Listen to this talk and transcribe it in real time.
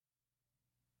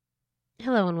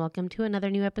Hello and welcome to another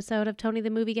new episode of Tony the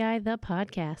Movie Guy, the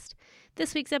podcast.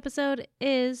 This week's episode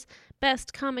is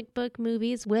Best Comic Book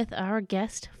Movies with our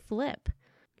guest, Flip.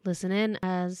 Listen in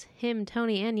as him,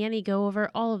 Tony, and Yenny go over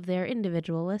all of their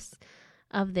individual lists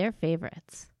of their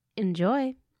favorites.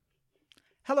 Enjoy!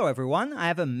 Hello everyone, I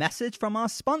have a message from our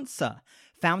sponsor.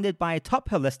 Founded by top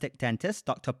holistic dentist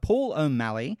Dr. Paul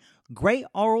O'Malley, Great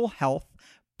Oral Health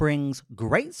brings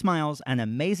great smiles and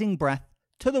amazing breath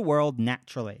to the world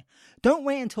naturally. Don't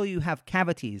wait until you have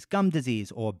cavities, gum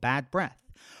disease, or bad breath.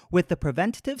 With the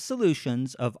preventative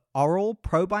solutions of oral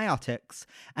probiotics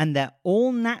and their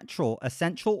all-natural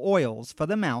essential oils for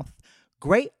the mouth,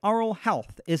 Great Oral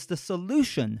Health is the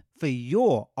solution for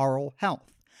your oral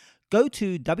health. Go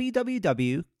to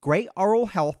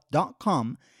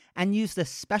www.greatoralhealth.com and use the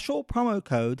special promo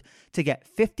code to get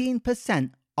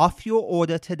 15% off your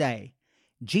order today.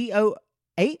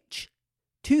 GOH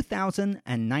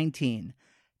 2019.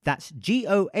 That's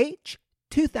GOH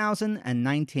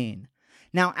 2019.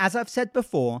 Now, as I've said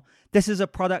before, this is a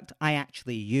product I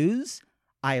actually use,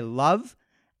 I love,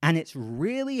 and it's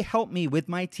really helped me with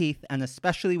my teeth and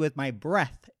especially with my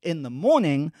breath in the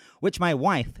morning, which my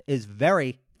wife is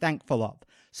very thankful of.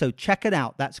 So check it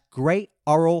out. That's Great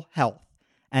Oral Health.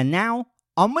 And now,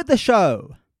 on with the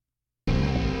show.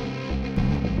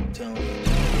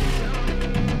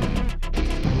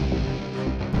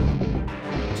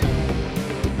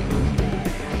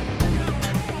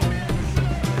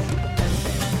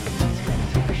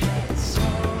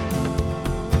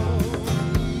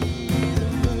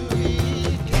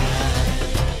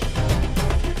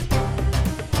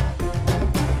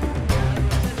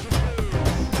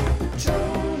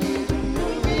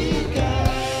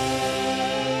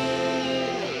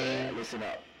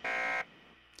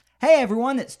 Hey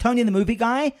everyone, it's Tony the Movie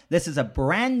Guy. This is a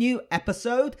brand new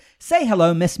episode. Say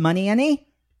hello, Miss Money Annie.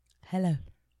 Hello.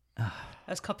 I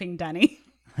was copying Danny.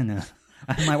 I know.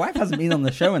 My wife hasn't been on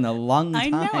the show in a long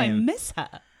time. I know, I miss her.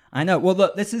 I know. Well,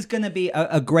 look, this is going to be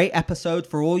a great episode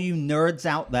for all you nerds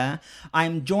out there.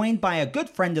 I'm joined by a good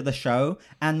friend of the show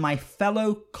and my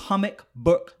fellow comic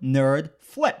book nerd,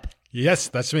 Flip. Yes,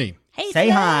 that's me. Hey, Say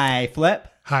Flip. hi, Flip.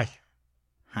 Hi.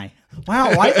 Hi.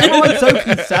 Wow, why is everyone so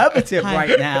conservative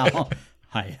right now?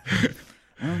 Hi.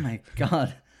 Oh my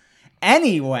God.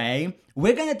 Anyway,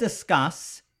 we're going to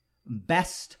discuss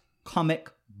best comic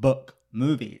book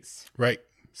movies. Right.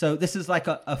 So this is like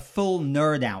a full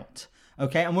nerd out.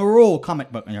 Okay, and we're all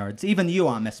comic book nerds. Even you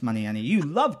are, Miss Money Annie. You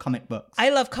love comic books. I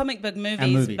love comic book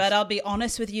movies, movies, but I'll be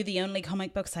honest with you, the only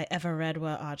comic books I ever read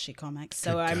were Archie comics,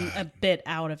 so I'm a bit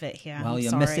out of it here. Well, I'm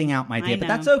you're sorry. missing out, my dear, I but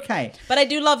know. that's okay. But I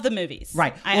do love the movies.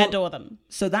 Right. I Well, adore them.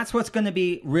 So that's what's going to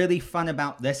be really fun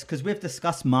about this, because we've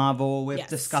discussed Marvel, we've Yes.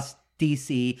 discussed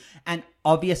DC, and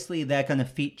obviously they're going to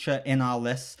feature in our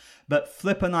lists. But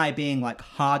Flip and I being like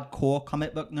hardcore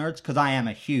comic book nerds, because I am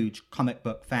a huge comic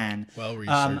book fan. Well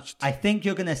researched. I think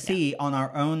you're going to see on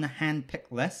our own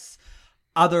hand-picked lists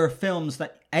other films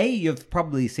that, you've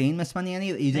probably seen, Miss Money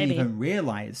Annie, that you didn't Maybe. even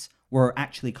realize were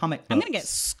actually comic books. I'm going to get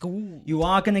schooled. You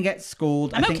are going to get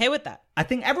schooled. I'm I think, okay with that. I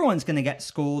think everyone's going to get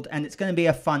schooled, and it's going to be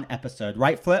a fun episode.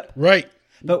 Right, Flip? Right.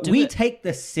 But Do we it. take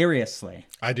this seriously.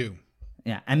 I do.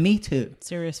 Yeah, and me too.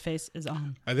 Serious face is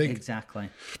on. I think Exactly.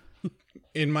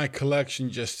 in my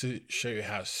collection, just to show you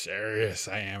how serious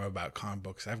I am about comic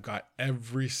books, I've got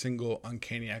every single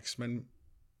Uncanny X-Men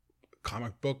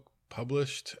comic book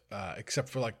published, except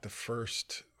for like the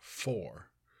first 4,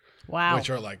 Wow. which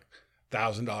are like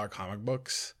 $1,000 comic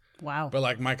books. Wow. But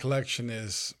like my collection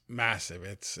is massive.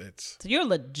 It's So you're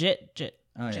legit.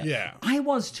 Oh, yeah. yeah. I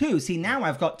was too. See, now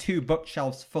I've got 2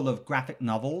 bookshelves full of graphic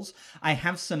novels. I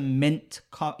have some mint,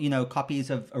 copies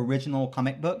of original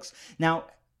comic books. Now,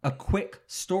 a quick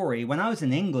story. When I was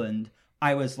in England,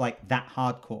 I was like that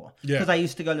hardcore. Yeah. Because I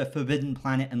used to go to Forbidden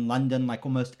Planet in London like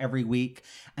almost every week.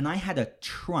 And I had a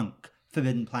trunk.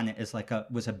 Forbidden Planet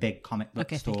was a big comic book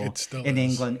store It still in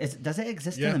is. England. Does it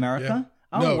exist Yeah, in America? yeah.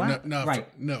 Oh, no, wow. no, Right.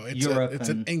 no. It's Europe it's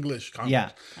an and- English comic.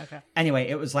 Yeah. Okay. Anyway,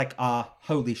 it was like our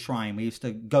holy shrine. We used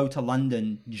to go to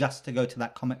London just to go to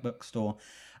that comic book store.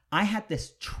 I had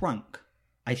this trunk,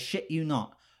 I shit you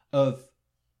not, of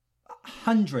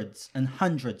hundreds and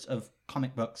hundreds of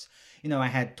comic books. You know, I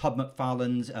had Todd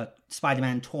McFarlane's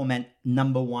Spider-Man Torment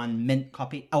 #1 mint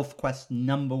copy, ElfQuest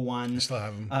 #1. I still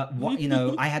have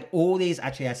them. I had all these.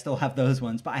 Actually, I still have those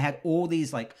ones, but I had all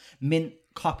these like mint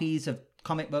copies of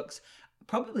comic books.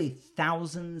 Probably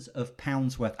thousands of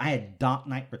pounds worth. I had Dark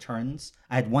Knight Returns.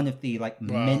 I had one of the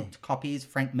mint copies,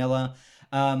 Frank Miller.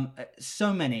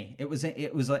 So many. It was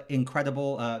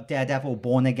incredible. Daredevil,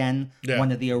 Born Again,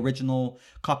 one of the original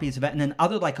copies of it, and then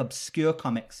other like obscure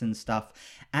comics and stuff.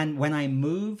 And when I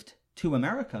moved to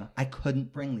America, I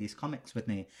couldn't bring these comics with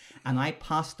me. And I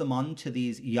passed them on to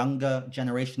these younger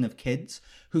generation of kids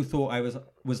who thought I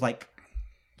was like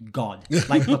God,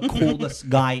 like the coolest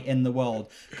guy in the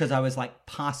world, because I was like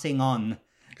passing on,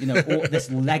 you know, all this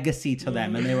legacy to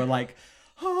them. And they were like,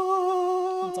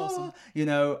 oh, That's awesome. You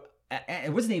know,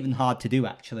 it wasn't even hard to do,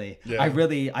 actually. Yeah.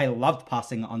 I loved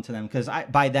passing it on to them because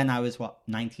by then I was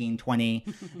 19, 20.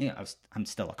 You know, I'm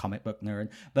still a comic book nerd,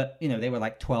 but you know, they were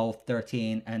like 12,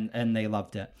 13 and they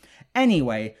loved it.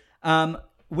 Anyway,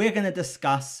 we're going to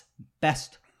discuss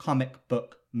best comic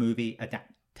book movie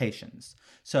adaptations.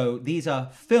 So these are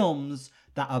films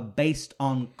that are based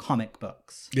on comic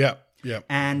books. Yeah.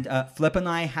 And Flip and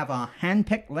I have our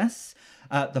handpicked lists.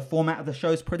 The format of the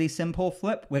show is pretty simple,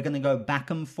 Flip. We're going to go back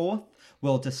and forth.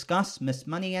 We'll discuss Miss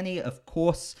Money Any, of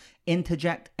course,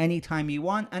 interject anytime you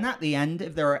want. And at the end,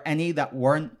 if there are any that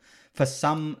weren't, for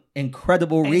some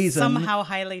incredible reason, somehow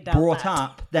highly doubt brought that.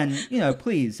 up, then, you know,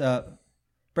 please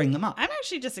bring them up. I'm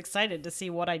actually just excited to see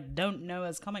what I don't know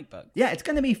as comic book. Yeah, it's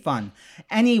going to be fun.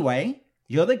 Anyway,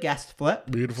 you're the guest, Flip.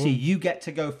 Beautiful. So you get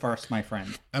to go first, my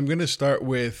friend. I'm going to start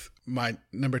with my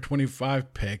number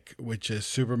 25 pick, which is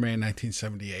Superman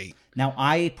 1978. Now,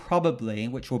 I probably,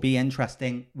 which will be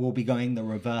interesting, will be going the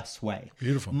reverse way.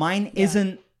 Beautiful. Mine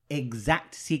isn't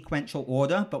exact sequential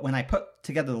order, but when I put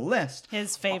together the list,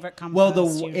 His favorite comes well,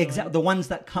 first, usually. the ones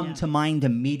that come to mind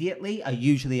immediately are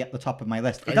usually at the top of my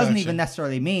list. It I doesn't gotcha. even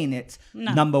necessarily mean it's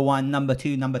number 1, number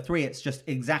 2, number 3. It's just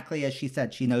exactly as she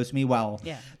said. She knows me well.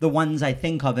 Yeah. The ones I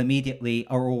think of immediately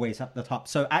are always at the top.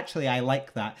 So actually, I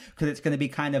like that because it's going to be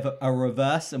kind of a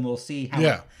reverse, and we'll see how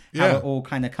it all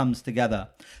kind of comes together.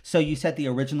 So you said the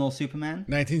original Superman?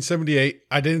 1978.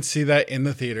 I didn't see that in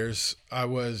the theaters. I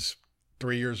was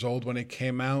 3 years old when it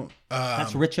came out.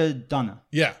 That's Richard Donner.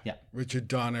 Yeah. Yeah. Richard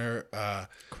Donner,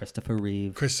 Christopher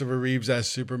Reeve. Christopher Reeves as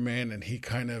Superman, and he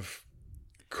kind of...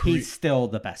 He's still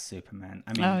the best Superman.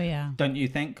 I mean, Oh, yeah. don't you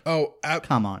think? Oh,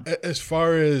 Come on. As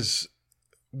far as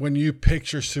when you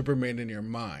picture Superman in your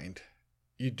mind,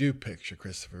 you do picture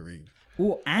Christopher Reeve.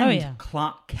 Ooh, and yeah.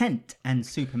 Clark Kent and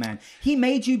Superman. He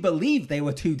made you believe they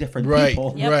were two different Right,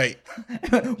 people. right.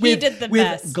 with, did the with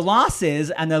best. glasses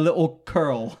and a little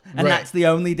curl. And Right. that's the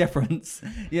only difference,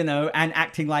 you know, and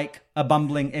acting like a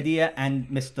bumbling idiot and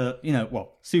Mr., you know,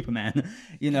 well, Superman,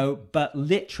 you know, but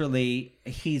literally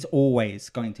he's always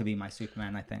going to be my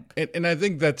Superman, I think. And I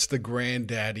think that's the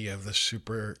granddaddy of the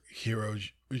superhero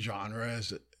genre.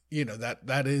 Is, you know,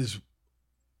 that is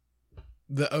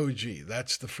the OG.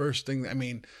 That's the first thing. I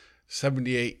mean,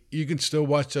 78, you can still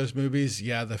watch those movies.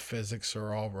 Yeah, the physics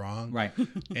are all wrong. Right.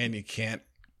 And you can't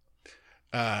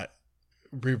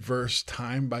reverse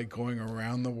time by going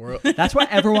around the world. That's what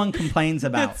everyone complains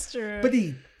about. That's true. But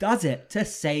he does it to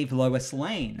save Lois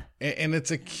Lane. And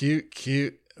it's a cute.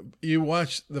 You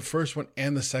watch the first one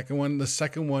and the second one. The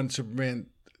second one, Superman,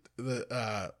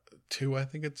 the 2, I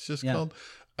think it's just called,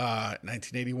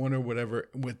 1981 or whatever,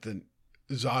 with the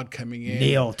Zod coming in.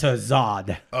 Kneel to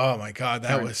Zod. Oh my God, that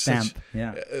Terrence was Stamp. such.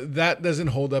 Yeah. That doesn't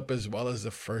hold up as well as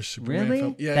the first Superman Really?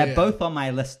 film. Yeah, They're yeah. both on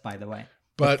my list, by the way.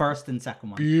 The But first and second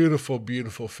one. beautiful,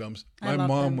 beautiful films. I My love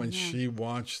mom, them, when yeah. she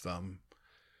watched them,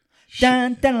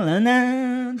 Dun, dun, dun,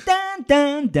 dun, dun,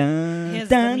 dun, dun, Here's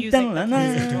the dun, music dun, that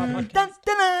dun, plays into our dun, podcast.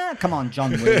 dun, dun. Come on,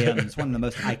 John Williams, one of the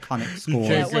most iconic scores.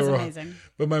 Yeah, Can't it was go wrong. amazing.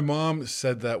 But my mom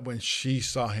said that when she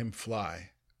saw him fly,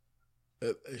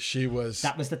 she was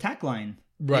That was the tagline.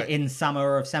 Right. In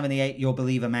summer of 78, you'll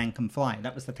believe a man can fly.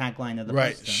 That was the tagline of the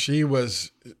right. poster. She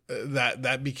was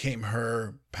that became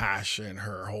her passion,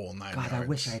 her whole 9 God, I yards.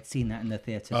 wish I had seen that in the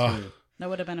theater Oh. too. That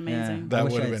would have been Yeah, amazing. That I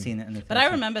wish I would've had been- seen it in the theater. But I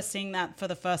remember seeing that for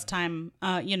the first time,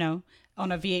 you know,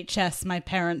 on a VHS my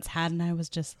parents had, and I was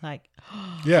just like,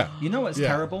 Yeah. You know what's Yeah.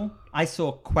 terrible? I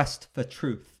saw Quest for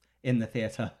Truth in the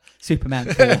theater,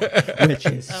 Superman 4, which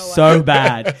is so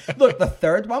bad. Look, the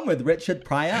third one with Richard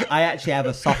Pryor, I actually have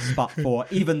a soft spot for,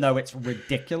 even though it's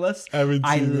ridiculous. I haven't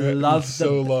seen that in love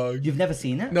so long. You've never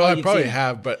seen it? No, Oh, I you've probably seen it.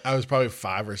 have, but I was probably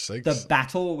 5 or 6. The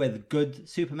battle with good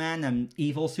Superman and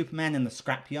evil Superman in the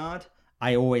scrapyard.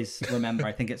 I always remember.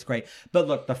 I think it's great. But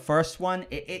look, the first one,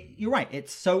 you're right.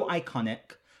 It's so iconic.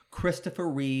 Christopher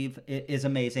Reeve is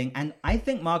amazing. And I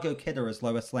think Margot Kidder as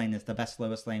Lois Lane is the best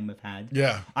Lois Lane we've had.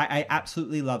 Yeah. I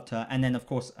absolutely loved her. And then, of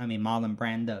course, I mean, Marlon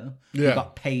Brando. Who Yeah.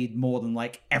 got paid more than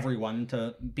like everyone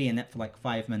to be in it for like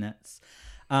 5 minutes.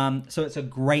 So it's a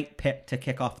great pick to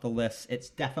kick off the list. It's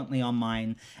definitely on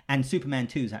mine. And Superman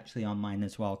 2 is actually on mine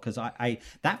as well. Because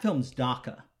that film's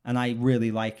darker. And I really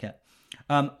like it.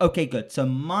 Okay, good. So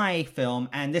my film,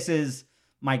 and this is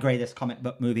my greatest comic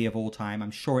book movie of all time.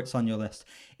 I'm sure it's on your list.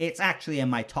 It's actually in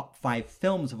my top 5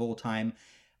 films of all time.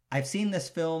 I've seen this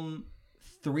film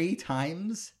 3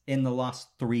 times in the last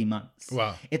 3 months.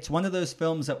 Wow. It's one of those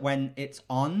films that when it's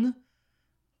on,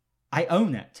 I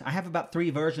own it. I have about 3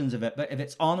 versions of it, but if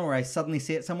it's on or I suddenly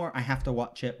see it somewhere, I have to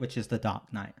watch it, which is The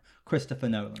Dark Knight, Christopher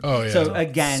Nolan. Oh, yeah. So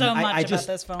again, So much I about just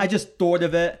this film. I just thought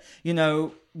of it,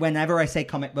 whenever I say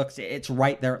comic books, it's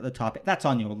right there at the top. That's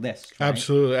on your list, right?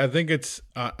 Absolutely. I think it's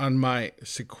on my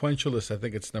sequential list. I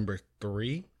think it's number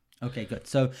 3. Okay, good.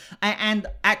 So, and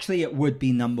actually it would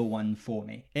be number 1 for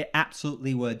me. It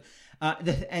absolutely would.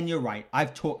 And you're right.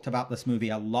 I've talked about this movie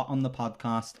a lot on the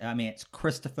podcast. I mean, it's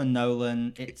Christopher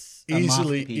Nolan. It's a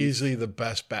masterpiece. Easily the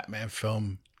best Batman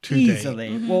film to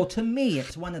Easily. date. Well, to me,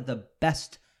 it's one of the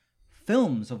best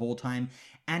films of all time,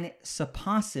 and it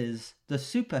surpasses the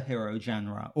superhero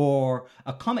genre or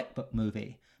a comic book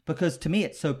movie, because to me,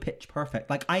 it's so pitch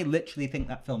perfect. Like, I literally think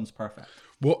that film's perfect.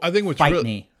 Well, I think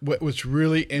what's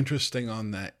really interesting on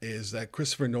that is that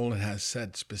Christopher Nolan has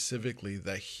said specifically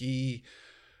that he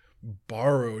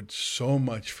borrowed so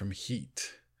much from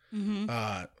Heat.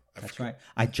 That's right.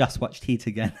 I just watched Heat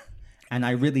again, and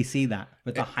I really see that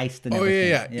with the heist and Oh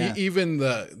everything. yeah. Even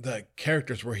the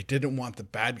characters where he didn't want the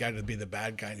bad guy to be the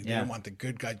bad guy, and he didn't want the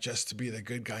good guy just to be the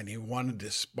good guy, and he wanted to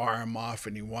spar him off,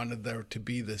 and he wanted there to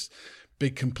be this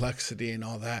big complexity and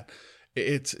all that.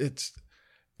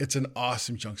 It's an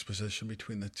awesome juxtaposition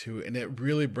between the two, and it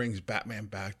really brings Batman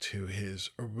back to his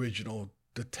original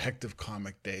detective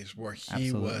comic days, where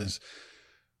he was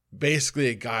basically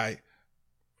a guy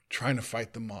trying to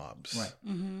fight the mobs.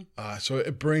 Right. So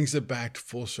it brings it back to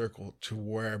full circle to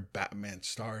where Batman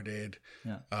started.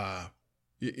 Yeah.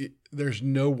 There's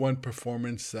no one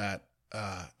performance that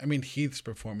Heath's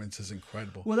performance is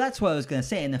incredible. Well, that's what I was going to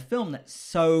say. In a film that's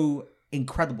so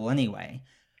incredible anyway,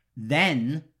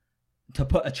 then to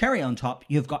put a cherry on top,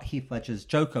 you've got Heath Ledger's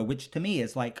Joker, which to me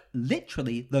is like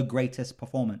literally the greatest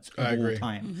performance of all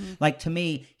time. Like, to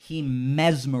me, he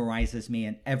mesmerizes me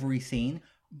in every scene.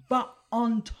 But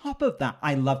on top of that,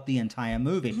 I love the entire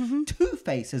movie.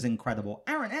 Two-Face is incredible.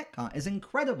 Aaron Eckhart is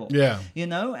incredible. Yeah.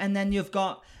 And then you've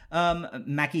got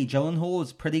Maggie Gyllenhaal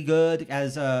is pretty good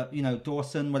as,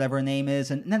 Dawson, whatever her name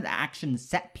is. And then the action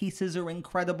set pieces are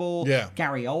incredible. Yeah.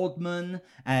 Gary Oldman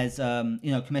as,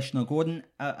 Commissioner Gordon.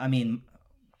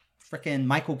 Frickin'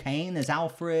 Michael Caine as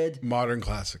Alfred. Modern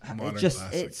classic.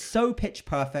 It's so pitch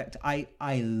perfect. I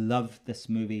love this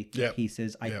movie to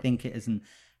pieces. I think it is an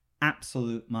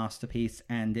absolute masterpiece,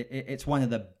 and it's one of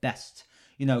the best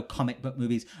comic book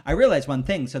movies. I realize one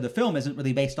thing, so the film isn't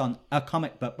really based on a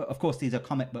comic book, but of course these are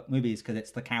comic book movies because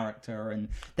it's the character, and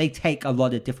they take a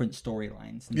lot of different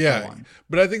storylines and so on.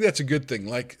 But I think that's a good thing.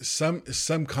 Like some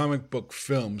comic book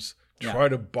films try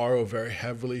to borrow very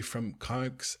heavily from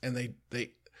comics, and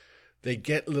they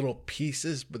get little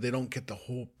pieces, but they don't get the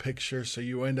whole picture, so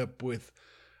you end up with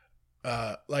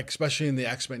especially in the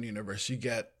X-Men universe, you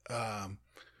get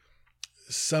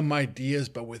some ideas,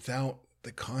 but without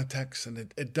the context, and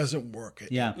it doesn't work.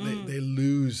 They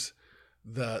lose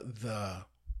the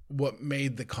what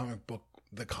made the comic book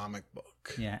the comic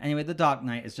book. Yeah. Anyway, The Dark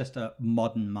Knight is just a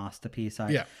modern masterpiece.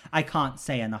 I can't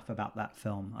say enough about that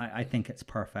film. I think it's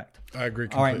perfect. I agree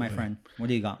completely. All right, my friend. What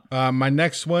do you got? My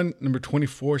next one, number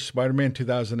 24, Spider-Man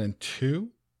 2002.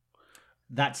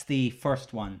 That's the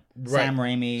first one. Right. Sam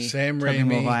Raimi.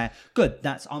 Maguire. Good.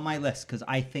 That's on my list because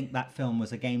I think that film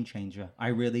was a game changer. I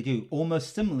really do.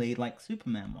 Almost similarly like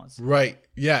Superman was. Right.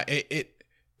 Yeah.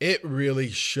 It really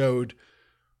showed.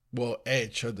 Well,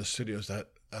 it showed the studios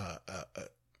that a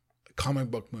comic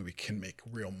book movie can make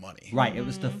real money. Right. It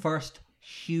was the first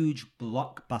huge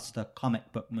blockbuster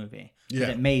comic book movie. Yeah.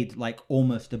 It made like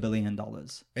almost $1 billion.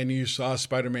 And you saw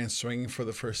Spider-Man swinging for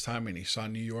the first time, and you saw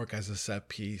New York as a set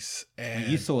piece. And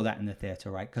you saw that in the theater,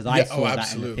 right? Because I saw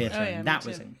that in the theater, and that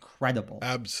was incredible.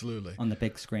 Absolutely. On the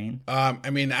big screen.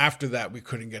 After that, we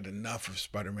couldn't get enough of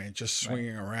Spider-Man just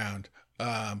swinging around.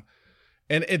 And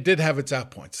it did have its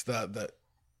out points.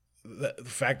 The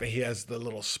fact that he has the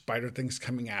little spider things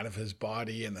coming out of his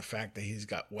body, and the fact that he's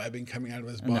got webbing coming out of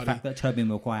his body. And the fact that Tobey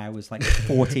Maguire was like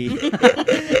 40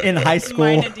 in high school.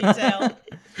 Minor detail.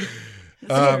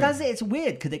 It's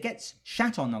weird because it gets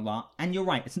shat on a lot, and you're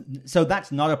right. So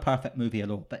that's not a perfect movie at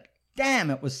all, but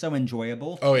damn, it was so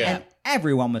enjoyable. Oh, yeah. And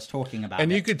everyone was talking about it.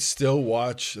 And you could still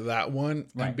watch that one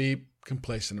and be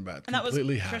complacent about it. And that was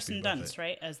Kirsten Dunst,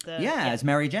 right? As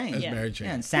Mary Jane. Mary Jane.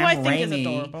 Yeah, and Sam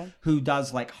Raimi, who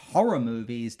does like horror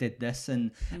movies, did this,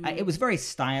 and it was very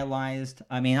stylized.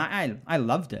 I mean, I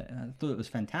loved it. I thought it was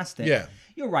fantastic. Yeah.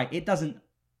 You're right. It doesn't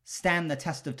stand the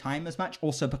test of time as much,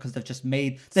 also because they've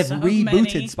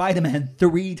rebooted Spider-Man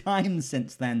 3 times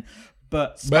since then.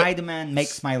 But Spider-Man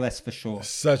makes my list for sure.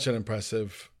 Such an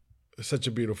impressive such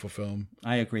a beautiful film.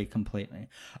 I agree completely.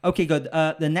 Okay, good.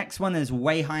 The next one is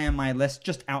way high on my list,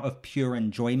 just out of pure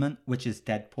enjoyment, which is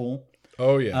Deadpool.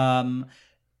 Oh yeah.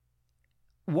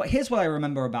 Here's what I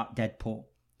remember about Deadpool.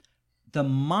 The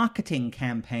marketing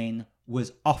campaign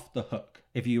was off the hook,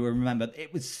 if you remember.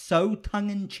 It was so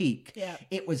tongue-in-cheek. Yeah.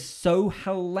 It was so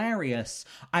hilarious.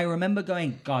 I remember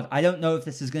going, God, I don't know if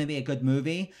this is going to be a good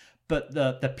movie, but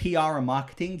the PR and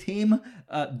marketing team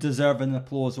deserve an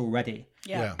applause already.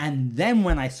 Yeah. And then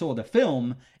when I saw the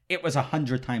film, it was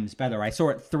 100 times better. I saw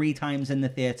it 3 times in the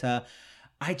theater.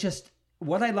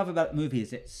 What I love about the movie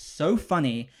is it's so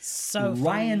funny. So funny.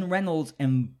 Ryan Reynolds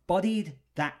embodied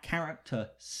that character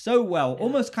so well,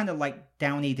 almost kind of like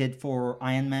Downey did for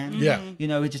Iron Man. Yeah. You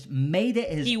know, he just made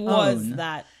it his He own. was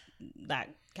that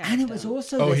character. And it was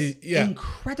also this yeah.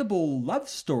 incredible love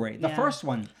story. The Yeah. first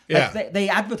one. Yeah. Like they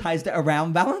advertised it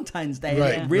around Valentine's Day.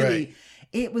 Right, And it really, right.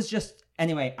 it was just,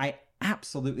 anyway, I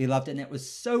absolutely loved it. And it was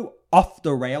so off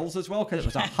the rails as well, because it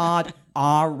was a hard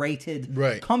R-rated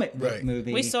Right, comic book right.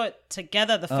 movie. We saw it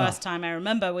together the first time. I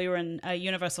remember we were in a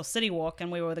Universal City Walk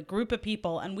and we were with a group of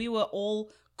people and we were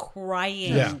all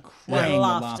crying Yeah. with Crying with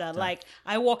laughter. laughter. Like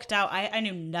I walked out, I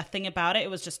knew nothing about it. It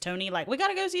was just Tony like, we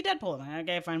gotta go see Deadpool. I'm like,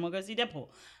 okay, fine, we'll go see Deadpool.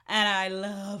 And I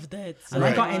loved it so And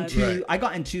Right, I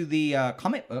got into the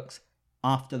comic books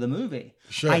after the movie.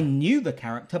 Sure. I knew the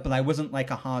character, but I wasn't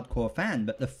like a hardcore fan.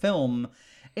 But the film,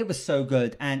 it was so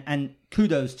good. And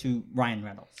kudos to Ryan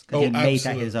Reynolds, because Oh, he made that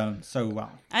absolutely. his own so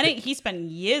well. I think he spent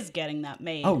years getting that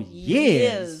made. Oh,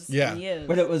 years. Yeah. Years.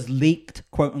 But it was leaked,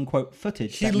 quote unquote,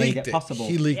 footage He that made leaked it possible.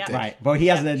 He leaked Yeah. it. Right. Well, he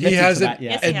hasn't admitted He to hasn't that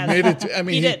yet. Yes, he has. admitted to. I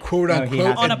mean, He he did. quote No, he unquote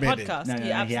hasn't. On a admitted. podcast. No, He he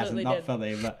hasn't, absolutely not did.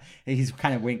 fully, but he's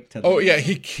kind of winked to them. Oh yeah,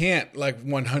 he can't like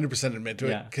 100% admit to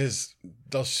Yeah. it because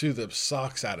they'll sue the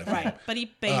socks out of him. Right. But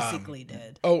he basically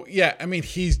did. Oh yeah, I mean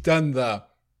he's done the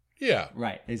yeah.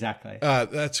 Right, exactly.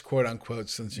 That's quote unquote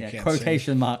since you Yeah, can't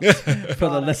quotation marks for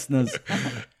the listeners.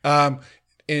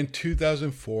 In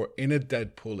 2004, in a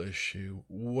Deadpool issue,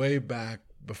 way back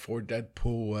before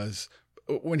Deadpool was,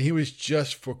 when he was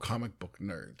just for comic book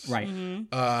nerds. Right.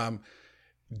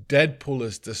 Deadpool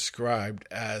is described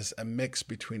as a mix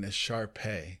between a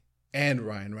Sharpay and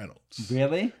Ryan Reynolds.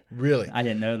 Really? Really. I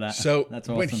didn't know that. So that's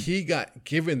awesome. when he got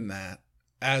given that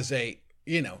as a,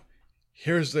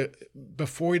 here's the,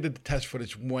 before he did the test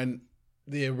footage, when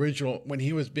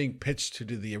he was being pitched to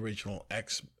do the original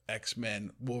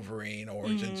X-Men Wolverine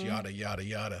origins, yada, yada,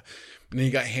 yada, and he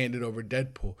got handed over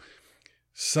Deadpool,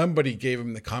 somebody gave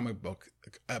him the comic book.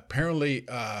 Apparently,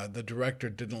 the director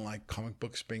didn't like comic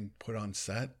books being put on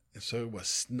set, so it was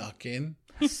snuck in.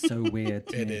 So weird.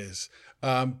 to It me. is.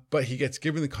 But he gets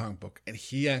given the comic book, and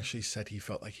he actually said he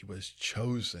felt like he was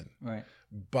chosen Right.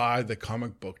 by the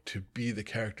comic book to be the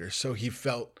character. So he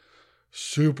felt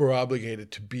super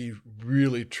obligated to be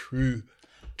really true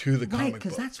to the Right, comic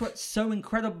because book. that's what's so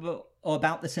incredible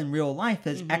about this in real life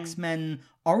is X-Men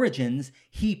Origins,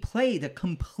 he played a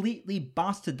completely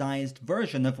bastardized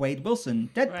version of Wade Wilson,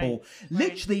 Deadpool,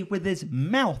 literally with his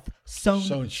mouth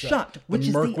sewn shut, which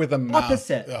is merc the with a mouth.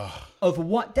 opposite Ugh. of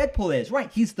what Deadpool is.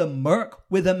 Right, he's the merc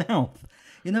with a mouth.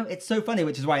 It's so funny,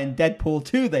 which is why in Deadpool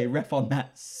 2 they riff on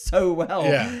that so well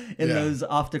in those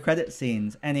after credit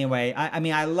scenes. Anyway, I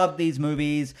mean, I love these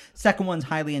movies. Second one's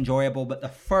highly enjoyable, but the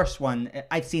first one,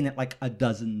 I've seen it like a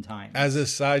dozen times. As a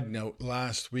side note,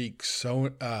 last week,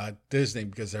 Disney,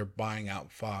 because they're buying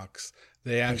out Fox,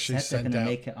 they actually They're sent going to out.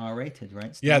 make it R-rated,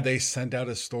 right? Yeah, they sent out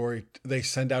a story. They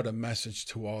sent out a message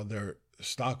to all their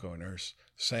stock owners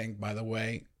saying, by the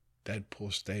way,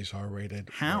 Deadpool stays R-rated.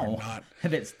 How? We're not,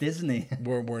 If it's Disney.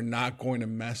 we're not going to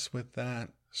mess with that.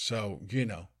 So,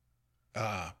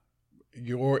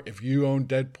 if you own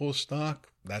Deadpool stock,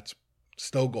 that's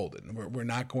still golden. We're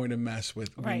not going to mess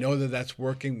with. We Right. know that that's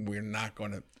working. We're not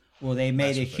going to. Well, they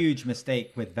made a with it. huge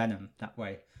mistake with Venom that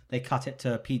way. They cut it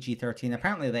to PG-13.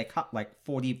 Apparently, they cut like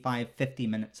 45, 50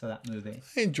 minutes of that movie.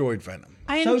 I enjoyed Venom.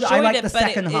 I So enjoyed I like it, the but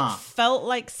second it half. felt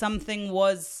like something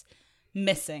was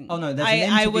missing. Oh, no, there's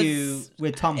an interview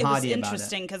with Tom Hardy It was about it.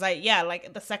 interesting because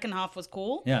like the second half was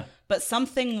cool. Yeah. But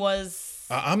something was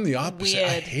I'm the opposite.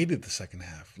 I Weird. hated the second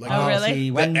half. Like, Oh, really? See,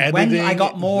 The when I editing,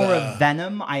 got more the- of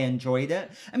Venom, I enjoyed it.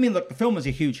 I mean, look, the film was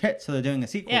a huge hit, so they're doing a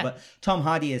sequel. Yeah. But Tom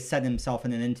Hardy has said himself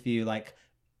in an interview, like,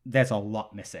 there's a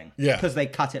lot missing. Yeah. Because they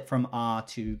cut it from R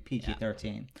to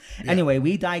PG-13. Anyway,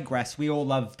 we digress. We all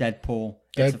love Deadpool.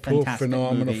 It's a Deadpool, fantastic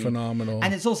phenomenal, movie. phenomenal.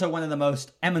 And it's also one of the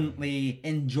most eminently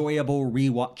enjoyable,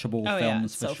 rewatchable Oh, yeah,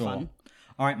 films it's for so sure. fun.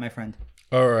 All right, my friend.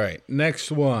 All right, next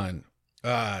one,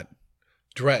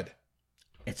 Dread.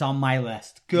 It's on my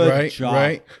list. Good Right, job.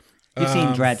 right. You've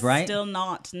seen Dread, right? still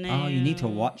not. No. Oh, you need to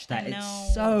watch that. No.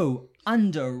 It's so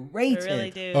underrated. I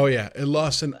really do. Oh yeah, it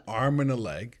lost an arm and a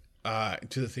leg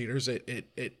to the theaters.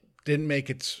 It didn't make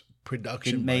its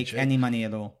production Didn't make budget. any money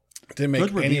at all. Didn't make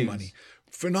Good any reviews. money.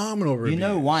 Phenomenal reviews. You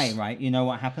know why, right? You know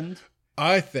what happened?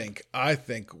 I think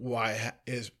why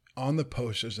is on the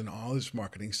posters and all this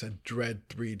marketing said Dread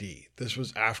 3D. This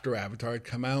was after Avatar had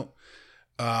come out.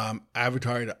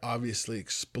 Avatar had obviously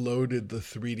exploded the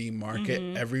 3D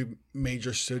market. Every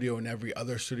major studio and every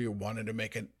other studio wanted to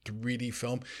make a 3D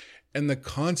film. And the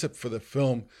concept for the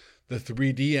film, the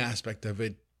 3D aspect of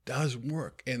it does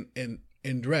work in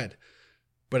Dread.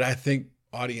 But I think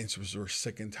audiences were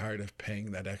sick and tired of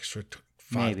paying that extra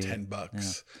 $5-10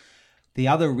 bucks. Yeah. The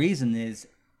other reason is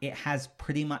it has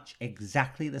pretty much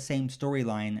exactly the same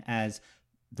storyline as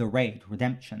The Raid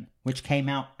Redemption, which came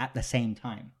out at the same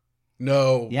time.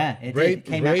 No. Yeah, it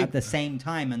came out at the same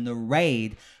time, and The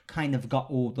Raid kind of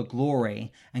got all the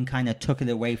glory and kind of took it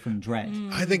away from Dread.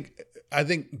 I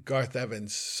think Garth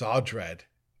Evans saw Dread,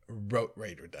 wrote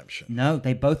Raid Redemption. No,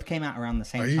 they both came out around the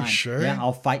same time. Are you sure? Yeah,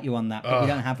 I'll fight you on that, but we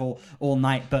don't have all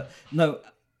night. But no,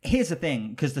 here's the thing,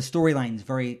 because the storyline is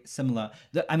very similar.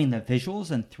 The visuals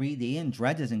and 3D and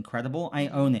Dread is incredible. I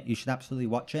own it. You should absolutely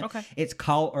watch it. Okay. It's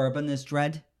Carl Urban as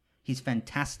Dread. He's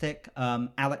fantastic.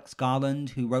 Alex Garland,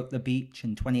 who wrote The Beach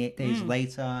and 28 Days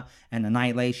Later and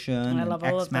Annihilation I and love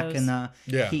all Ex of those. Machina.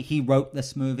 Yeah. He wrote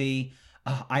this movie.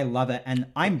 I love it. And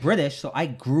I'm British, so I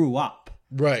grew up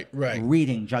Right.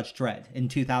 reading Judge Dredd in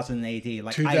 2000 AD.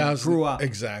 Like, 2000, I grew up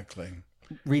exactly.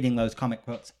 reading those comic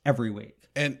books every week.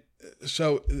 And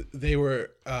so they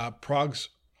were Prague's.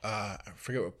 I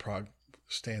forget what Prague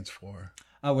stands for.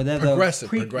 Oh, were they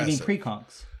Progressive, You mean progressive.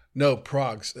 precogs? No,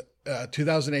 Prague's.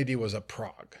 2000 AD was a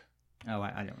Prague. Oh,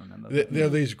 I don't remember. They're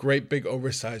these great big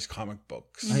oversized comic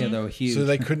books. Oh, yeah, they were huge. So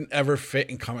they couldn't ever fit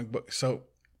in comic books. So,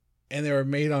 and they were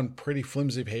made on pretty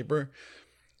flimsy paper,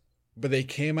 but they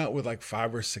came out with like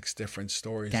 5 or 6 different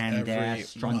stories Gandalf, every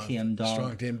Strontium month. Dog.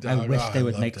 Strontium I Dog. wish Oh, they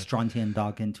would loved make it. Strontium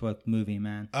Dog into a movie,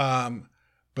 man.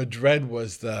 But Dread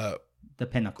was the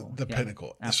Pinnacle. Yeah,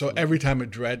 pinnacle. absolutely. So every time a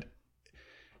Dread,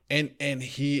 and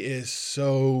he is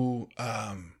so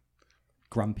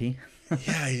Grumpy.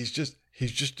 yeah, he's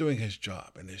just doing his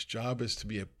job, and his job is to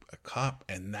be a cop,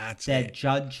 and that's They're it.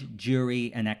 judge,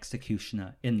 jury, and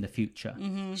executioner in the future.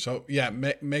 So yeah,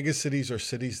 mega cities are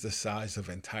cities the size of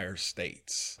entire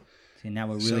states. See, now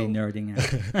we're really nerding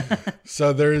out.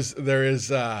 So there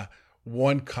is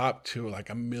one cop to like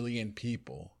 1 million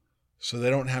people, so they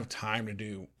don't have time to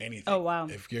do anything. Oh, wow.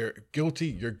 If you're guilty,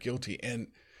 you're guilty. And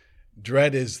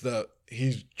Dredd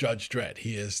he's Judge Dredd.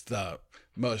 He is the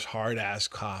most hard ass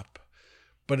cop.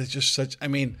 But it's just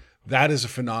that is a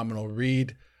phenomenal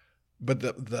read. But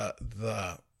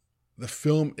the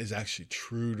film is actually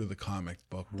true to the comic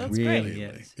book. That's Really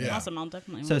great. is. Yeah. Awesome. I'll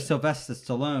definitely So watch it. Sylvester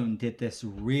Stallone did this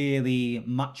really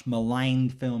much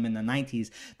maligned film in the 90s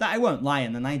that, I won't lie,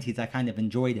 in the 90s I kind of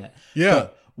enjoyed it. Yeah.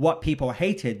 But what people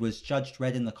hated was Judge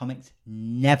Dredd in the comics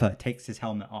never takes his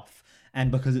helmet off. And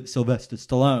because it's Sylvester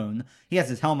Stallone, he has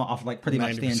his helmet off like pretty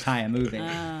much the 90%. entire movie.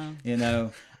 You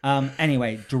know?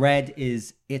 Anyway, Dredd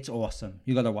it's awesome.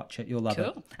 You got to watch it. You'll love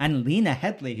it. Cool. And Lena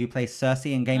Headey, who plays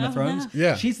Cersei in Game of Thrones,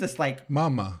 Yeah. she's this like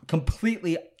Mama.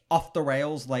 completely off the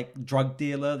rails like drug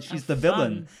dealer. She's the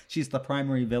villain. She's the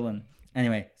primary villain.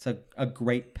 Anyway, so a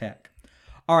great pick.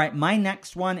 All right, my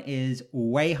next one is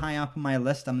way high up on my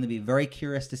list. I'm going to be very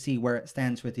curious to see where it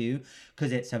stands with you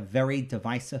because it's a very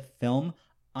divisive film.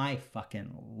 I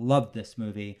fucking love this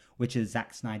movie, which is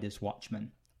Zack Snyder's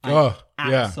Watchmen. I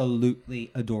absolutely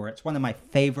adore it. It's one of my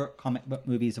favorite comic book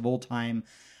movies of all time.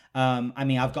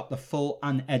 I've got the full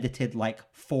unedited, like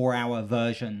 4-hour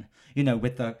version,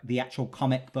 with the actual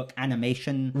comic book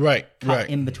animation cut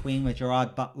in between with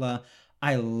Gerard Butler.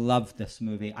 I love this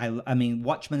movie. I mean,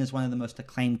 Watchmen is one of the most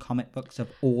acclaimed comic books of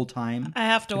all time. I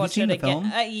have to watch you seen it the again.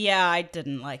 film? Yeah, I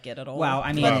didn't like it at all. Well,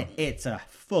 I mean, it's a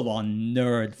full-on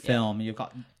nerd film. You've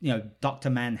got, Dr.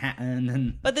 Manhattan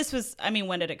and... But this was,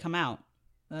 when did it come out?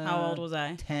 How old was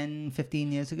I? 10,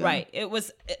 15 years ago. Right. It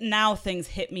was, now things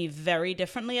hit me very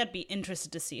differently. I'd be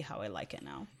interested to see how I like it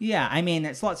now. Yeah, I mean,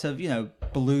 it's lots of,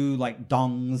 blue, like,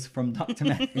 dongs from Dr.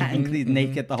 Manhattan because he's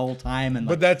naked the whole time. And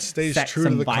But like, that stays sex true to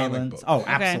and the comic violence. book. Oh,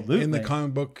 absolutely. In the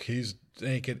comic book, he's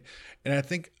naked. And I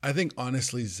think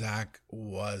honestly, Zach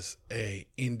was a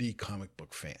indie comic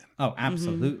book fan. Oh,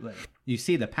 absolutely. You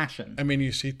see the passion. I mean,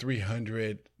 you see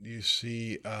 300, you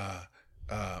see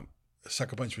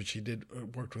Sucker Punch, which he did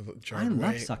worked with I Gerard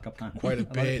love Way Sucker Punch. quite a lot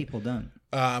of bit. people don't.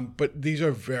 But these are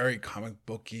very comic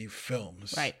booky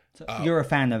films. Right. So you're a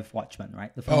fan of Watchmen,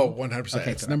 right? The film? Oh, 100%.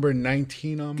 Okay, It's good. number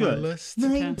 19 on my list.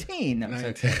 19.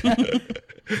 That's okay.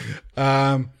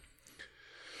 19.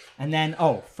 And then,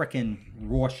 frickin'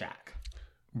 Rorschach.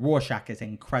 Rorschach is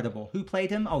incredible. Who played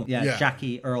him? Oh, yeah.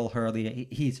 Jackie Earl Hurley.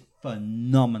 He's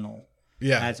phenomenal.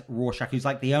 Yeah. As Rorschach, who's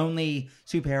like the only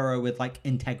superhero with like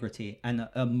integrity and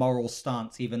a moral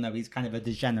stance, even though he's kind of a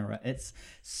degenerate. It's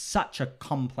such a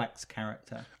complex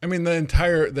character. I mean, the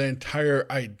entire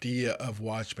idea of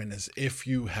Watchmen is if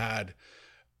you had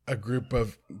a group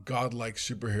of godlike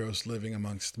superheroes living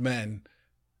amongst men,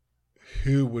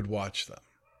 who would watch them?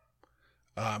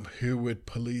 Who would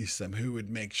police them? Who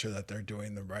would make sure that they're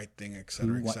doing the right thing, et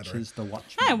cetera, Who et cetera? watches the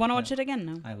Watchmen? I want to watch it again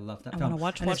now. I love that I film. want to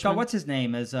watch and it's Watchmen. got, what's his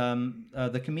name, as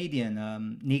the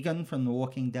comedian, Negan from The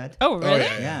Walking Dead. Oh, really?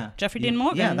 Yeah. Jeffrey Dean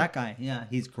Morgan. Yeah, that guy. Yeah,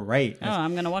 he's great. Oh,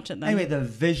 I'm going to watch it then. Anyway, the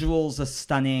visuals are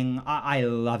stunning. I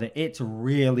love it. It's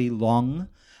really long.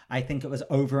 I think it was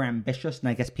over-ambitious, and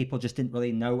I guess people just didn't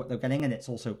really know what they're getting, and it's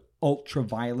also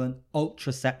ultra-violent,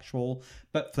 ultra-sexual,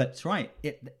 but Flip's right.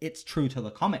 It's true to the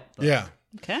comic book. Yeah.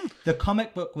 Okay. The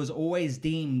comic book was always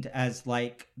deemed as,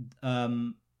 like,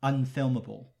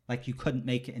 unfilmable. Like, you couldn't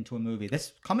make it into a movie.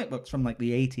 This comic book's from, like,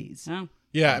 the 80s. Oh.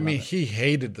 Yeah, I mean, he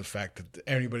hated the fact that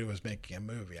anybody was making a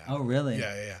movie out of it. Oh, really?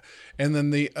 Yeah. And then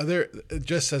the other,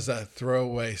 just as a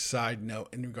throwaway side note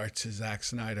in regards to Zack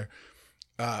Snyder,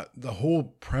 the whole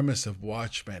premise of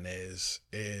Watchmen is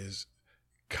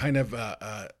kind of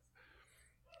an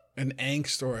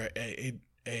angst or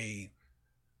a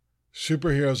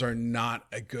superheroes are not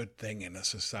a good thing in a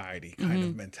society kind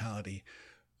of mentality.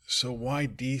 So why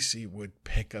DC would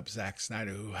pick up Zack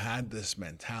Snyder, who had this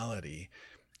mentality,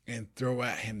 and throw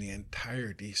at him the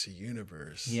entire DC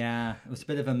universe? Yeah, it was a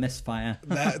bit of a misfire.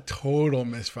 That total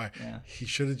misfire. Yeah. He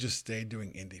should have just stayed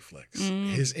doing indie flicks.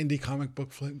 His indie comic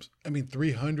book films. I mean,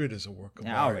 300 is a work of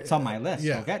art. It's on my list.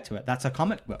 Yeah. We'll get to it. That's a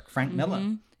comic book, Frank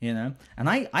Miller. You know, and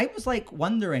I was like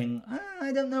wondering,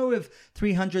 I don't know if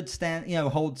 300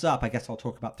 holds up. I guess I'll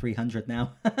talk about 300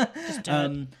 now. Just do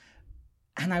it.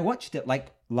 And I watched it like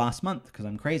last month because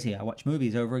I'm crazy. I watch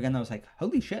movies over again. I was like,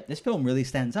 holy shit, this film really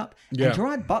stands up. Yeah. And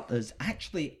Gerard Butler's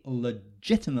actually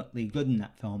legitimately good in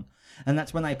that film. And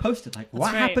that's when I posted, like,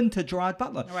 what right. happened to Gerard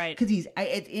Butler? Right. Because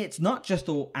it's not just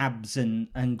all abs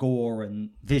and gore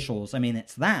and visuals. I mean,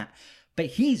 it's that. But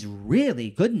he's really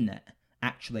good in it,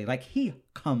 actually. Like, he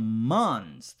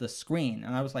commands the screen.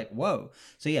 And I was like, whoa.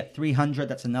 So, yeah, 300,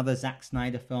 that's another Zack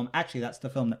Snyder film. Actually, that's the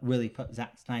film that really put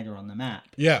Zack Snyder on the map.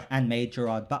 Yeah. And made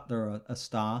Gerard Butler a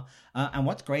star. And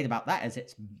what's great about that is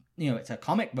it's a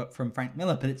comic book from Frank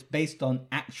Miller, but it's based on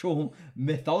actual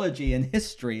mythology and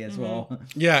history as well.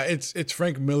 Yeah, it's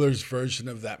Frank Miller's version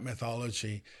of that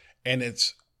mythology. And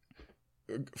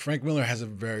Frank Miller has a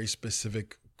very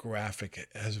specific graphic,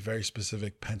 has a very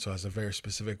specific pencil, has a very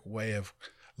specific way of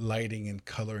lighting and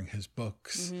coloring his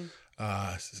books.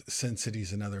 Sin City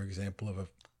is another example of a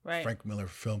Frank Miller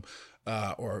film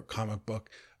or comic book.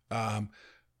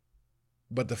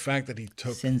 But the fact that he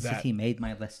took Sin City made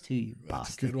my list too, you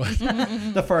that's bastard. a good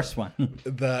one. The first one.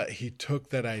 He took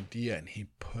that idea and he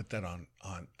put that on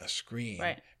a screen.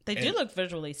 Right. They do look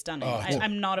visually stunning. Oh,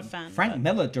 I'm not a fan. Frank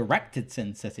Miller directed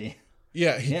Sin City.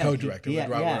 Yeah, he co-directed with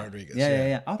Robert Rodriguez.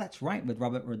 Yeah. Oh, that's right, with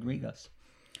Robert Rodriguez.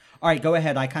 All right, go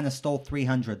ahead. I kind of stole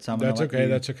 300, so I'm That's gonna let okay. you-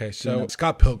 That's okay. So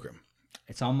Scott Pilgrim.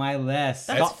 It's on my list.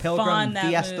 That's Scott Pilgrim, fun, that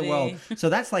V.S. the movie. World. So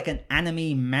that's like an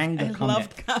anime manga I comic.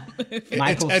 loved that movie.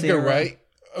 Michael It's Edgar Cera. Wright.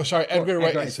 Oh, sorry, Edgar Wright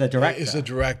Edgar is the director. Is the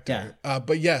director.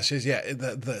 But yes,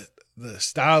 the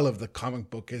style of the comic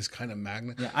book is kind of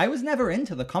magnet. Yeah, I was never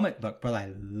into the comic book, but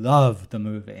I love the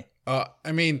movie.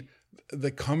 I mean,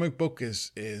 the comic book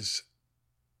is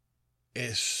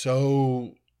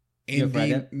so You've read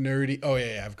indie it? nerdy. Oh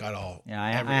yeah, I've got all. Yeah,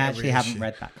 I every actually haven't issue.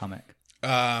 read that comic.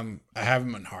 I have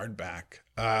them in hardback.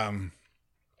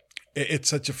 It's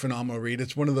such a phenomenal read.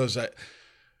 It's one of those that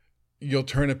you'll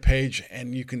turn a page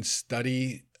and you can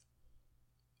study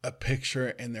a picture,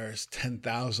 and there's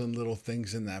 10,000 little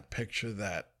things in that picture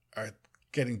that are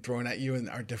getting thrown at you and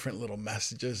are different little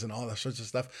messages and all that sorts of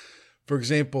stuff. For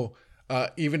example,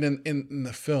 even in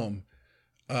the film,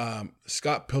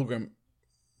 Scott Pilgrim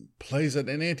plays an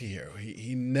anti-hero.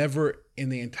 He never, in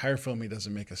the entire film, he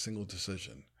doesn't make a single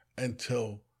decision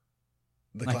until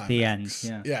the Like climax. the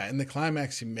end, yeah. In the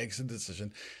climax, he makes a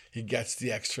decision. He gets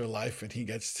the extra life and he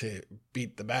gets to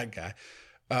beat the bad guy.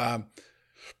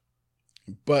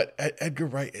 But Edgar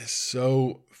Wright is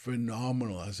so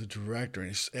phenomenal as a director,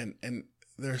 and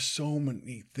there's so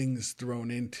many things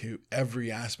thrown into every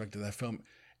aspect of that film.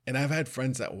 And I've had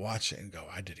friends that watch it and go,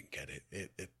 "I didn't get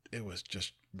it. It was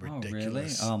just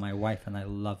ridiculous." Oh, really? Oh, my wife and I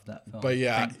love that film. But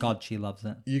yeah, thank God she loves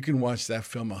it. You can watch that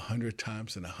film 100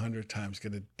 times and 100 times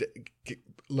get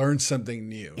learn something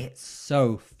new. It's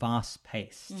so fast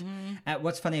paced.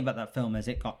 What's funny about that film is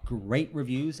it got great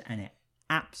reviews and it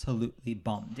absolutely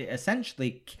bombed. It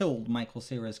essentially killed Michael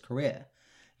Cera's career.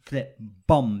 It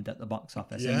bombed at the box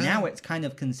office, and now it's kind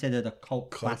of considered a cult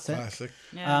classic.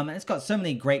 Yeah. And it's got so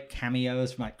many great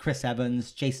cameos from like Chris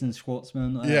Evans, Jason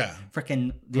Schwartzman,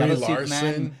 freaking the Brie other Larson.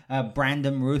 Superman,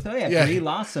 Brandon Ruth. Oh Yeah. Brie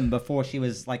Larson before she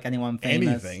was like anyone famous.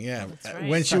 Anything, yeah. right.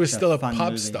 When she Such was still a fun pop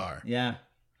movie. star. Yeah.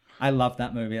 I love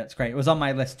that movie. That's great. It was on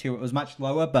my list too. It was much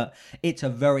lower, but it's a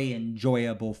very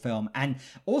enjoyable film. And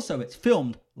also it's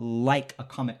filmed like a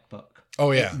comic book.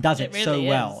 Oh, yeah. It does It it so really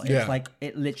well. is. It's Yeah. like,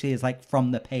 it literally is like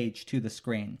from the page to the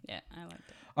screen. Yeah, I like that.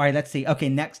 All right, let's see. Okay,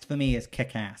 next for me is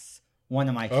Kick-Ass. One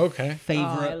of my Okay.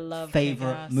 favorite I love favorite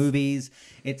Kick-Ass. movies.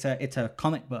 It's a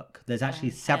comic book. There's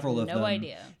actually several of no them.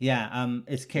 idea. Yeah,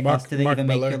 it's Kick-Ass. Did it even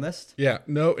make your list? Yeah,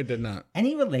 no, it did not.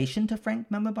 Any relation to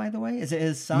Frank Miller, by the way? Is it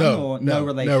his son No, or no, no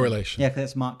relation? no relation. Yeah, because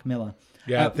it's Mark Miller.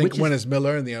 Yeah, I think which one is, is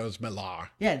Miller and the other is Millar.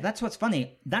 yeah, that's what's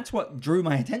funny. That's what drew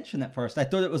my attention at first. I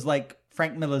thought it was like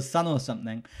Frank Miller's son or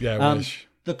something. Yeah, I wish.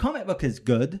 The comic book is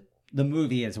good. The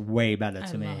movie is way better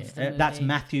to me. love the That's movie.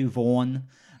 Matthew Vaughn.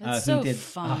 It's who so did,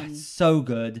 fun. it's so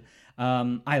good.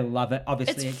 I love it.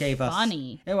 Obviously, It's it gave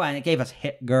funny. us. And it gave us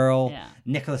Hit Girl. Yeah.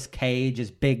 Nicolas Cage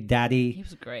as Big Daddy. He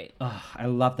was great. I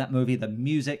love that movie. The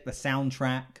music, the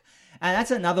soundtrack. And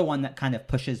that's another one that kind of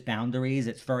pushes boundaries.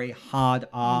 It's very hard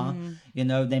R. You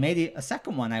know, they made it a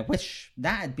second one. I wish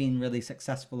that had been really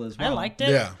successful as I well. liked it.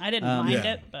 Yeah. I didn't mind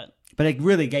yeah. it, but But it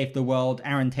really gave the world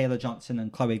Aaron Taylor Johnson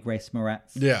and Chloe Grace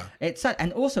Moretz. Yeah.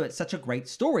 And also it's such a great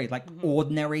story. Like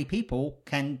ordinary people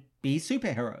can be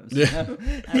superheroes. You know?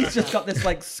 He's just got this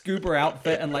like scuba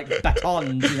outfit and like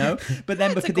batons, you know. But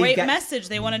then it's a because he great gets message.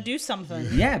 They want to do something.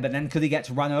 yeah, but then because he gets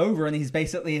run over and he's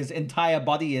basically his entire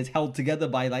body is held together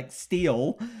by like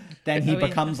steel, then he Oh, yeah.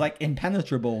 becomes like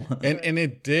impenetrable. And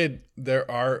it did. There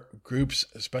are groups,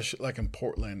 especially like in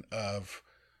Portland, of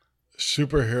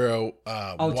superhero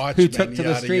watchmen, who took to the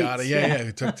yada, streets, yada. yeah.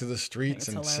 Who took to the streets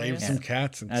and It's saved hilarious. some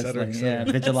cats, et As cetera, like, et yeah,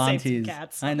 cetera. vigilantes.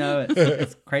 cats. I know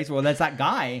it's crazy. Well, there's that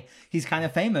guy. He's kind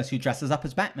of famous who dresses up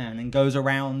as Batman and goes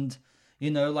around, you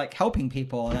know, like helping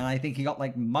people. And I think he got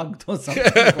like mugged or something.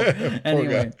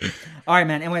 Anyway, all right,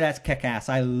 man. Anyway, that's Kick-Ass.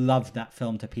 I loved that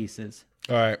film to pieces.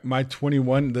 All right, my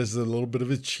 21. This is a little bit of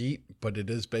a cheat, but it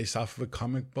is based off of a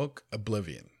comic book,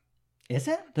 Oblivion. Is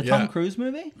it the Yeah. Tom Cruise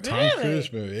movie? Tom Really?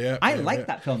 Cruise movie. Yeah, I yeah, like yeah.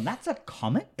 that film. That's a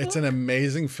comic book? It's an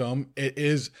amazing film. It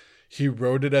is. He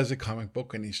wrote it as a comic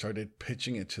book, and he started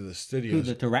pitching it to the Who, studios.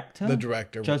 the director? The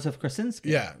director. Joseph Krasinski.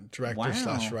 Yeah, director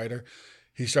Wow. / writer.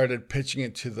 He started pitching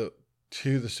it to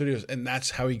the studios, and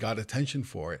that's how he got attention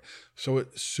for it. So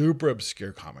it's super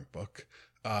obscure comic book.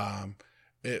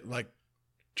 It like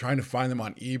trying to find them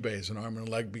on eBay is an arm and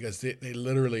a leg because they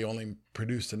literally only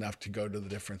produced enough to go to the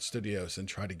different studios and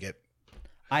try to get.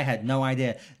 I had no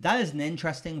idea. That is an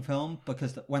interesting film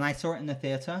because when I saw it in the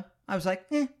theater, I was like,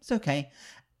 it's okay.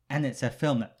 And it's a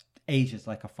film that ages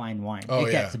like a fine wine. Oh,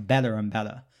 It yeah. gets better and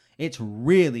better. It's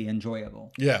really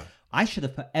enjoyable. Yeah, I should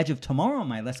have put Edge of Tomorrow on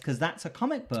my list because that's a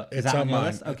comic book. Is it's that on your mine.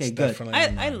 list? Okay, It's good. definitely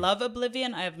on I mine. love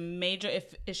Oblivion. I have major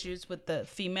issues with the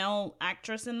female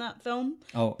actress in that film.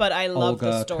 Oh, but I love Olga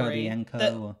the story. Kurdienko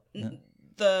The- or- yeah.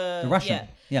 The Russian. Yeah.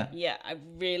 Yeah. Yeah, I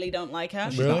really don't like her.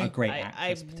 She's Really? not a great I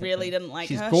actress. really particularly. didn't like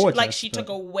She's her. gorgeous. She but- took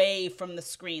away from the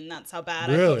screen. That's how bad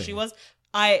I Really? thought she was.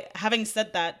 Having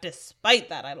said that, despite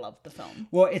that, I loved the film.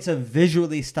 Well, it's a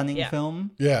visually stunning Yeah.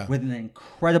 film. Yeah. With an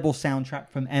incredible soundtrack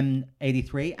from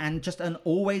M83 and just an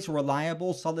always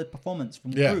reliable, solid performance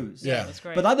from Yeah, Cruise. yeah. That's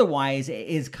great. But otherwise, it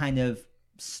is kind of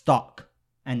stock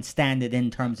and standard in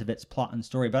terms of its plot and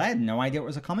story. But I had no idea it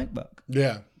was a comic book.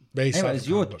 Yeah. Based Anyway, off it was the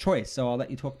your comic book. choice, so I'll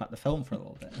let you talk about the film for a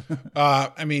little bit.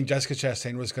 I mean, Jessica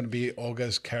Chastain was going to be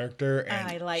Olga's character, and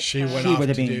I like she her. went She off would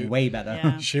have to been do. way better.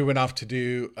 Yeah. She went off to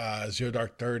do Zero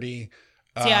Dark 30.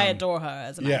 See, I adore her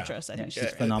as an yeah. actress. I think she's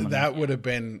she's phenomenal. That would have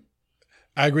been.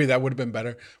 I agree. That would have been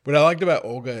better. What I liked about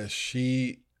Olga is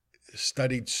she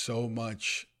studied so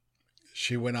much.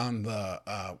 She went on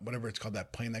the whatever it's called,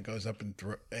 that plane that goes up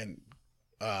and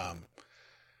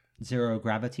Zero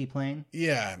gravity plane.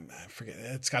 yeah, I forget.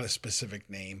 It's got a specific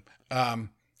name.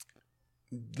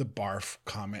 The barf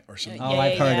comet or something. Oh,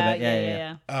 I've heard of it.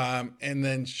 Yeah. And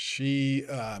then she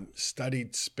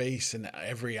studied space and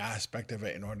every aspect of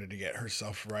it in order to get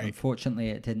herself right. Unfortunately,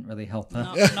 it didn't really help her.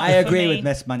 Not- not I for agree me. with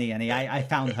Miss Money Annie. I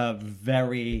found her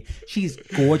very. She's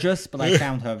gorgeous, but I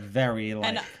found her very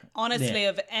like. honestly,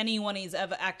 of anyone he's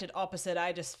ever acted opposite,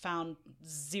 I just found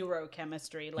zero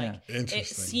chemistry. Like it Interesting.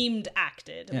 seemed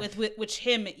acted, with which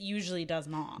him it usually does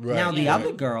not. Right. Now, the Yeah.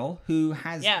 other girl who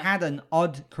has Yeah. had an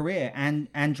odd career, and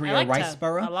Andrea I liked her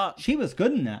Riseborough, a lot. she was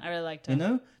good in that. I really liked her. You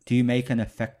know, do you make an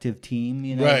effective team?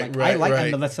 You know, Right, I like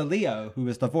right. Melissa Leo, who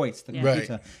was the voice, the Yeah.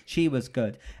 computer. She was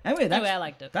good. Anyway, I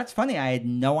liked it. That's funny. I had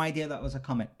no idea that was a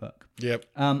comic book. Yep.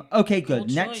 Okay, good.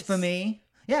 Cool Next choice. for me,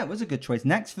 yeah, it was a good choice.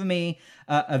 Next for me,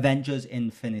 Avengers: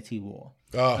 Infinity War.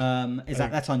 Oh,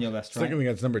 That's on your list, I think right?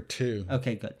 that's number 2.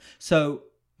 Okay, good. So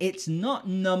it's not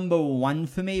number 1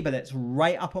 for me, but it's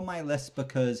right up on my list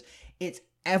because it's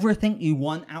everything you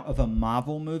want out of a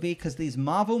Marvel movie. Because these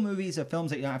Marvel movies are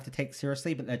films that you don't have to take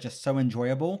seriously, but they're just so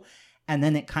enjoyable. And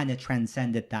then it kind of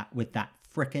transcended that with that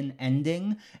frickin'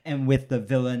 ending and with the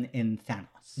villain in Thanos.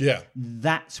 Yeah.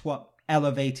 That's what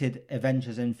elevated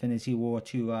Avengers Infinity War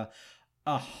to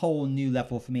a whole new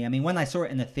level for me. I mean, when I saw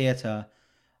it in the theater,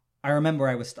 I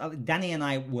remember Danny and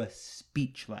I were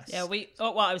speechless. Yeah,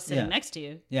 I was sitting Yeah. next to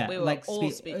you. Yeah, we were like all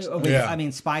speechless. Yeah. I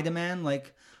mean, Spider-Man,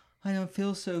 like, I don't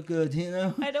feel so good, you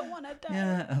know? I don't want to die.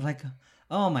 Yeah, like,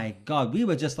 oh my God, we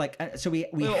were just like, so we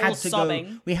were had all to sobbing.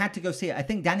 go. We had to go see it. I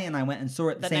think Danny and I went and saw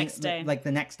it The next day. like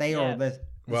the next day Yeah. or the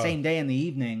Wow. same day in the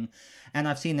evening, and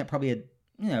I've seen it probably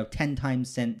 10 times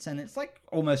since, and it's like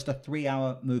almost a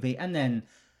 3-hour movie, and then.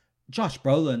 Josh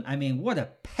Brolin, I mean, what a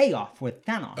payoff with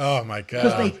Thanos. Oh my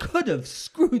Because they god. could have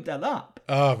screwed that up.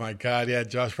 Oh my god. Yeah,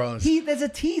 Josh Brolin. There's a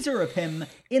teaser of him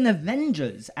in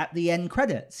Avengers at the end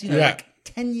credits, Yeah. like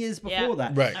 10 years before Yeah.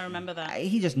 that. Right. I remember that.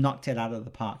 He just knocked it out of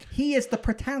the park. He is the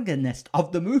protagonist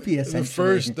of the movie,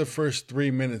 essentially. The first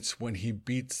 3 minutes when he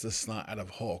beats the snot out of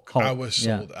Hulk, Hulk, I was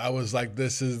yeah. sold. I was like,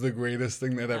 this is the greatest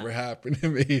thing that ever happened to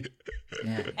me.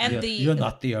 Yeah. And you're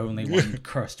not the only one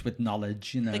cursed with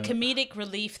knowledge, you know. The comedic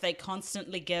relief they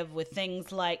constantly give with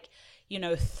things like,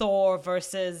 Thor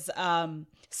versus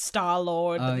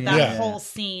Star-Lord, Oh, that yeah. Yeah. whole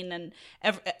scene,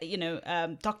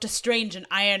 and Doctor Strange and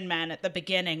Iron Man at the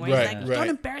beginning, where Right, he's like, right. "Don't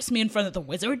embarrass me in front of the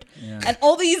wizard," and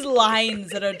all these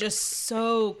lines that are just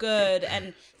so good,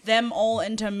 and them all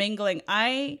intermingling.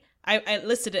 I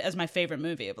listed it as my favorite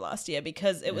movie of last year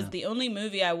because it was the only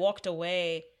movie I walked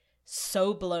away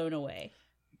so blown away.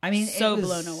 I mean, so it was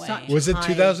blown away. such Was it high-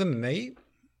 2008?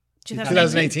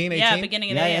 2018? 18? Yeah,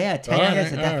 beginning of the year. Yeah, 10 All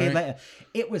years, a right, all decade right. later.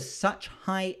 It was such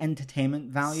high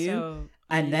entertainment value. So-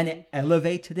 and then it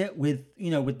elevated it with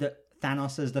the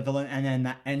Thanos as the villain, and then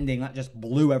that ending that just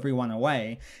blew everyone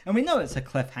away. And we know it's a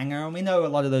cliffhanger, and we know a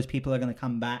lot of those people are going to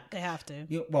come back. They have to.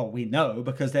 We know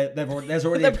because there's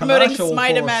already They're a promoting commercial for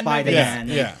Spider-Man Spider-Man.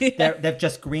 movies. Yeah. They've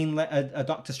just greenlit a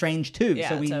Doctor Strange too, Yeah,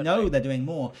 so we totally. know they're doing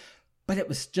more. But it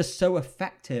was just so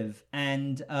effective,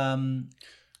 and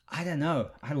I don't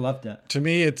know, I loved it. To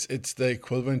me, it's the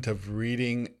equivalent of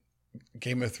reading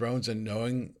Game of Thrones and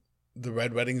knowing the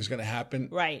Red Wedding is going to happen,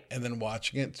 Right. and then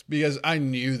watching it because I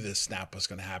knew this snap was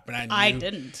going to happen. I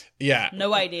didn't. Yeah,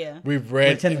 No idea. We've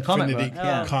read It's in the comic Infinity book,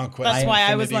 yeah. Conquest. That's why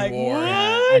I was Infinity like, War,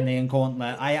 what? And the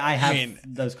Gauntlet. I have mean,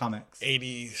 those comics.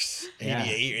 80, Yeah,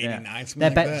 88, yeah. 89, something They're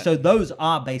like be- that. So those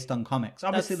are based on comics.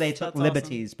 Obviously, they took that's awesome.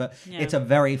 liberties, but Yeah. it's a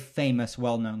very famous,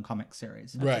 well-known comic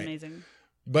series. That's Right. amazing.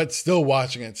 But still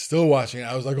watching it,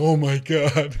 I was like, oh my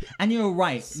god. And you're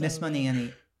right, Miss Money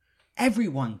Annie.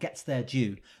 Everyone gets their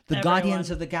due. The Everyone.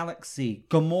 Guardians of the Galaxy,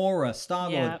 Gamora,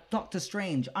 Star-Lord, Yeah. Doctor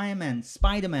Strange, Iron Man,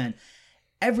 Spider-Man.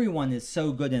 Everyone is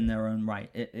so good in their own right.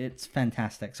 It's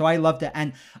fantastic. So I loved it.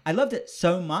 And I loved it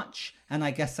so much, and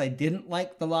I guess I didn't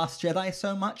like The Last Jedi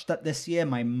so much, that this year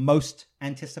my most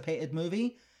anticipated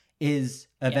movie is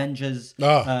Avengers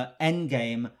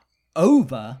Endgame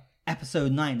over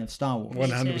Episode 9 of Star Wars.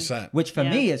 100%. Which for Yeah.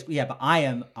 me is, but I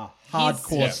am a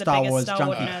hardcore He's the Star biggest Wars Star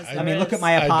Wars junkie. nerd I mean, look there at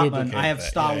my is. I apartment. duplicate I have that.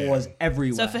 Star Yeah, yeah. Wars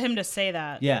everywhere. So for him to say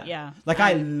that, Yeah. yeah. Like,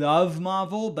 I love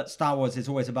Marvel, but Star Wars is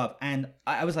always above. And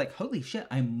I was like, holy shit,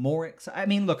 I'm more excited. I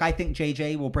mean, look, I think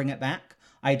JJ will bring it back.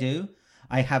 I do.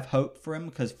 I have hope for him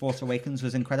because Force Awakens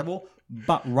was incredible.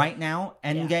 But right now,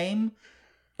 Endgame,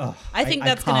 I think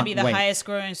that's going to can't be the wait. highest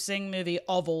grossing movie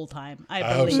of all time. I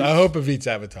I hope believe. so. I hope it beats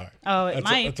Avatar. Oh, it that's,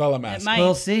 might. That's all I'm It asking. might.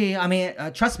 We'll see. I mean,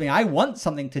 trust me, I want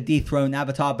something to dethrone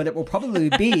Avatar, but it will probably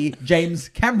be James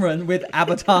Cameron with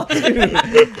Avatar 2.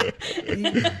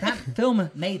 That film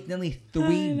made nearly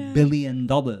 $3 billion.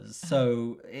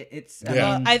 So it's.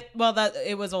 Yeah. I mean, That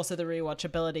it was also the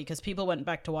rewatchability because people went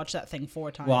back to watch that thing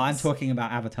 4 times. well, I'm talking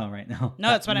about Avatar right now. No,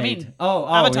 that's what I made- mean. Oh,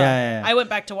 Avatar. yeah. I went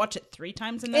back to watch it 3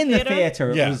 times in the In theater. the theater,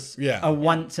 it Yeah, was yeah. a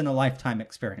once in a lifetime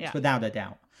experience, Yeah. without a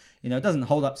doubt. It doesn't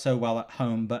hold up so well at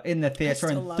home, but in the theater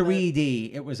in still love it.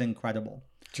 3D, it was incredible.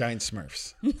 Giant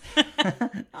Smurfs. Come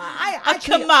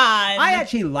on. I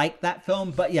actually like that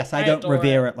film, but yes, I don't adore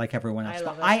revere it. it like everyone else.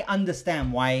 love But it. I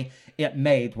understand why it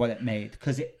made what it made,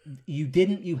 because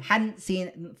you hadn't seen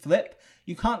it in Flip.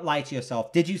 You can't lie to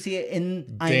yourself. Did you see it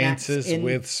in IMAX? Dances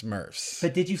with Smurfs.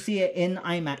 But did you see it in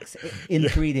IMAX in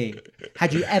 3D?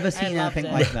 Had you ever seen loved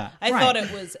anything it. like that? I Right. thought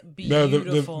it was No,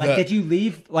 beautiful. Like, did you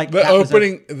leave like The that was a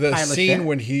opening, the pile of scene shit?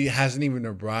 when he hasn't even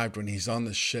arrived, when he's on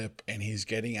the ship and he's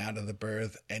getting out of the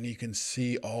berth, and you can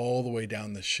see all the way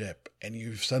down the ship, and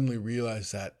you suddenly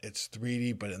realize that it's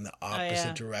 3D, but in the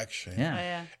opposite direction. Yeah. Oh,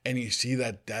 yeah. And you see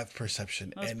that depth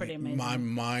perception, was and pretty amazing. my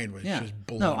mind was Yeah. just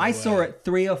blown No, I away. saw it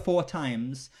 3 or 4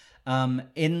 times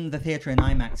in the theater in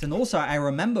IMAX. And also, I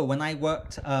remember when I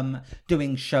worked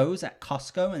doing shows at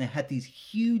Costco, and they had these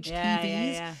huge Yeah,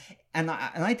 TVs. yeah. And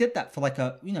I did that for like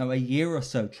a year or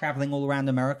so, traveling all around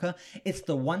America. It's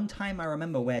the one time I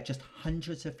remember where just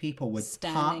hundreds of people would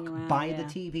Standing park around, by yeah. the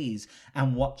TVs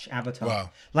and watch Avatar. Wow.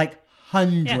 Like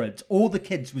hundreds. All the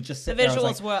kids would just The sit there. I was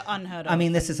visuals like, were unheard of. I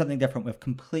mean, this is something different. We've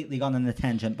completely gone on a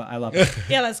tangent, but I love it.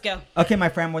 yeah, let's go. Okay, my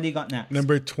friend, what do you got next?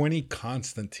 Number 20,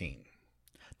 Constantine.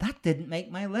 That didn't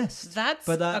make my list. That's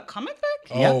but, a comic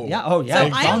book? Yeah, Oh. yeah, oh yeah. So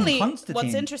Big I John only. Constantine.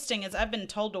 What's interesting is I've been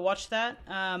told to watch that,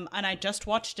 and I just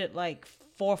watched it like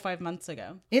 4 or 5 months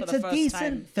ago. It's for the a first decent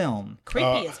time. film.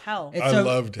 Creepy as hell. It's I so-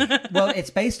 loved it. Well, it's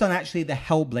based on actually the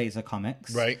Hellblazer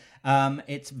comics. Right.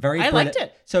 It's very. I liked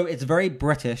it. So it's very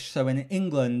British. So in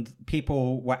England,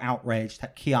 people were outraged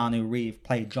that Keanu Reeves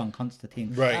played John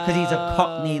Constantine. Right. Because he's a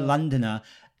Cockney Londoner.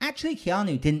 Actually,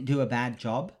 Keanu didn't do a bad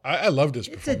job. I loved his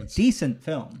It's a performance. decent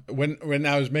film. When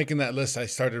I was making that list, I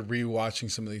started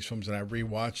rewatching some of these films, and I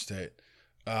rewatched it.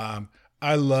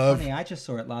 I love Funny, I just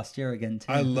saw it last year again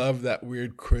too. I love that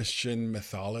weird Christian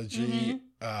mythology,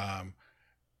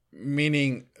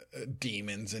 meaning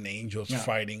demons and angels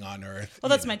fighting on Earth. Well,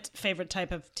 that's my favorite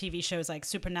type of TV shows, like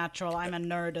Supernatural. I'm a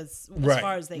nerd as Right,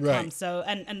 far as they right. come. So,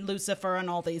 and Lucifer and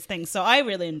all these things. So I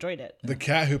really enjoyed it. The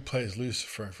cat who plays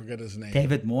Lucifer, I forget his name.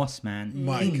 David Morse, man.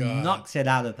 My he God. knocks it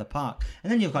out of the park.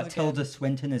 And then you've got Tilda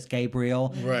Swinton as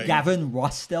Gabriel. Right. Gavin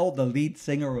Rossdale, the lead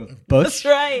singer of Bush, That's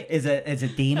right. is a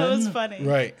demon. That was funny.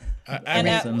 Right. And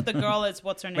Awesome. the girl is,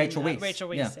 what's her name? Rachel Weisz. Rachel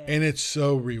Weisz. Yeah. Yeah. And it's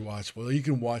so rewatchable. You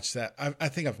can watch that. I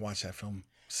think I've watched that film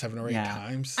 7 or 8 Yeah.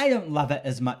 times. I don't love it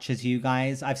as much as you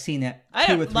guys. I've seen it I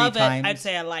 2 or don't 3 love times. it. I'd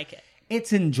say I like it.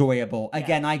 It's enjoyable.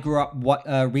 Again, I grew up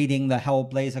reading the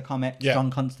Hellblazer comics. Yeah. John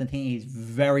Constantine, he's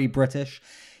very British.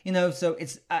 So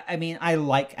it's, I mean, I'm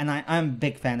a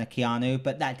big fan of Keanu,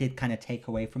 but that did kind of take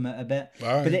away from it a bit. All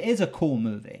right. But it is a cool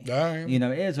movie. All right.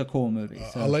 It is a cool movie.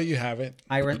 So I'll let you have it.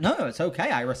 no, it's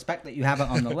okay. I respect that you have it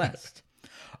on the list.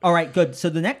 All right, good. So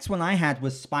the next one I had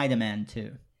was Spider-Man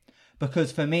 2.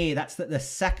 Because for me, that's the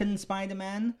second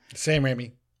Spider-Man. Sam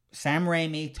Raimi. Sam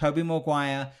Raimi, Tobey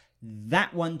Maguire.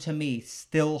 That one to me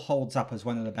still holds up as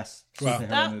one of the best Wow. superhero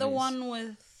That movies. the one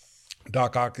with.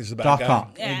 Doc Ock is the bad Doc guy.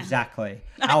 Ock, Yeah. exactly.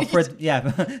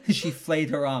 Alfred, she flayed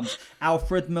her arms.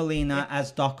 Alfred Molina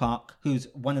as Doc Ock, who's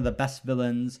one of the best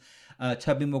villains.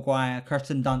 Tobey Maguire,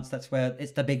 Kirsten Dunst, that's where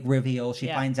it's the big reveal. She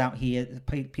Yeah. finds out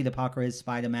Peter Parker is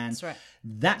Spider-Man. That's right.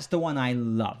 That's the one I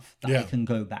love that I Yeah. can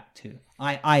go back to.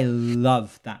 I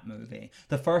love that movie.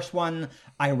 The first one,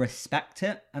 I respect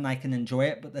it and I can enjoy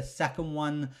it, but the second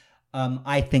one,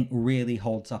 I think really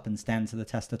holds up and stands to the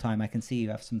test of time. I can see you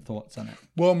have some thoughts on it.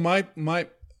 Well, my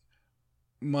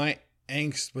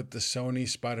angst with the Sony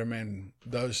Spider-Man,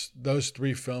 those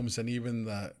 3 films and even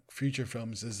the future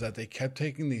films, is that they kept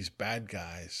taking these bad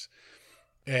guys,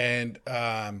 and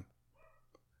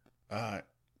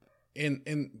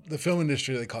in the film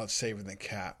industry they call it saving the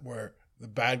cat, where the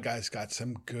bad guy's got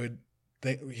some good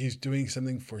he's doing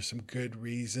something for some good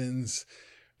reasons,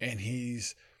 and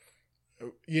he's,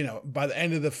 by the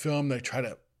end of the film they try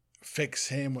to fix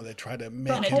him or they try to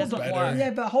make And it him doesn't better. work. Yeah,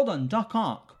 but hold on. Doc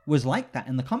Ock was like that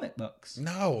in the comic books.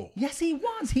 No. Yes, he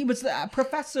was. He was a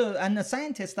professor and a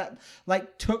scientist that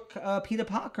took Peter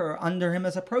Parker under him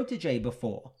as a protege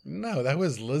before. No, that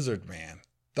was Lizard Man.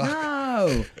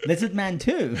 No, Lizard Man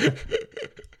 2.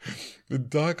 The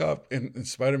Doc Ock and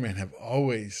Spider-Man have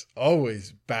always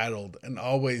battled and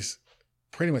always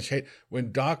pretty much hate.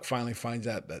 When Doc finally finds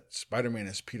out that Spider-Man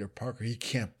is Peter Parker, he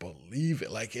can't believe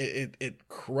it. Like it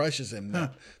crushes him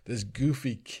that this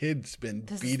goofy kid's been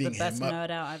This beating is the best him up.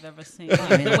 nerd out I've ever seen. I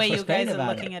mean, The that's way you what's great guys are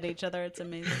about looking at each other, it's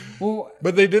amazing. Well,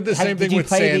 But they did the same thing did you with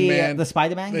play Sandman. the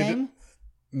Spider-Man They did- game?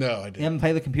 No, I You didn't. haven't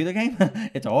played the computer game?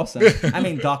 It's awesome. I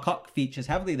mean, Doc Ock features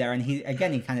heavily there, and he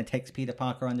kind of takes Peter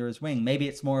Parker under his wing. Maybe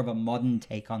it's more of a modern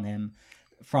take on him.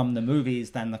 from the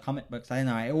movies than the comic books. I don't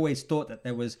know. I always thought that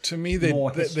there was To me,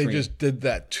 more they history. just did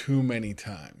that too many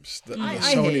times. The I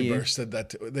hear you. Sonyverse did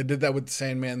that. They did that with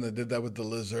Sandman. They did that with the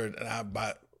Lizard. And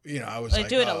I was They like,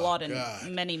 do it a oh, lot in God.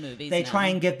 many movies. They now. try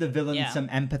and give the villain Yeah. some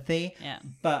empathy. Yeah.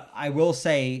 But I will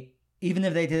say, even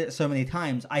if they did it so many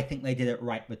times, I think they did it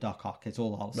right with Doc Ock, is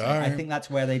all I'll say. All right. I think that's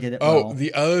where they did it Oh, well.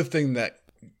 the other thing that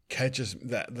catches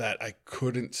that I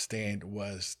couldn't stand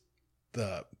was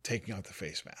the taking off the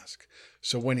face mask.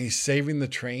 So when he's saving the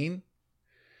train,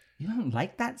 You don't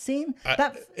like that scene? I-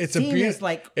 That it's scene a is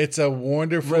like it's a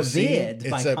wonderful revered scene.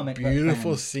 by It's a comic book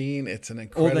beautiful fans. scene. It's an all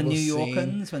incredible the New scene.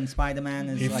 Yorkans when Spider-Man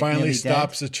is He like finally nearly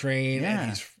stops dead. the train Yeah. and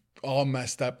he's all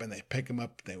messed up, and they pick him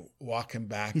up, they walk him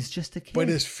back. He's just a kid. But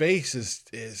his face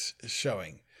is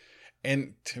showing.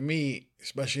 And to me,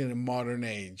 especially in a modern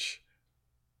age,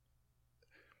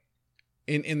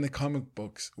 in the comic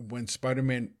books, when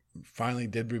Spider-Man finally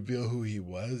did reveal who he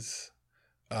was,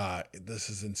 this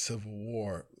is in Civil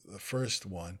War, the first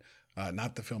one,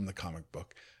 not the film, the comic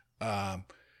book.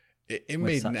 It We're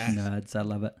made such nerds. I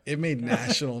love it. it made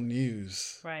national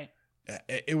news. Right.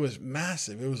 It was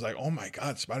massive. It was like, oh my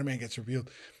God, Spider-Man gets revealed.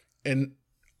 And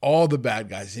all the bad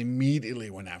guys immediately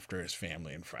went after his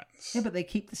family and friends. Yeah, but they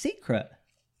keep the secret.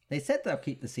 They said they'll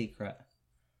keep the secret.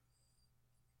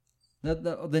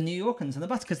 The New Yorkans and the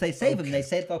bus, because they save them. They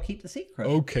said they'll keep the secret.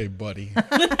 Okay, buddy.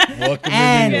 Welcome to New York. Guys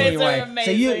are Anyway, so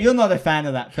amazing. you're not a fan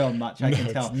of that film much, I can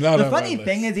it's tell. not The on my funny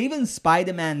thing list. is, even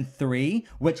Spider-Man 3,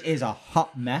 which is a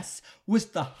hot mess, was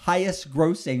the highest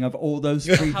grossing of all those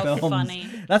three How films. funny.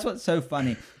 That's what's so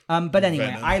funny. But anyway,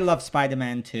 Venom. I love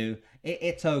Spider-Man 2.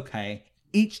 It's okay.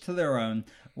 Each to their own.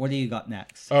 What do you got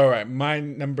next? All right, my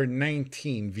number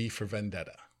 19, V for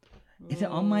Vendetta. Is it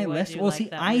on my Ooh, I list? do Well, like see,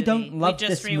 that I movie. don't love We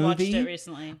just this rewatched movie. it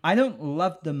recently. I don't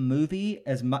love the movie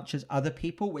as much as other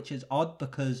people, which is odd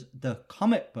because the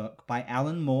comic book by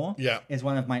Alan Moore Yeah. is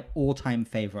one of my all-time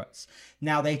favorites.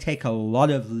 Now, they take a lot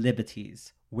of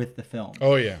liberties with the film.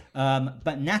 Oh, yeah.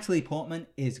 But Natalie Portman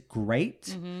is great,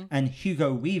 Mm-hmm. and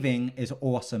Hugo Weaving is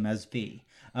awesome as V.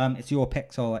 It's your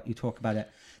pick, so I'll let you talk about it.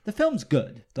 The film's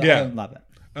good, but Yeah. I don't love it.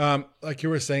 Like you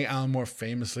were saying, Alan Moore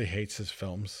famously hates his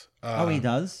films. Oh, he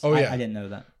does? oh, yeah. I didn't know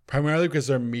that. Primarily because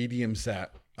they're mediums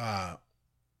that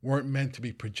weren't meant to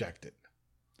be projected.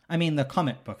 I mean, the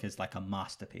comic book is like a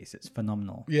masterpiece. It's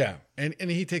phenomenal. Yeah, and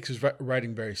he takes his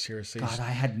writing very seriously. God, I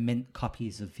had mint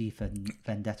copies of V for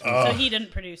Vendetta. So he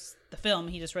didn't produce the film;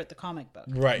 he just wrote the comic book.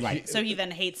 Right, Right. So he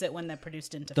then hates it when they're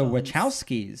produced into The films.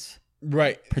 Wachowskis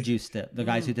right. produced it, the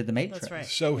guys who did The Matrix. That's right.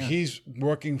 So he's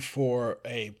working for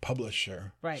a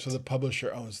publisher. Right. So the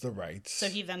publisher owns the rights. So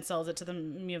he then sells it to the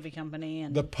movie company,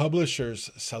 and The publishers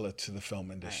sell it to the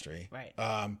film industry. right.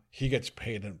 He gets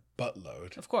paid a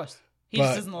buttload. of course, he But-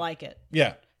 just doesn't like it.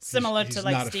 Yeah. Similar He's to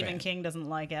like not a Stephen fan. King doesn't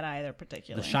like it either, The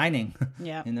particularly. Shining.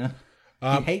 Yeah. You know?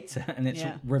 He hates it, and it's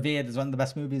Yeah. revered as one of the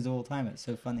best movies of all time. It's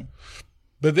so funny.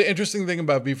 But the interesting thing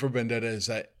about V for Vendetta is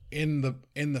that in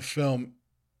the film,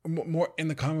 more in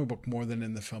the comic book more than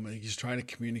in the film, he's trying to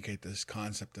communicate this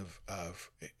concept of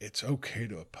it's okay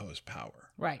to oppose power.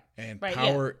 Right. And Right,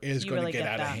 power yeah. is You going really to get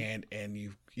get out of that. hand, and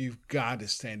you've got to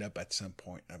stand up at some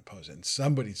point and oppose it. And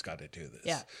somebody's got to do this.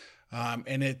 Yeah.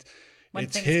 And When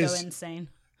it's things his go insane.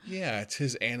 it's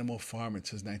his Animal Farm. It's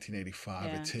his 1985.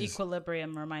 Yeah. It's his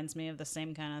Equilibrium reminds me of the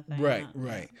same kind of thing. right, Yeah.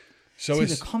 right. So See,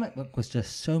 it's the comic book was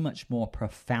just so much more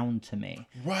profound to me.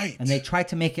 right, And they tried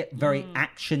to make it very Mm.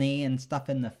 actiony and stuff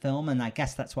in the film, and I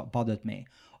guess that's what bothered me.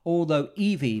 Although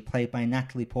Evie, played by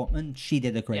Natalie Portman, she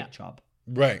did a great Yeah. job.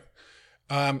 right.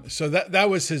 So that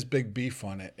was his big beef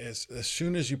on it. Is as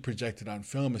soon as you project it on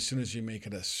film, as soon as you make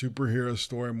it a superhero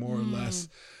story, more or less,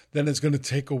 then it's going to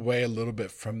take away a little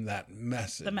bit from that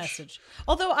message. The message.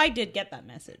 Although I did get that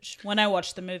message when I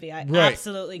watched the movie. I Right,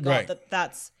 absolutely got right. that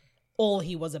that's all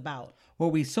he was about. Well,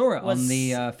 we saw it on Was-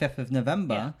 the 5th of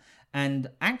November, Yeah. and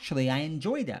actually I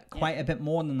enjoyed it quite a bit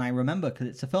more than I remember, because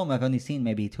it's a film I've only seen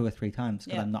maybe 2 or 3 times,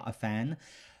 because Yeah. I'm not a fan.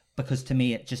 Because to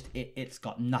me, it's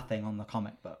got nothing on the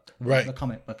comic book. Right. The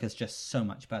comic book is just so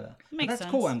much better. But Makes that's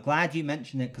sense. cool. I'm glad you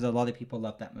mentioned it, because a lot of people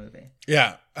love that movie.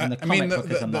 Yeah, And the comic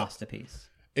book is a masterpiece.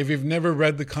 if you've never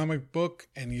read the comic book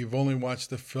and you've only watched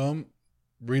the film,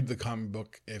 read the comic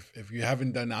book. If you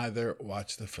haven't done either,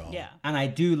 watch the film. Yeah. And I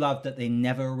do love that they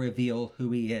never reveal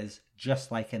who he is,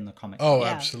 just like in the comic. Oh,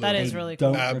 Yeah, absolutely. that They is really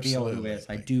cool. don't reveal who he Absolutely. is.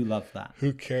 I do love that.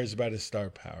 Who cares about his star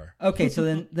power? Okay, so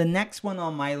then the next one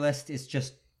on my list is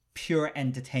just pure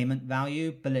entertainment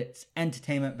value, but it's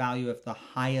entertainment value of the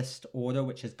highest order,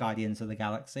 which is Guardians of the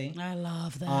Galaxy. I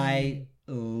love that. I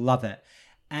love it.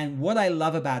 And what I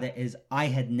love about it is I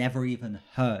had never even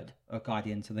heard of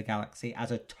Guardians of the Galaxy.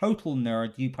 As a total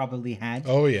nerd, you probably had.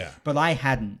 Oh, yeah. But I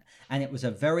hadn't. And it was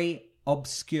a very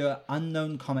obscure,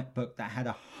 unknown comic book that had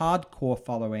a hardcore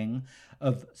following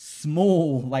of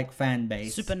small, like, fan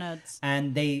base. Super nerds.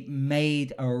 And they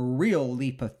made a real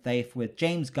leap of faith with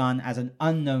James Gunn as an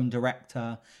unknown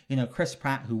director. You know, Chris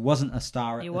Pratt, who wasn't a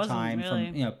star at the time really.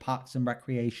 from, you know, Parks and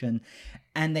Recreation.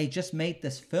 And they just made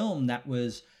this film that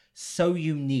was so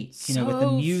unique, you know, with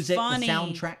the music, funny. the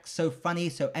soundtrack, so funny,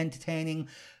 so entertaining,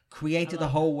 created the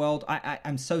whole world.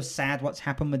 I'm so sad what's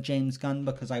happened with James Gunn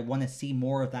because I want to see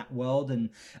more of that world. And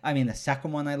I mean, the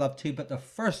second one I love too, but the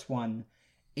first one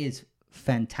is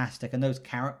fantastic. And those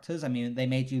characters, I mean, they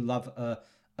made you love a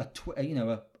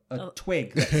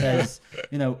twig that says,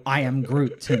 you know, I am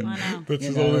Groot. And, I know. That's you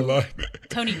his know, only line.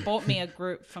 Tony bought me a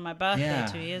Groot for my birthday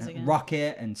 2 years ago.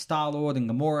 Rocket and Star-Lord and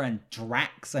Gamora and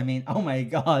Drax. I mean, oh my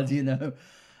God, you know.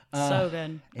 So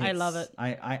good. I love it.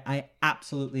 I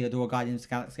absolutely adore Guardians of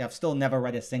the Galaxy. I've still never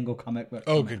read a single comic book.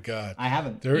 Oh, good God. I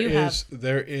haven't.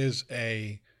 There is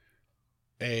a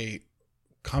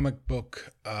comic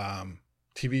book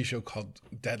TV show called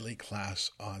Deadly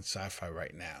Class on Sci-Fi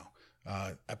right now,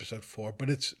 episode 4. But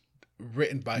it's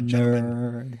written by a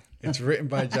gentleman. It's written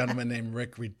by a gentleman named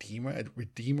Rick Redeemer.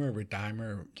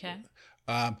 Okay.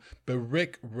 But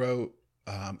Rick wrote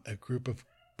a group of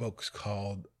books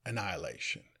called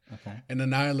Annihilation. Okay. And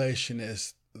Annihilation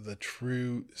is the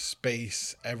true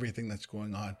space, everything that's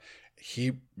going on.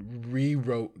 He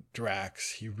rewrote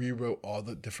Drax. He rewrote all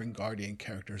the different Guardian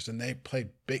characters, and they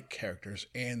played big characters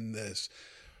in this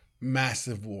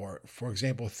massive war. For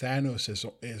example, Thanos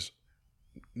is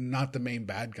not the main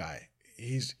bad guy.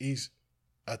 He's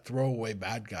a throwaway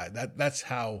bad guy. That's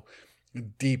how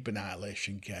deep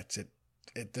Annihilation gets.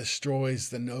 It destroys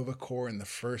the Nova Corps in the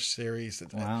first series.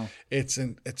 Wow. It's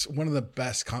one of the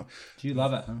best. Do you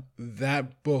love it, huh?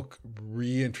 That book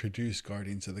reintroduced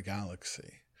Guardians of the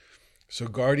Galaxy. So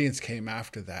Guardians came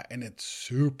after that, and it's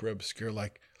super obscure.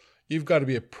 Like, you've got to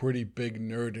be a pretty big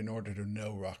nerd in order to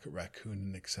know Rocket Raccoon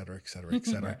and et cetera, et cetera, et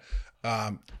cetera.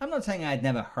 I'm not saying I'd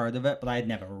never heard of it, but I'd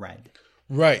never read.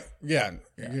 Right. Yeah.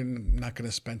 You're not going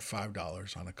to spend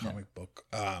 $5 on a comic book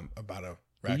about a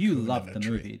raccoon. You love in the a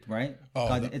tree. movie, right?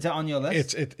 Oh, is it on your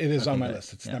list? It is on my good.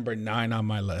 list. It's number 9 on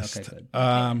my list. Okay,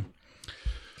 good.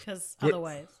 Because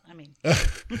otherwise, I mean,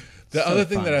 The other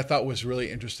thing that I thought was really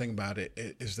interesting about it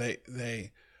is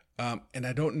they and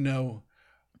I don't know,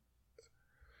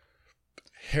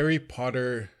 Harry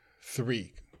Potter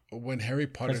 3, when Harry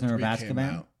Potter Prisoner 3 of came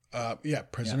Azkaban?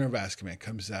 out, Prisoner of Azkaban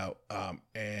comes out,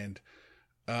 and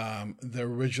the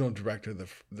original director,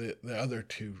 the other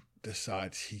two,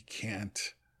 decides he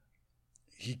can't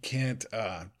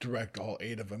direct all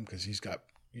 8 of them because he's got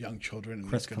young children. And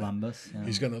Chris Columbus. Yeah.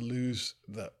 He's going to lose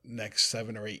the next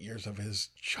 7 or 8 years of his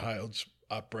child's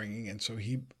upbringing, and so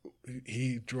he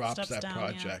drops Steps that down,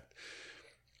 project.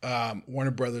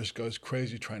 Warner Brothers goes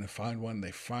crazy trying to find one.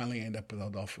 They finally end up with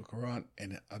Adolfo Cuarón,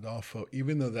 and Adolfo,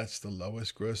 even though that's the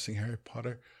lowest grossing Harry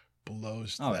Potter,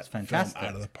 blows that film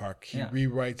out of the park. He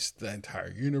rewrites the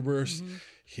entire universe. Mm-hmm.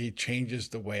 He changes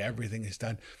the way everything is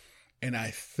done. And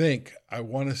I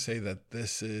want to say that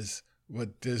this is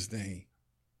what Disney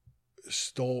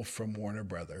stole from Warner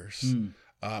Brothers,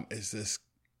 is this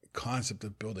concept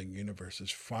of building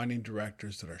universes, finding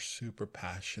directors that are super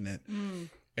passionate.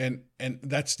 And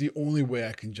that's the only way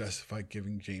I can justify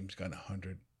giving James Gunn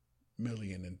 $100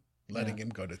 million and letting him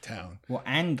go to town. Well,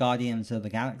 and Guardians of the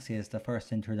Galaxy is the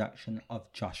first introduction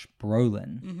of Josh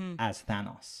Brolin as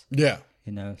Thanos. Yeah.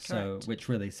 You know, so which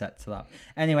really sets it up.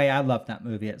 Anyway, I love that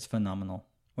movie. It's phenomenal.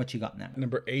 What you got now?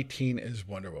 Number 18 is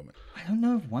Wonder Woman. I don't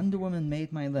know if Wonder Woman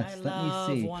made my list. Let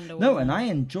me see. Wonder No, Woman. and I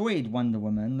enjoyed Wonder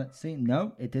Woman. Let's see.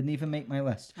 No, it didn't even make my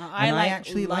list. I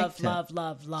actually liked it.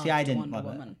 love See, I didn't Wonder love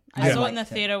Woman. it. I saw it in liked the it.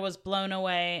 theater, was blown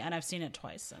away, and I've seen it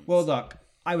twice since. Well, look,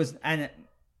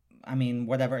 I mean,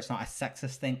 whatever, it's not a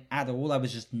sexist thing at all. I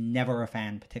was just never a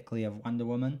fan, particularly of Wonder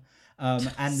Woman.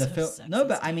 And the film, no,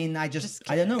 but I mean, I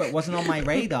don't know, it wasn't on my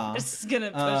radar. Just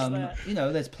gonna push that. You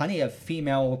know, there's plenty of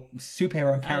female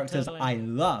superhero characters totally. I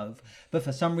love, but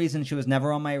for some reason she was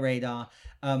never on my radar.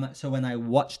 So when I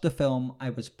watched the film, I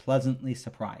was pleasantly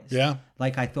surprised. Yeah.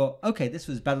 Like I thought, okay, this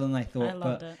was better than I thought, I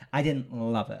loved but it. I didn't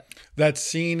love it. That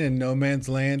scene in No Man's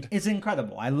Land It's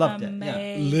incredible. I loved it. Yeah.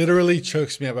 Amazing. literally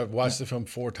chokes me up. I've watched the film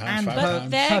 4 times, And 5 her,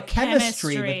 times. Their her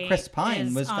chemistry with chemistry Chris Pine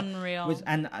is was unreal.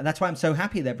 and that's why I'm so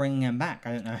happy they're bringing him back.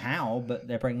 I don't know how, but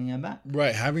they're bringing him back.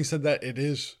 Right. Having said that, it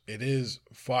is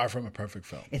far from a perfect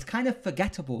film. It's kind of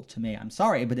forgettable to me. I'm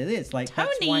sorry, but it is. Like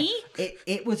that's why Tony?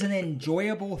 it was an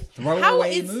enjoyable throwaway How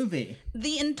is movie.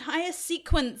 the entire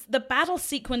sequence, the battle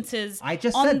sequences I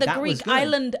just on said the that was Greek good.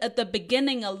 island at the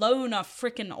beginning alone are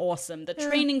freaking awesome. The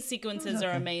training sequences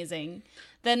are amazing.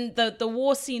 Then the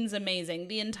war scene's amazing.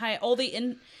 The entire all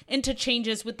the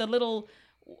interchanges with the little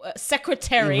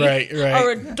secretary Right.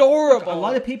 are adorable. A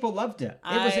lot of people loved it.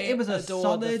 It was a adored the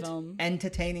solid, film.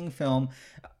 entertaining film.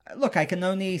 Look, I can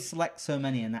only select so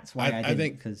many, and that's why I didn't,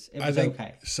 think because it I was think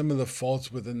okay. some of the faults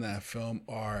within that film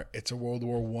are it's a World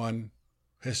War I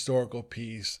historical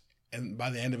piece, and by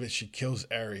the end of it, she kills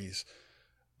Ares.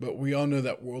 But we all know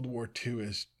that World War II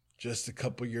is just a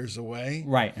couple years away.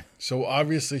 Right. So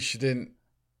obviously she didn't,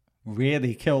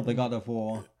 Really killed the God of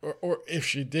War. or if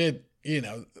she did,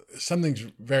 something's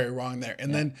very wrong there.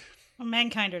 And then, Well,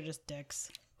 mankind are just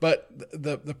dicks. but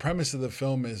the premise of the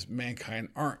film is mankind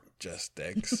aren't just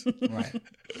dicks. Right.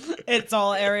 It's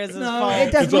all Ares' No, fault. it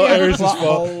It's definitely all had Ares' plot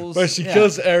fault. holes. But she Yeah.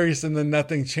 kills Ares and then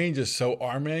nothing changes. So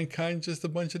are mankind just a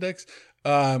bunch of dicks?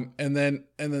 And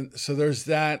then so there's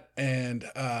that, and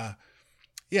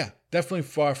definitely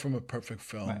far from a perfect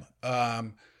film.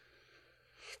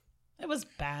 It was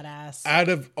badass. Out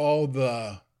of all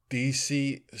the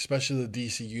DC, especially the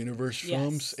DC Universe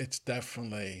films, it's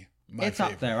definitely my It's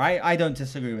favorite. up there. I don't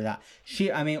disagree with that.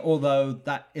 Although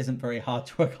that isn't very hard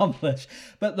to accomplish.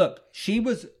 But look, she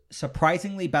was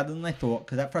surprisingly better than I thought,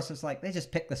 because at first it's like they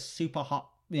just picked the super hot,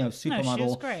 supermodel. she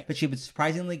was great. But she was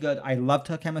surprisingly good. I loved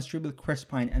her chemistry with Chris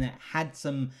Pine, and it had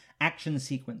some action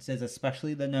sequences,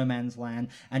 especially the No Man's Land,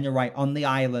 and you're right, on the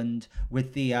island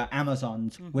with the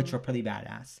Amazons, which were pretty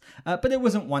badass. But it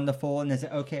wasn't wonderful, and is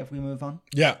it okay if we move on?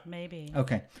 Yeah. Maybe.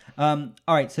 Okay. All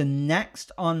right, so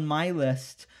next on my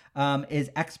list is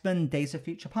X-Men Days of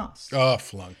Future Past. Oh,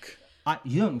 flunk.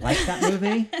 You don't like that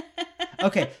movie?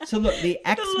 Okay, so look, the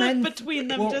X-Men... look between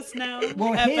them just now.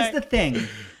 Well, Epic. here's the thing.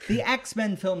 The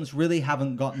X-Men films really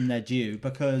haven't gotten their due,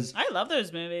 because... I love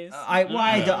those movies. I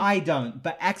don't,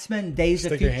 but X-Men Days of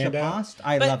Stick your Future hand out. Past,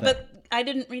 I love it. But I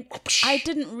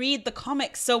didn't read the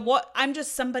comics. So what? I'm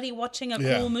just somebody watching a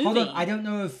cool movie. Hold on, I don't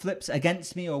know if Flip's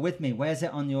against me or with me. Where's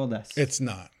it on your list? It's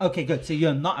not. Okay, good. So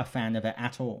you're not a fan of it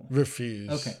at all. Refuse.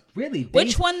 Okay, really?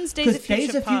 Which one's Days of 'cause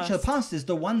Days Future of Future Past? Past is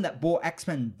the one that brought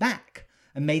X-Men back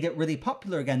and made it really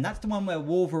popular again. That's the one where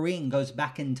Wolverine goes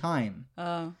back in time.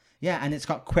 Yeah, and it's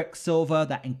got Quicksilver,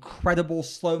 that incredible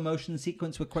slow motion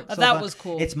sequence with Quicksilver. that was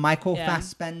cool. It's Michael Yeah.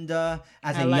 Fassbender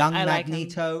as a I young like him.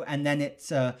 Magneto, and then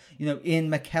it's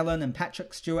Ian McKellen and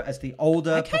Patrick Stewart as the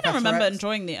older. I kind of Professor remember X.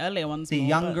 enjoying the earlier ones. The more,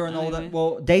 younger but and older. anyway.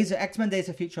 Well, X-Men Days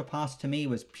of Future Past to me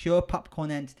was pure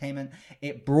popcorn entertainment.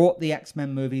 It brought the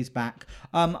X-Men movies back.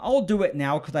 I'll do it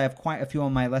now because I have quite a few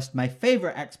on my list. My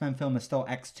favorite X-Men film is still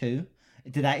X2.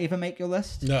 Did that even make your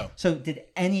list? No. So did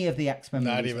any of the X-Men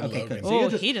Not movies? even Okay, Logan. good. Oh,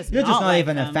 So he does you're just not not like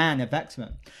even a them. fan of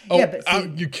X-Men. Oh, yeah, but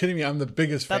see, you kidding me? I'm the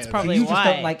biggest fan. That's of probably you just why.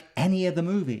 don't like any of the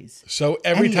movies. So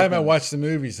every any of time I them. watch the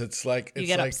movies, it's like You it's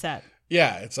get like, upset.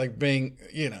 Yeah, it's like being,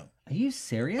 Are you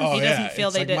serious? Oh, He yeah, doesn't feel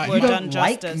it's they like did my- were You don't done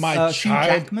like justice. my Hugh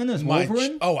child. Jackman as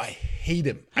Wolverine? I hate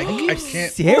him. I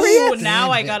can't. Serious? Ooh,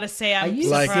 now I gotta say I'm you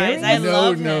surprised. serious? I no,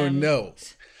 love no, him. no.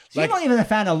 So you're not even a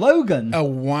fan of Logan. A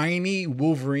whiny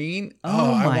Wolverine.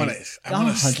 Oh I my want to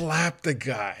God. slap the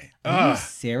guy. Are you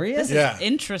serious? This Yeah. is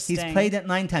interesting. He's played it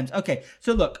 9 times. Okay,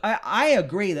 so look, I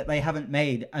agree that they haven't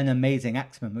made an amazing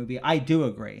X-Men movie. I do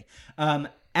agree.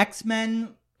 X-Men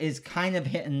is kind of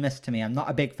hit and miss to me. I'm not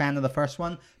a big fan of the first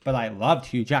one, but I loved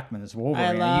Hugh Jackman as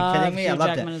Wolverine. Are you kidding me? I Hugh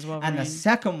loved Jackman it. as And the Wolverine.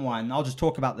 second one, I'll just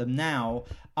talk about them now.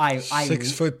 I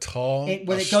 6 foot tall. it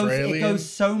Australian. goes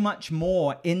so much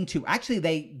more into. Actually,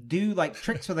 they do like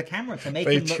tricks with the camera to make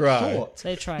They him look try. short.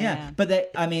 They try, yeah. yeah. But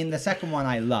the second one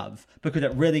I love because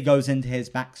it really goes into his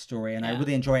backstory, and I Yeah.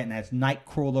 really enjoy it. And there's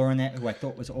Nightcrawler in it, who I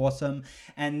thought was awesome.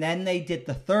 And then they did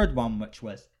the third one, which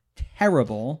was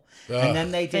terrible. And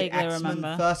then they did Vaguely X-Men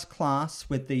remember. First Class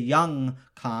with the young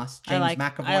cast, I James like-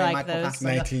 McAvoy, I like Michael those.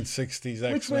 Fassbender. 1960s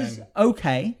Which was X-Men.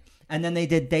 okay. And then they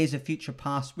did Days of Future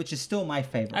Past, which is still my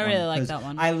favorite. I really one, like 'cause that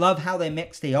one. I love how they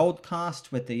mix the old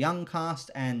cast with the young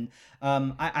cast, and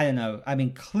I don't know. I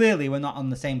mean, clearly we're not on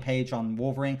the same page on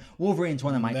Wolverine. Wolverine's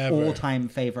one of my Never. all-time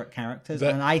favorite characters,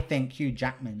 That- and I think Hugh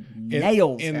Jackman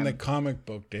nails in him. the comic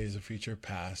book Days of Future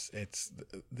Past. It's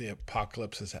the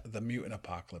apocalypse is the mutant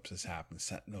apocalypse has happened.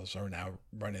 Sentinels are now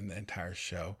running the entire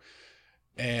show,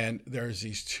 and there's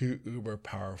these 2 uber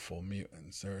powerful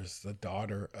mutants. There's the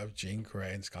daughter of Jean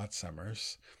Grey and Scott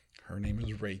Summers. Her name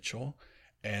is Rachel,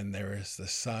 and there is the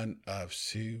son of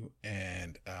Sue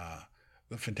and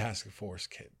the Fantastic Four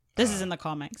kid. This is in the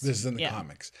comics. This is in the Yeah.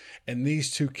 comics. And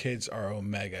these 2 kids are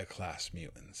Omega class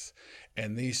mutants.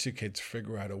 And these 2 kids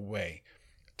figure out a way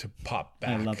to pop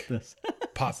back. I love this.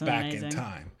 Pop back in amazing.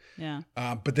 time. Yeah.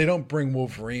 But they don't bring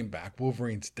Wolverine back.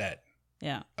 Wolverine's dead.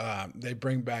 Yeah. They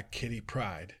bring back Kitty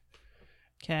Pryde.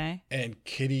 Okay. And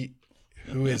Kitty,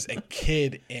 who is a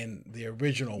kid in the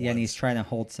original one. Yeah, and he's trying to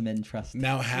hold some interest.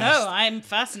 Now has No, I'm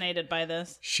fascinated by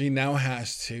this. she now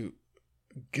has to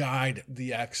guide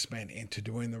the X-Men into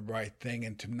doing the right thing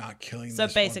and to not killing So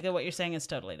this basically, what you're saying is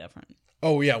totally different.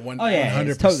 Oh yeah, 100%.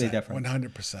 It's totally different.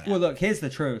 100%. Well, look, here's the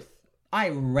truth. I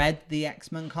read the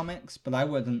X-Men comics, but I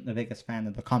wasn't the biggest fan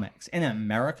of the comics. In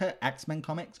America, X-Men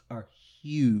comics are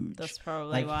huge. That's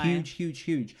probably why.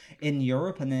 Huge. In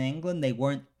Europe and in England, they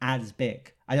weren't as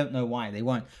big. I don't know why they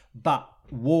weren't. But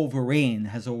Wolverine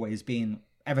has always been,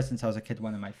 ever since I was a kid,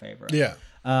 one of my favorites. Yeah.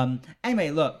 Anyway,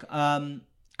 look.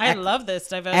 I love this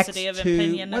diversity of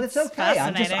opinion. Well, it's It's okay.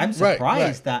 fascinating. I'm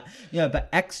surprised that,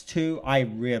 but X2 I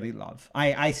really love.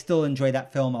 I still enjoy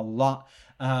that film a lot.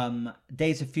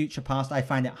 Days of Future Past, I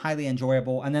find it highly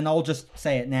enjoyable. And then I'll just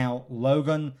say it now,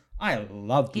 Logan. I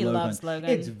loved He Logan. loves Logan.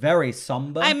 It's very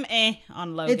somber. I'm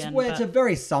on Logan. It's a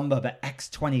very somber, but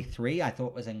X-23 I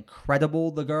thought was incredible.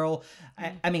 The girl,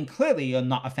 I mean, clearly you're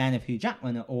not a fan of Hugh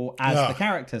Jackman or as the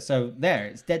character, so there,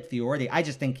 it's dead for you already. I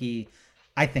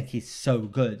think he's so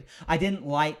good. I didn't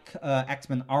like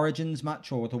X-Men Origins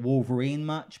much or the Wolverine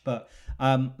much, but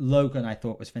Logan I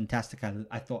thought was fantastic.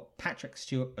 I thought Patrick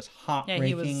Stewart was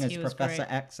heartbreaking as Professor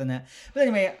great. X in it. But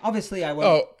anyway, obviously I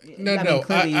won't.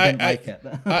 Clearly you didn't like it.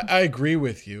 I agree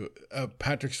with you.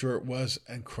 Patrick Stewart was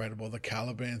incredible. The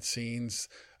Caliban scenes,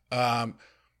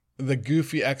 the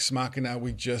goofy Ex Machina.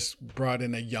 We just brought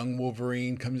in a young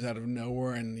Wolverine, comes out of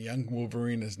nowhere, and the young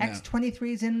Wolverine is now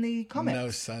X-23 is in the comics.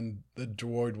 No, son, the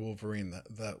droid Wolverine,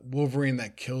 the Wolverine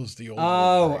that kills the old.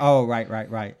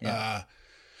 Right. Yeah.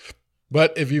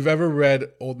 But if you've ever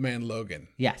read Old Man Logan,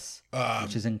 Yes,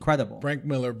 which is incredible. Frank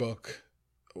Miller book,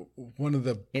 one of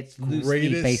the It's loosely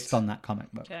greatest, based on that comic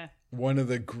book. Okay. one of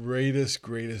the greatest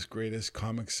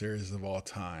comic series of all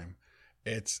time.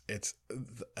 It's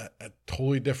a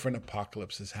totally different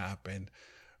apocalypse has happened.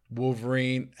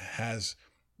 Wolverine has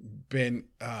been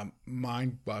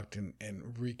mind bugged and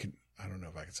I don't know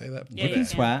if I can say that. Yeah, You can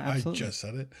swear, I absolutely. just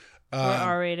said it. We're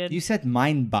R-rated. You said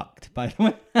mind bucked, by the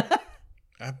way.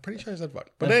 I'm pretty sure I said fuck.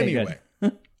 But Okay, anyway,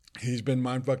 he's been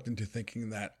mind fucked into thinking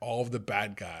that all of the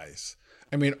bad guys,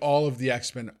 all of the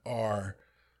X-Men are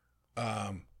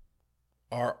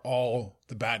all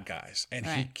the bad guys. And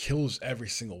he Right. kills every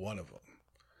single one of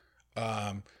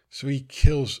them. So he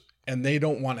kills, and they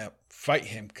don't want to fight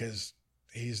him because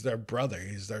he's their brother.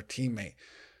 He's their teammate.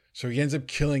 So he ends up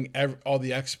killing all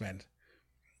the X-Men.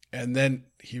 And then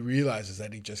he realizes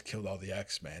that he just killed all the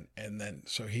X-Men. And then,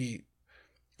 so he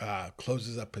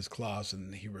closes up his claws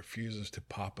and he refuses to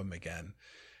pop them again.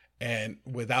 And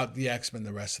without the X-Men,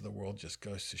 the rest of the world just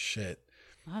goes to shit.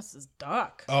 This is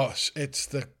dark. Oh,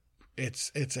 it's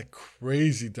a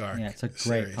crazy dark. Yeah, it's a great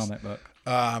series. comic book.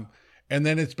 And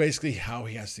then it's basically how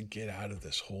he has to get out of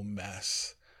this whole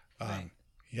mess.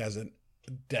 He has a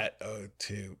debt owed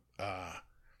to.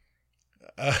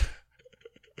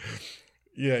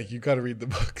 Yeah, you got to read the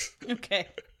books. Okay.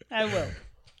 I will.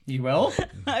 You will?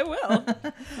 I will.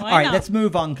 All right, let's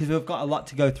move on because we've got a lot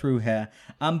to go through here.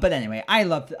 But anyway, I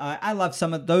love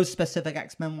some of those specific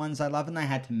X-Men ones I love, and I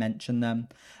had to mention them.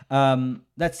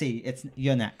 Let's see,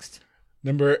 you're next.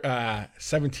 Number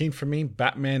 17 for me,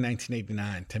 Batman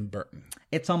 1989, Tim Burton.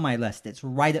 It's on my list. It's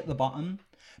right at the bottom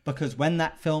because when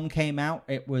that film came out,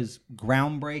 it was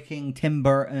groundbreaking. Tim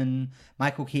Burton,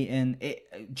 Michael Keaton,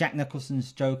 Jack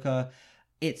Nicholson's Joker.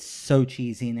 It's so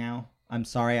cheesy now. I'm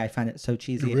sorry, I find it so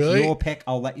cheesy. Really? It's your pick.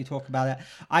 I'll let you talk about it.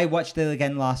 I watched it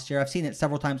again last year. I've seen it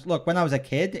several times. Look, when I was a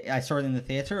kid, I saw it in the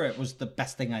theater. It was the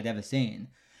best thing I'd ever seen.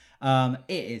 It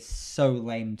is so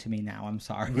lame to me now. I'm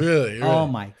sorry. Really? Oh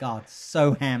my God,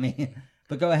 so hammy.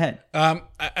 But go ahead.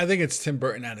 I think it's Tim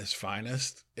Burton at his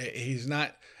finest. He's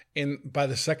not by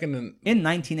the second In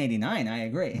 1989, I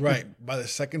agree. right. By the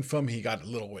second film, he got a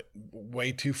little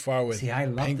way too far with See, I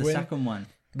love Penguin. the second one.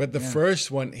 But the first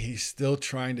one, he's still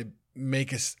trying to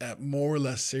make a more or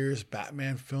less serious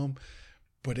Batman film.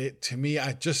 But to me,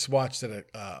 I just watched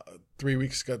it 3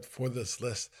 weeks ago before this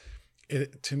list.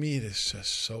 To me, it is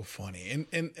just so funny.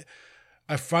 And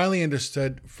I finally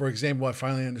understood, for example,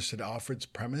 Alfred's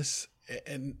premise.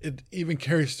 And it even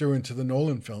carries through into the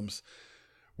Nolan films,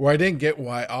 where I didn't get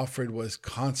why Alfred was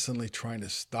constantly trying to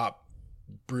stop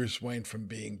Bruce Wayne from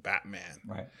being Batman.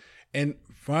 Right. And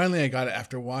finally, I got it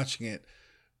after watching it.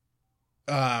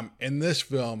 In this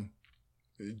film,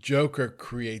 Joker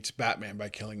creates Batman by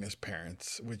killing his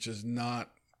parents, which is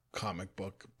not comic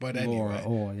book, but anyway.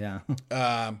 Oh, yeah.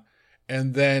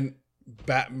 And then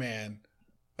Batman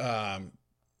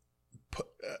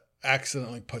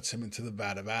accidentally puts him into the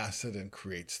vat of acid and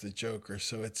creates the Joker.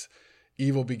 So it's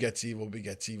evil begets evil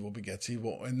begets evil begets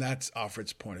evil. And that's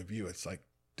Alfred's point of view. It's like,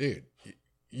 dude,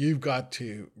 you've got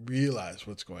to realize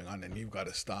what's going on and you've got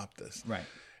to stop this. Right.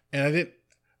 And I didn't,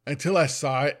 until I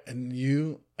saw it and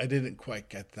knew, I didn't quite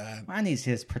get that. And he's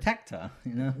his protector,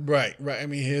 you know? Right. I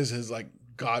mean, he is his like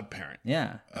godparent.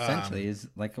 Yeah, essentially is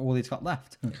like all he's got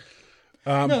left.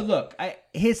 No, look,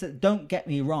 don't get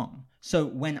me wrong. So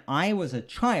when I was a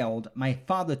child, my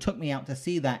father took me out to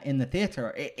see that in the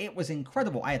theater. It was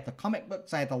incredible. I had the comic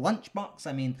books, I had the lunchbox.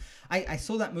 I mean, I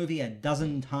saw that movie a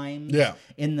dozen times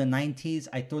in the 90s.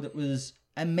 I thought it was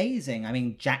amazing. I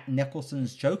mean, Jack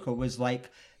Nicholson's Joker was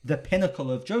like the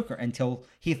pinnacle of Joker until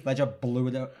Heath Ledger blew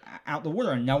it out the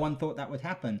water and no one thought that would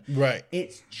happen. Right.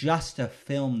 It's just a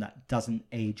film that doesn't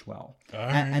age well.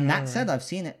 And that said, I've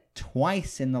seen it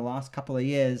twice in the last couple of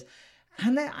years.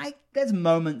 And there's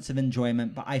moments of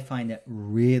enjoyment, but I find it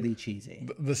really cheesy.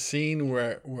 The scene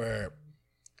where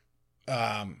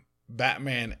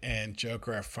Batman and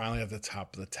Joker are finally at the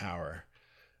top of the tower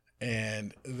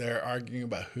and they're arguing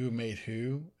about who made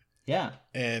who. Yeah.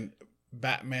 And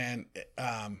Batman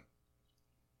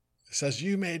says,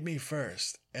 "You made me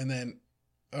first," and then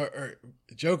or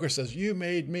Joker says, "You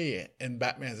made me," and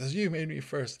Batman says, "You made me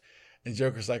first." And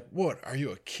Joker's like, "What? Are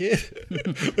you a kid?"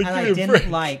 And I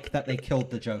didn't like that they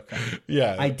killed the Joker.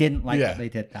 Yeah, I didn't like that they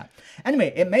did that.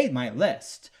 Anyway, it made my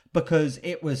list because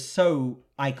it was so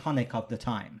iconic of the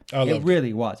time. It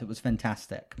really was. It was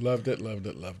fantastic. Loved it.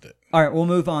 All right, we'll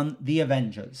move on. The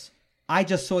Avengers. I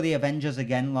just saw The Avengers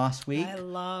again last week. I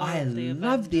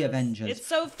love The Avengers. It's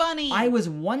so funny. I was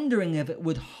wondering if it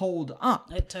would hold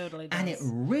up. It totally does. And it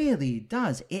really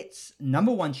does. It's,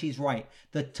 number one, she's right.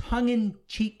 The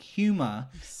tongue-in-cheek humor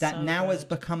that now has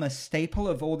become a staple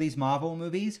of all these Marvel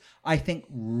movies, I think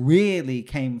really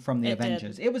came from The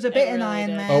Avengers. It was a bit in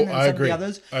Iron Man and some of the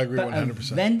others. I agree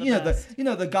 100%. Then,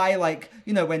 the guy like,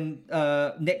 when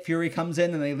Nick Fury comes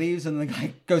in and he leaves and the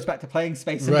guy goes back to playing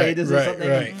Space Invaders or something.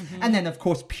 Right. And then, of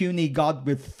course, puny God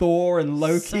with Thor and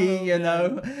Loki, and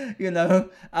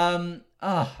that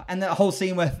whole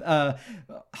scene with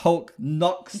Hulk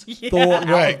knocks Thor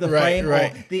out of the frame,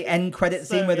 or the end credit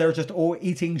scene where they're just all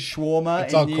eating shawarma.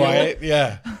 It's all quiet,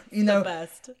 the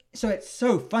best. So it's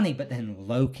so funny, but then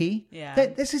Loki. Yeah,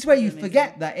 this is where you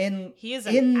forget that he is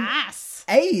an ass.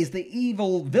 Is the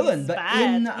evil villain, he's but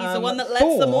bad. He's the one that lets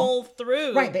Thor, them all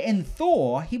through. Right, but in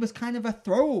Thor, he was kind of a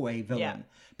throwaway villain. Yeah.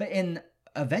 But in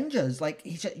Avengers, like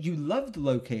you loved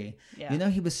Loki. Yeah.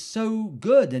 He was so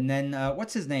good. And then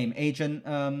what's his name? Agent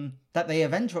that they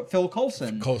avenged, Phil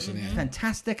Coulson.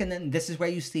 Fantastic. And then this is where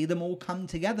you see them all come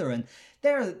together. And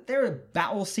there are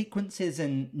battle sequences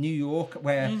in New York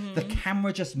where the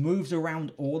camera just moves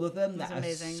around all of them. That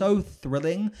is so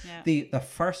thrilling. Yeah. The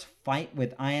first fight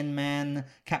with Iron Man,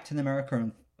 Captain America,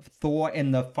 and Thor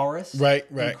in the forest. Right.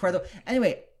 Incredible.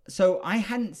 Anyway, so I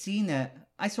hadn't seen it.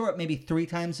 I saw it maybe 3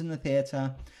 times in the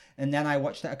theater, and then I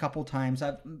watched it a couple times.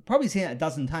 I've probably seen it a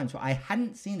dozen times, but I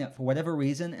hadn't seen it for whatever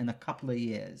reason in a couple of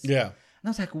years. Yeah. And I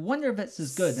was like, wonder if it's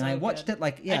as good. And I watched it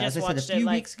as I said, a few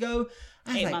weeks ago.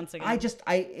 8 months ago.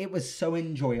 It was so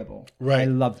enjoyable. Right. I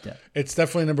loved it. It's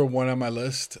definitely number 1 on my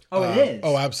list. Oh, it is?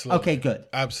 Oh, absolutely. Okay, good.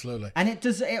 Absolutely. And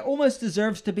it almost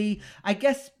deserves to be, I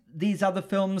guess these other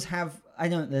films have, I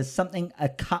don't know, there's something a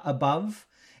cut above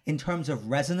in terms of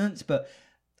resonance, but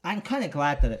I'm kind of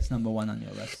glad that it's number 1 on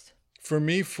your list. For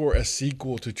me, for a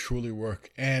sequel to truly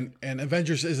work, and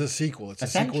Avengers is a sequel. It's a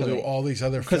sequel to all these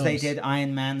other films. Because they did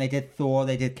Iron Man, they did Thor,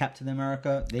 they did Captain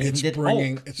America, they even did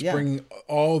Hulk. It's bringing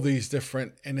all these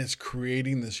different, and it's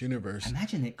creating this universe.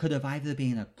 Imagine it could have either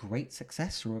been a great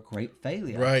success or a great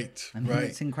failure. Right, I mean,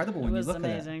 it's incredible when you look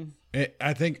at it.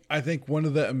 I think one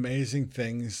of the amazing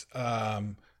things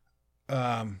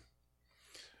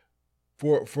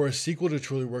for a sequel to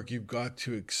truly work, you've got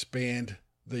to expand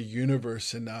the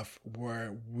universe enough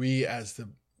where we, as the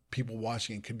people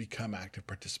watching it, can become active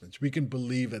participants. We can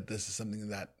believe that this is something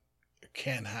that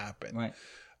can happen. Right.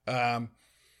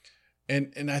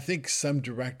 And I think some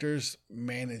directors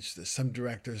manage this. Some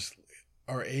directors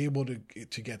are able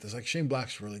to get this. Like Shane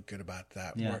Black's really good about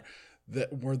that. Yeah.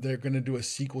 Where they're going to do a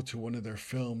sequel to one of their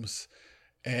films,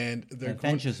 and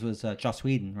Avengers was Joss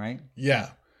Whedon, right? Yeah.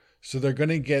 So they're going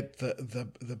to get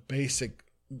the basic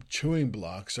chewing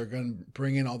blocks. They're going to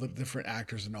bring in all the different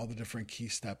actors and all the different key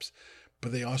steps,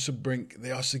 but they also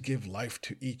give life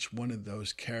to each one of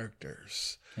those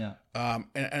characters. Yeah.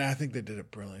 And I think they did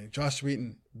it brilliantly. Joss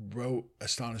Whedon wrote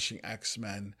Astonishing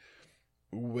X-Men,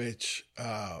 which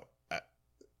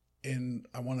in,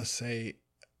 I want to say,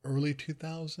 early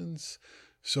 2000s.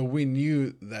 So we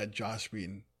knew that Joss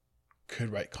Whedon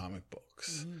could write comic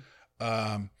books.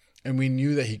 And we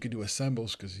knew that he could do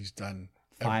assembles because he's done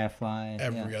Firefly,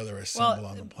 every other assemble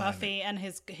on the planet. Buffy and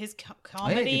his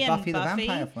comedy Buffy and the Buffy.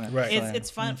 Vampire Slayer. Right.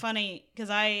 It's funny because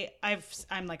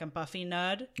I'm like a Buffy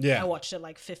nerd. Yeah. I watched it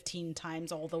like 15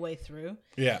 times all the way through.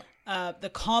 Yeah. The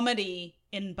comedy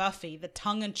in Buffy, the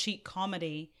tongue-in-cheek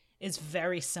comedy, is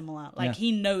very similar. Like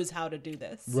he knows how to do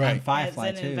this. Right. And Firefly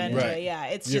As an too. inventor, Right. yeah.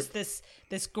 It's just this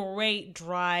great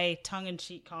dry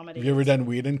tongue-in-cheek comedy. Have you ever done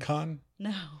Whedon Con?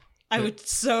 No, I would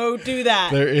so do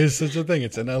that. There is such a thing.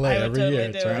 It's in LA I would every totally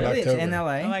year. do It's it. around Really? It's October. in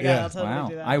LA? Oh my god, Yeah. I'll totally Wow.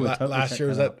 do that. I would totally Last check year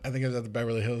was that out. I think it was at the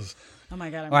Beverly Hills. Oh my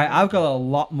god. All right, I've got a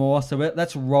lot more, so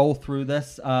let's roll through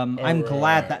this. I'm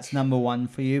glad that's number one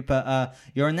for you, but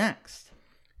you're next.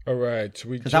 All right. So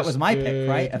Because that was my pick,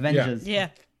 right? Avengers. Yeah.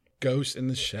 Ghost in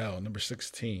the Shell, number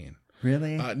 16.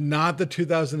 Really? Not the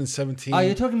 2017 Oh,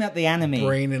 you're talking about the anime.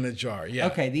 Brain in a Jar. Yeah.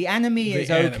 Okay, the anime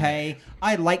is anime. okay.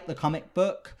 I like the comic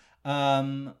book.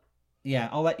 Yeah,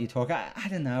 I'll let you talk. I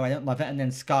don't know. I don't love it. And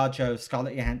then ScarJo,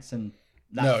 Scarlett Johansson.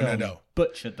 That film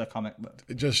butchered the comic book.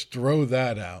 Just throw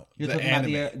that out. You're the talking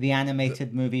anime. about the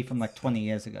animated movie from like 20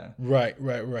 years ago. Right.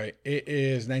 It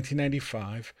is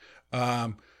 1995.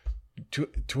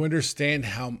 To understand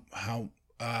how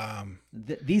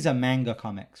These are manga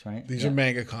comics, right? these are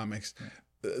manga comics.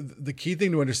 The key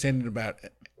thing to understand about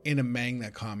in a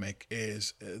manga comic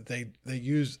is they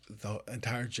use the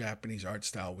entire Japanese art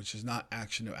style, which is not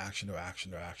action to action to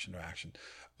action to action to action,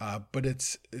 but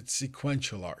it's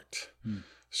sequential art.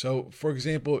 So, for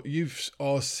example, you've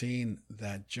all seen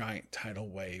that giant tidal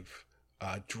wave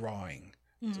drawing.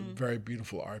 It's a very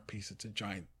beautiful art piece. It's a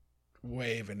giant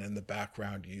wave, and in the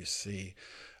background you see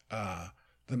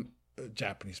the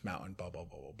Japanese mountain, blah blah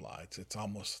blah blah blah. It's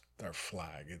almost their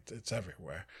flag. It's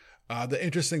everywhere. The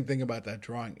interesting thing about that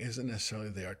drawing isn't necessarily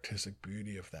the artistic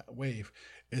beauty of that wave,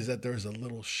 is that there's a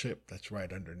little ship that's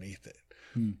right underneath it,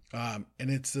 and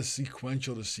it's the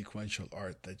sequential to sequential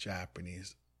art that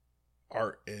Japanese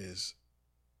art is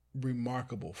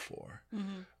remarkable for.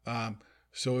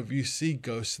 So if you see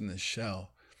Ghost in the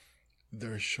Shell,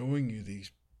 they're showing you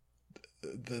these.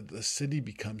 The city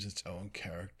becomes its own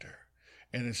character.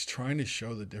 And it's trying to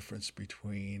show the difference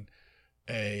between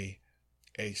a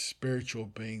spiritual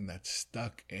being that's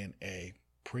stuck in a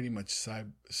pretty much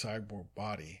cyborg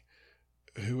body,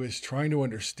 who is trying to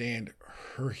understand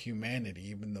her humanity,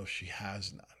 even though she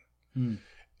has none.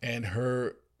 And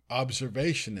her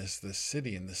observation is the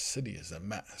city, and the city is a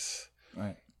mess.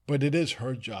 Right. But it is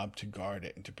her job to guard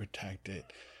it and to protect it.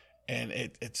 And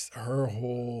it's her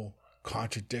whole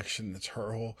contradiction. It's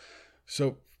her whole...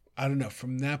 So... I don't know,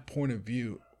 from that point of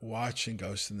view, watching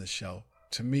Ghost in the Shell,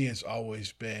 to me, has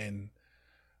always been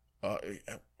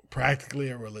practically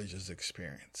a religious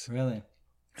experience. Really?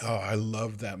 Oh, I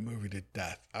love that movie to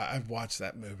death. I've watched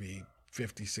that movie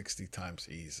 50, 60 times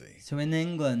easy. So in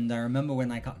England, I remember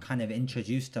when I got kind of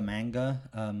introduced to manga,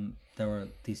 there were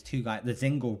these two guys, the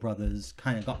Zingle brothers,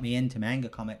 kind of got me into manga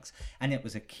comics, and it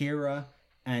was Akira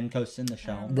and Ghost in the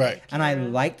Shell. Right. And I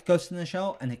liked Ghost in the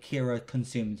Shell, and Akira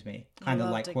consumed me, kind of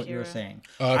loved like what you were Akira. saying.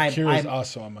 Akira's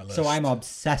also on my list. So I'm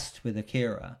obsessed with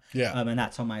Akira. Yeah. And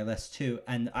that's on my list too.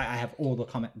 And I have all the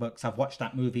comic books. I've watched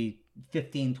that movie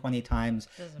 15, 20 times.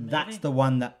 That's the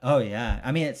one that, oh yeah.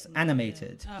 I mean, it's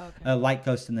animated, like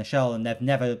Ghost in the Shell, and they've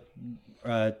never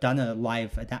done a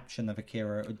live adaptation of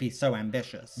Akira. It would be so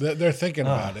ambitious. They're thinking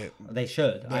about it. They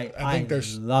should. I think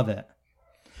there's... love it.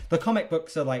 The comic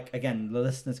books are like, again, the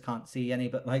listeners can't see any,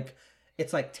 but like,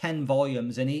 it's like 10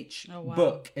 volumes, and each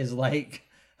book is like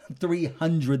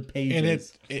 300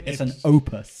 pages. And it's an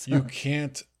opus. You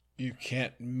can't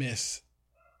miss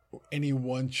any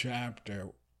one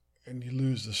chapter, and you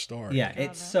lose the story. Yeah,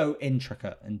 it's so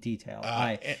intricate and detailed.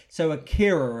 So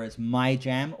Akira is my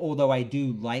jam, although I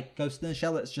do like Ghost in the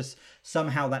Shell. It's just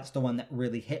somehow that's the one that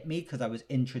really hit me because I was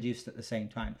introduced at the same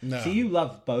time. No. So you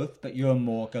love both, but you're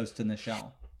more Ghost in the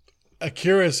Shell.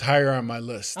 Akira is higher on my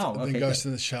list okay, than Ghost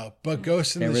in the Shell. But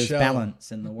Ghost in the Shell... There is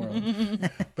balance in the world.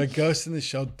 But Ghost in the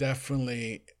Shell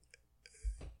definitely...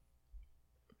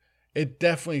 It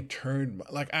definitely turned...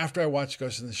 Like, after I watched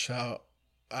Ghost in the Shell,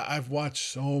 I've watched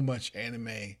so much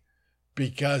anime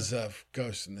because of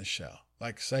Ghost in the Shell.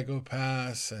 Like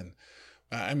Psycho-Pass, and...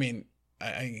 I mean,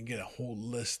 I can get a whole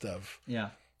list of...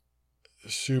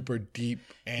 super deep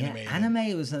anime. Yeah,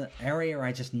 anime was an area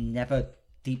I just never...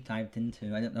 deep dived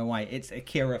into. I don't know why. It's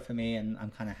Akira for me, and I'm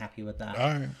kind of happy with that. All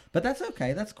right. But that's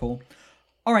okay. That's cool.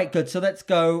 All right, good. So let's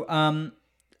go.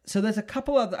 So there's a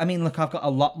couple of... I mean, look, I've got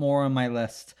a lot more on my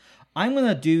list. I'm going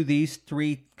to do these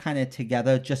three kind of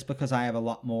together just because I have a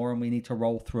lot more and we need to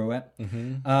roll through it.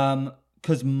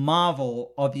 Because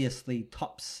Marvel obviously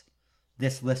tops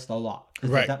this list a lot because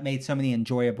Right. that made so many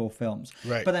enjoyable films.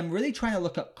 Right. But I'm really trying to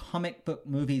look at comic book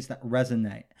movies that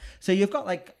resonate. So you've got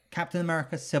like Captain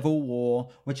America Civil War,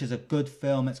 which is a good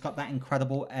film. It's got that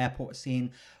incredible airport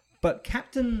scene. But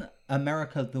Captain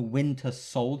America the Winter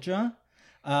Soldier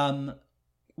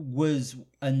was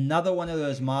another one of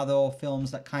those Marvel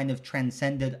films that kind of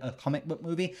transcended a comic book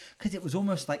movie because it was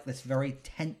almost like this very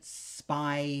tense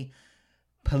spy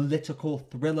political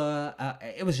thriller.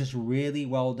 It was just really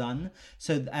well done.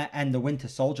 So and the Winter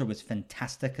Soldier was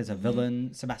fantastic as a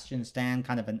villain. Sebastian Stan,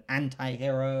 kind of an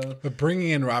anti-hero, But bringing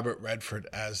in Robert Redford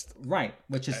as right?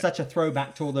 Which is such a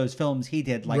throwback to all those films he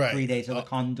did, like Right. 3 Days of the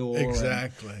Condor,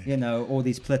 exactly. and, you know, all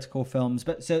these political films.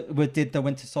 But so, did the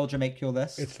Winter Soldier make your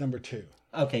list? It's number 2.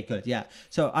 Okay, good. Yeah.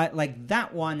 So I like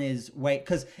that one is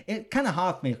because it kind of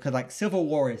hard for me because like Civil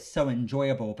War is so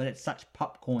enjoyable, but it's such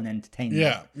popcorn entertainment.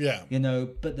 Yeah, yeah. You know,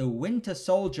 but the Winter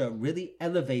Soldier really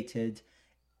elevated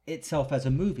itself as a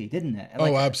movie, didn't it?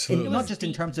 Oh, absolutely. Not just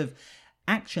in terms of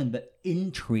action, but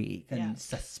intrigue and Yeah.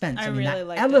 suspense. I mean, really that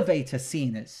liked it. elevator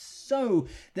scene is so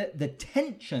the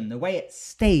tension, the way it's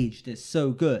staged is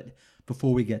so good.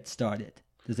 Before we get started,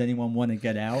 does anyone want to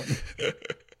get out?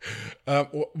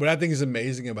 What I think is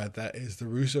amazing about that is the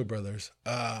Russo brothers,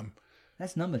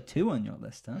 That's number 2 on your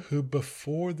list, huh? who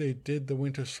before they did The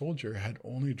Winter Soldier had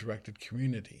only directed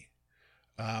Community.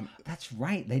 That's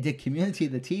right. They did Community,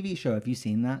 the TV show. Have you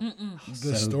seen that? The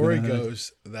So story good.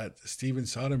 goes that Steven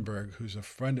Soderbergh, who's a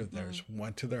friend of theirs,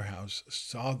 went to their house,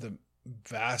 saw the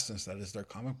vastness that is their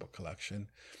comic book collection,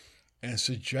 and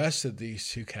suggested these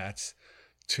two cats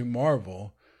to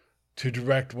Marvel to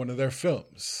direct one of their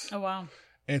films. Oh, wow.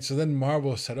 And so then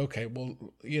Marvel said, okay, well,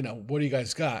 you know, what do you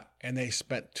guys got? And they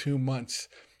spent 2 months,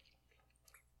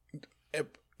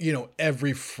 you know,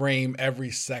 every frame, every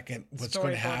second, what's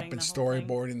going to happen,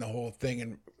 storyboarding the whole thing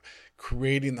and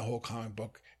creating the whole comic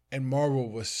book. And Marvel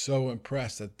was so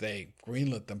impressed that they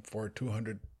greenlit them for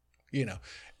 200, you know,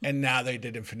 and now they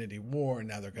did Infinity War and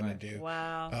now they're going to do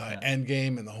Wow.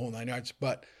 Endgame and the whole 9 yards.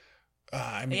 But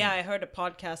I mean, Yeah, I heard a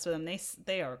podcast with them.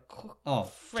 They are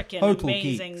freaking total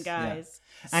amazing geeks, guys.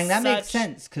 And that makes Such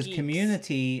sense because geeks.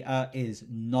 Community is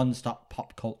non-stop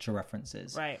pop culture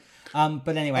references. Right.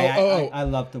 But anyway, I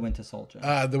love the Winter Soldier.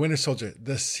 The Winter Soldier,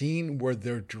 the scene where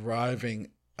they're driving,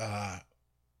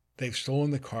 they've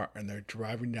stolen the car and they're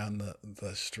driving down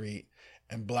the street,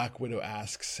 and Black Widow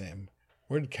asks him,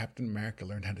 where did Captain America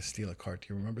learn how to steal a car? Do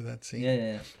you remember that scene?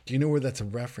 Yeah. Do you know where that's a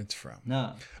reference from?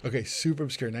 No. Okay, super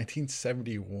obscure,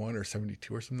 1971 or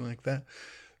 72 or something like that.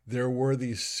 There were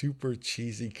these super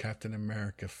cheesy Captain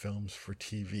America films for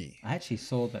TV. I actually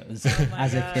saw those Oh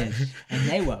as a kid, and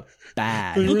they were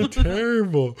bad. They were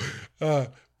terrible.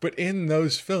 But in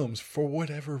those films, for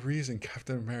whatever reason,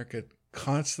 Captain America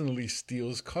constantly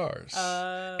steals cars.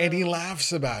 And he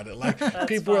laughs about it. Like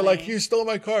people are like, funny. you stole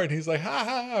my car. And he's like, ha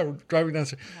ha ha, driving down the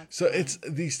street. So it's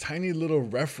these tiny little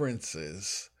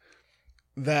references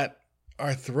that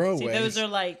are throwaways. See, those are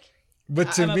like,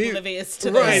 but to I'm me, oblivious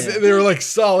to right, this. they were like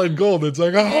solid gold. It's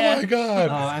like, oh my God.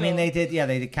 Oh, I mean, they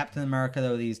did Captain America.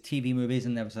 There were these TV movies,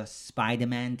 and there was a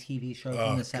Spider-Man TV show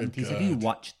from the good 70s. Have you God.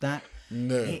 watched that?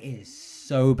 No. It is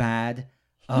so bad.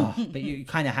 Oh, but you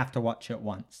kind of have to watch it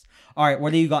once. All right,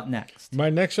 what do you got next? My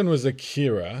next one was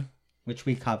Akira, Which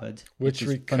we covered. which is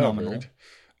we phenomenal.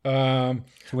 covered.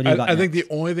 So what do you got I think next?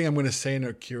 the only thing I'm going to say in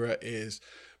Akira is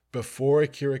before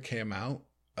Akira came out,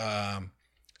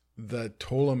 the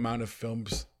total amount of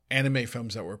films, anime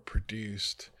films that were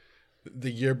produced the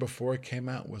year before it came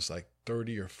out was like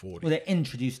 30 or 40. Well, they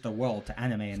introduced the world to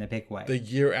anime in a big way. The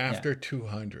year after,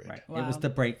 200. Right. It Wow. was the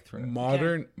breakthrough.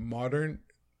 Modern,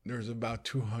 there's about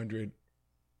 200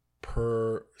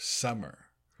 per summer.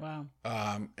 wow.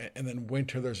 And then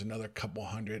winter, there's another couple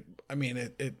hundred. I mean,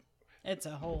 It's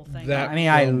a whole thing. that I mean,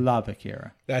 I film- love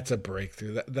Akira. That's a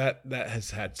breakthrough. That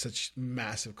has had such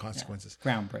massive consequences.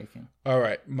 Groundbreaking. All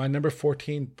right, my number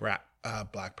 14, Black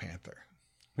Panther.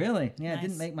 Really? Yeah, it Nice.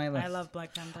 didn't make my list. I love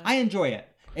Black Panther. I enjoy it.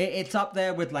 It's up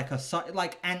there with like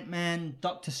Ant-Man,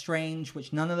 Doctor Strange,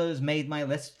 which none of those made my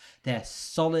list. They're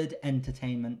solid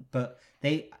entertainment, but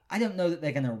I don't know that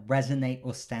they're going to resonate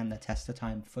or stand the test of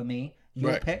time for me.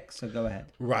 Your Right. pick, so go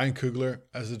ahead. Ryan Coogler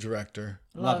as the director.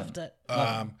 Loved it.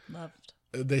 Um, Loved.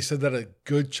 They said that a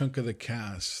good chunk of the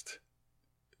cast,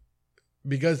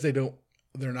 because they're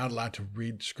not allowed to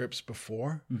read scripts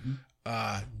before,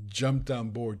 jumped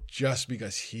on board just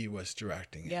because he was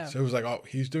directing it. Yeah. So it was like, oh,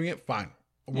 he's doing it, fine,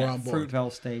 we're on board.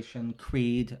 Fruitvale Station,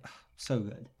 Creed, so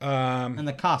good. Um, And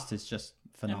the cast is just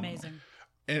phenomenal. Amazing.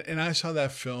 and I saw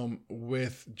that film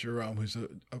with Jerome, who's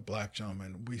a black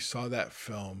gentleman. We saw that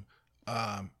film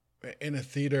in a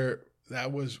theater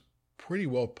that was pretty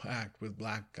well packed with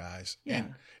black guys. Yeah.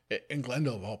 In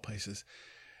Glendale, of all places.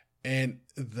 And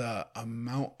the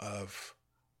amount of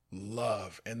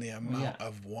love and the amount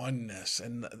of oneness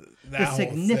and that the whole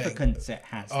significance thing. it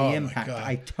has, Oh, the my impact, God.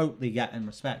 I totally get and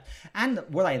respect. And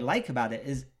what I like about it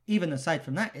is, even aside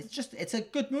from that, it's a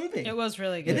good movie. It was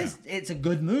really good. It is. It's a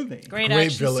good movie. Great Great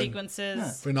action villain.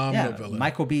 sequences. Phenomenal villain.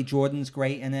 Michael B. Jordan's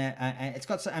great in it. It's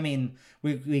got. I mean,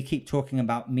 we keep talking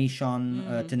about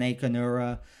Michonne Danica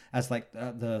Nura as like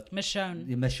the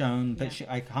Michonne. but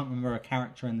I can't remember a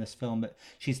character in this film, but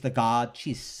she's the guard.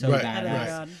 She's so Right,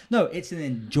 badass. right. No, it's an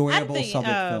enjoyable,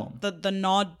 solid film. The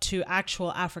nod to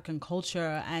actual African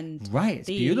culture and Right, it's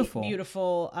the beautiful.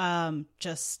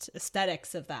 just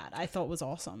aesthetics of that, I thought was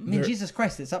awesome. I mean, Jesus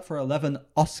Christ, it's up for 11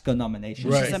 Oscar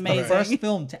nominations. Right, It's amazing. the first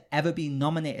film to ever be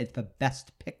nominated for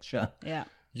Best Picture. Yeah.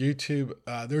 YouTube.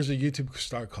 There's a YouTube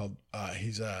star called.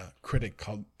 He's a critic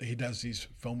called. He does these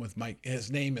film with Mike. His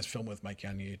name is Film with Mike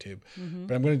on YouTube.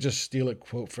 But I'm going to just steal a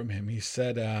quote from him. He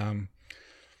said,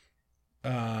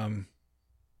 "Not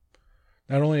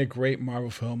only a great Marvel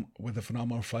film with a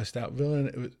phenomenal fleshed out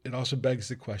villain, it also begs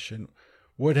the question: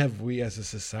 what have we as a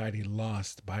society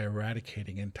lost by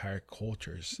eradicating entire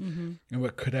cultures? And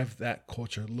what could have that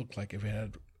culture looked like if it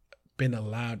had been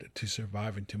allowed to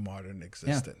survive into modern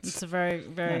existence?" It's a very,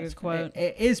 very good quote.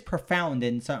 It is profound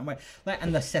in certain way. Like,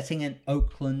 and the setting in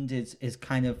Oakland is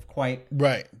kind of quite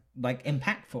Right. like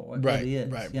impactful. It Right, really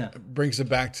is. right. Yeah. It brings it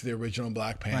back to the original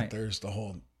Black Panthers, the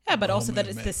whole. Yeah, but the also whole that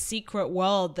it's movement. this secret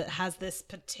world that has this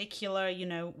particular,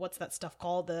 what's that stuff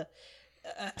called? The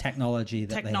Technology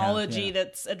that technology they have,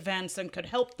 that's advanced and could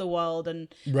help the world, and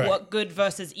Right. what good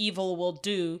versus evil will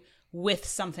do with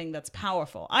something that's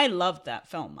powerful. I loved that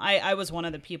film. I was one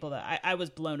of the people that I was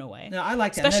blown away. No, I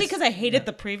liked it. And Especially there's- because I hated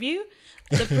the preview.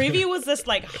 The preview was this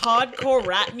like hardcore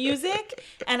rap music.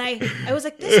 And I was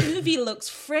like, this movie looks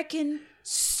freaking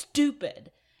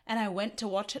stupid. And I went to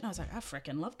watch it and I was like, I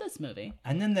freaking love this movie.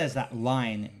 And then there's that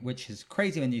line, which is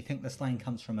crazy when you think this line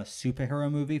comes from a superhero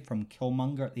movie, from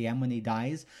Killmonger at the end when he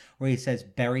dies, where he says,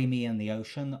 "Bury me in the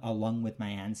ocean along with my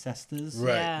ancestors."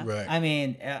 Right, Yeah. right. I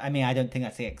mean, I don't think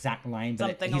that's the exact line, but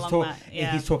Something he's, along that,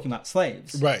 yeah. he's talking about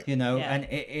slaves, Right. Yeah.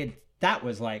 And that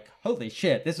was like, holy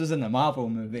shit, this was in a Marvel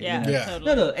movie. Yeah, Yeah.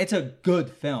 totally. No, it's a good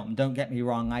film. Don't get me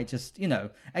wrong. I just,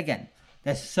 again,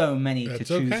 there's so many to It's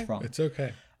choose okay. from. It's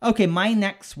okay. Okay, my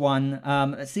next one.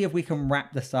 Let's see if we can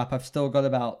wrap this up. I've still got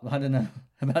about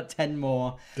 10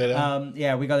 more. Did I?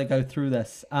 Yeah, we got to go through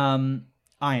this. Iron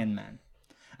Man.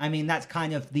 I mean, that's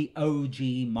kind of the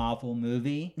OG Marvel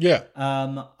movie. Yeah.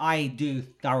 I do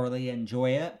thoroughly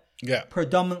enjoy it. Yeah.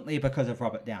 Predominantly because of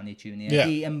Robert Downey Jr. Yeah.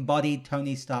 He embodied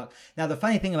Tony Stark. Now, the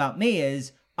funny thing about me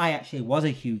is I actually was a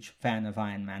huge fan of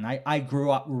Iron Man. I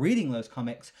grew up reading those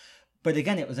comics. But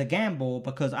again, it was a gamble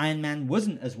because Iron Man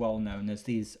wasn't as well known as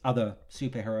these other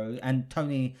superheroes. And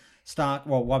Tony Stark,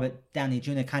 Robert Downey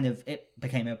Jr. it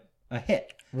became a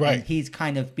hit. Right. And he's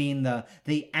kind of been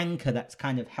the anchor that's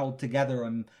kind of held together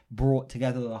and brought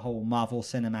together the whole Marvel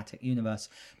Cinematic Universe.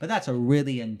 But that's a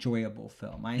really enjoyable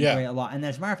film. I enjoy it a lot. And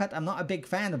as a matter of fact, I'm not a big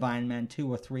fan of Iron Man 2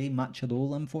 or 3 much at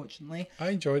all, unfortunately.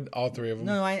 I enjoyed all three of them.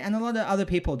 No, and a lot of other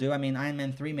people do. I mean, Iron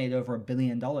Man 3 made over $1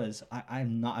 billion.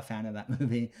 I'm not a fan of that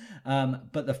movie.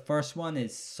 But the first one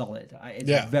is solid.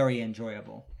 It's very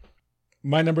enjoyable.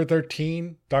 My number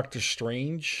 13, Doctor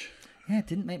Strange. Yeah, it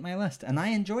didn't make my list, and I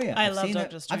enjoy it. I I've love seen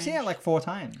Doctor it. I've seen it Strange. like 4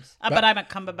 times. But I'm a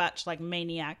Cumberbatch like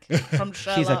maniac from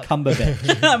Sherlock. She's a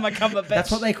Cumberbatch. I'm a Cumberbatch.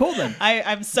 That's what they call them.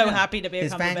 I'm so happy to be a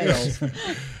His Cumberbatch.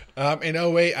 fangirls. In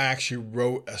 08, I actually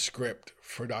wrote a script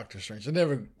for Doctor Strange. It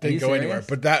never didn't you go anywhere, serious?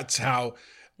 but that's how,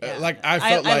 Yeah. I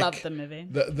felt I like love the movie.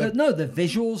 The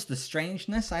visuals, the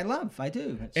strangeness, I love. I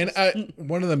do. It's And just-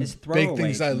 one of the it's big throwaway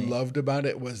things to I me. loved about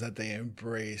it was that they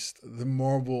embraced the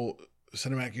Marvel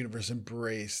Cinematic Universe,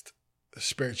 embraced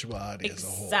spirituality as a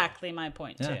whole. Exactly my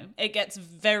point Yeah. too. It gets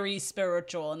very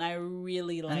spiritual, and I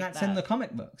really like and that's that. in the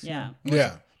comic books. Yeah.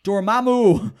 Yeah.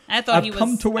 Dormammu. I thought I've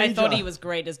come to I wager. thought he was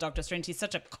great as Doctor Strange. He's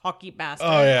such a cocky bastard.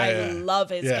 Oh, yeah, I yeah. love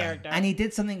his Yeah. character. And he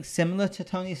did something similar to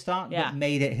Tony Stark, Yeah. but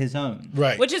made it his own.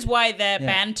 Right. Which is why their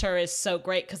banter is so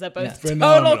great, because they're both Yeah.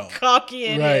 Phenomenal. total cocky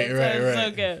in Right, it. right, So it's so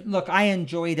right. good. Look, I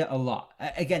enjoyed it a lot.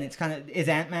 Again, it's kind of... Is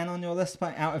Ant-Man on your list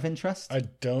out of interest? I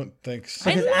don't think so.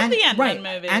 I love the Ant-Man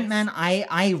movies. Ant-Man,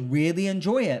 I really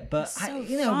enjoy it, but So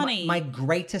my funny.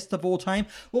 greatest of all time.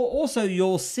 Well, also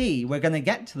you'll see we're going to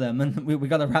get to them, and we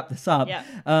got to wrap this up. Yeah.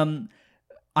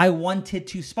 I wanted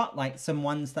to spotlight some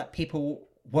ones that people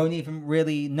won't even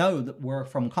really know that we're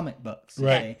from comic books. you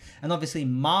Right. see. And obviously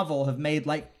Marvel have made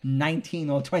like 19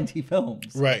 or 20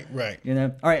 films. Right. You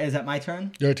know. All right, is that my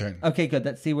turn? Your turn. Okay, good.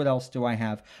 Let's see what else do I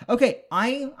have. Okay,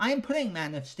 I'm putting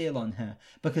Man of Steel on here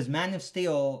because Man of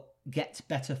Steel gets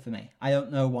better for me. I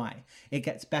don't know why. It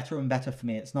gets better and better for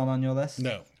me. It's not on your list?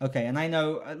 No. Okay, and I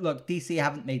know, look, DC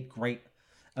haven't made great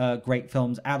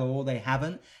films at all. They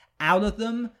haven't. Out of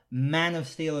them, Man of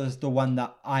Steel is the one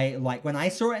that I like. When I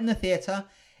saw it in the theater,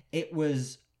 it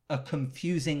was a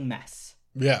confusing mess.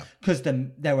 Yeah. Because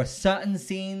there were certain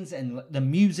scenes and the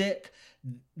music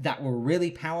that were really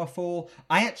powerful.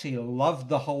 I actually loved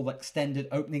the whole extended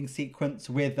opening sequence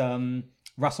with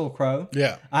Russell Crowe.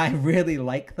 Yeah. I really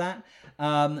like that.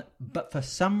 But for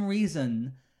some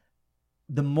reason,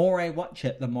 the more I watch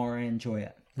it, the more I enjoy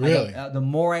it. Really? The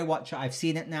more I watch it, I've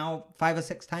seen it now 5 or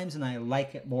 6 times, and I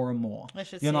like it more and more. I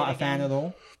should You're see not it a fan again. at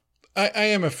all? I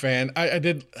am a fan. I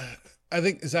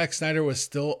think Zack Snyder was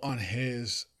still on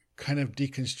his kind of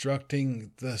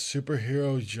deconstructing the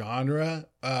superhero genre.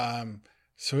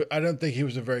 So I don't think he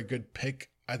was a very good pick.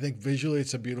 I think visually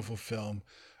it's a beautiful film.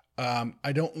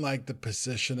 I don't like the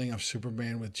positioning of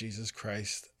Superman with Jesus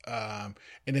Christ. And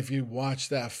if you watch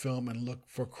that film and look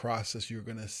for crosses, you're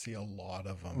going to see a lot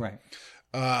of them. Right.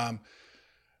 I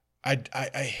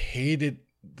hated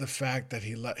the fact that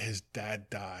he let his dad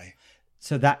die.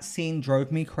 So that scene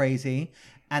drove me crazy.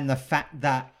 And the fact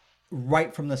that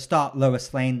right from the start,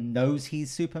 Lois Lane knows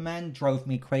he's Superman drove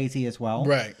me crazy as well.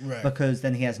 Right. Because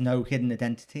then he has no hidden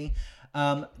identity.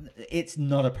 It's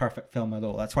not a perfect film at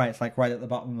all. That's why it's like right at the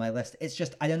bottom of my list. It's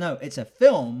just, I don't know. It's a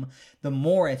film. The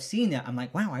more I've seen it, I'm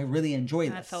like, wow, I really enjoy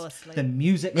this. I fell asleep. The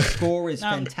music score is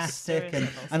No, fantastic. seriously,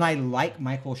 And I like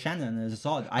Michael Shannon as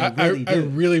Zod. I really I do.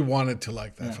 really wanted to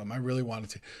like that film. I really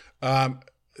wanted to.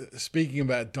 Speaking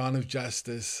about Dawn of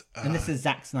Justice, And this is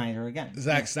Zack Snyder again.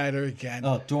 Zack Snyder again.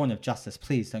 Oh, Dawn of Justice,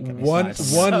 please don't get me one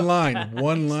started.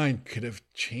 one line could have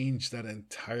changed that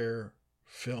entire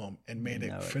film and made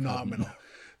it phenomenal.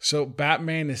 So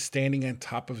Batman is standing on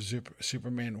top of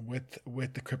Superman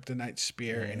with the kryptonite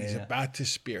spear, and he's about to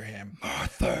spear him.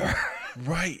 Martha,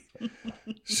 right?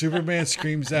 Superman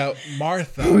screams out,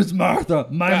 "Martha!" Who's Martha?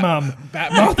 My mom.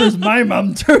 Batman. Martha's my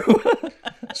mom too.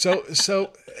 So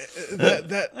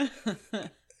that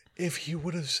if he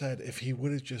would have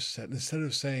just said, instead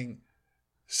of saying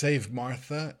save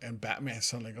Martha and Batman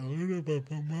sounding like,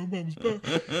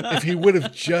 if he would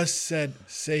have just said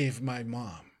save my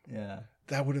mom, Yeah.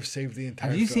 that would have saved the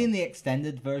entire Have you film. seen the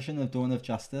extended version of Dawn of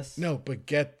Justice? No, but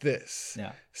get this.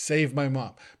 Yeah. Save my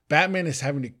mom. Batman is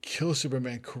having to kill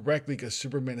Superman correctly because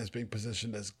Superman is being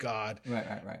positioned as God. Right.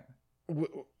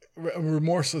 A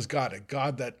remorseless God, a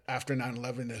God that after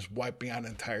 9/11 is wiping out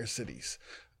entire cities.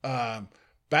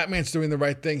 Batman's doing the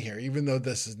right thing here, even though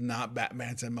this is not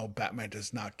Batman's MO. Batman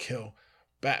does not kill.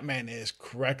 Batman is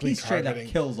correctly He straight targeting,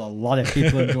 up kills a lot of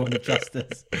people in Dawn of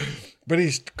Justice. but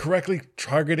he's correctly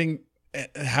targeting and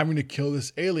having to kill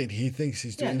this alien. He thinks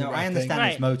he's Yeah, doing no, the right I understand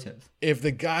thing. his motive. If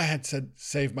the guy had said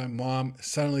save my mom,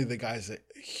 suddenly the guy's a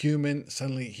human.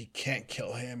 Suddenly he can't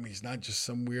kill him. He's not just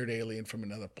some weird alien from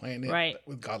another planet Right.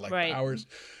 with godlike Right. powers.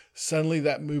 Suddenly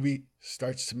that movie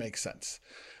starts to make sense.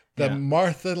 The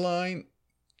Martha line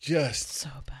just So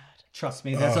bad. Trust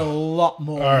me, there's a lot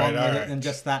more All right, wrong with all it right. than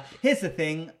just that. Here's the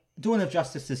thing. Dawn of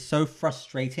Justice is so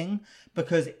frustrating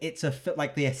because it's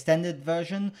like the extended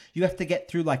version. You have to get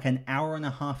through like an hour and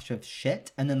a half of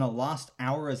shit, and then the last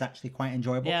hour is actually quite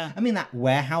enjoyable. Yeah. I mean, that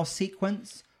warehouse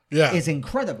sequence Yeah. is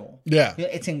incredible. Yeah.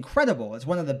 It's incredible. It's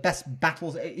one of the best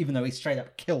battles, even though he straight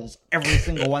up kills every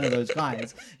single one of those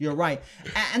guys. You're right.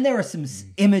 And there are some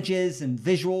images and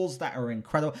visuals that are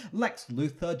incredible. Lex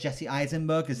Luthor, Jesse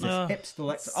Eisenberg is this hipster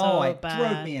Lex. so It bad.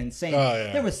 drove me insane. Oh,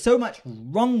 yeah. There was so much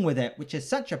wrong with it, which is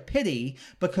such a pity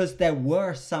because there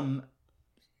were some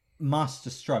master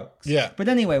strokes. Yeah. But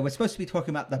anyway, we're supposed to be talking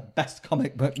about the best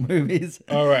comic book movies.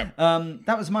 all right.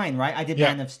 That was mine, right? I did Yeah.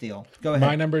 Man of Steel. Go ahead.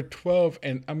 My number 12,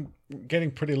 and I'm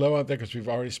getting pretty low out there because we've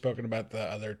already spoken about the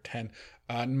other 10.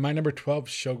 My number 12,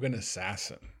 Shogun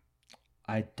Assassin.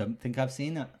 I don't think I've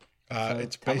seen it. So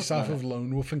It's tell based us off about of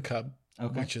Lone Wolf and Cub,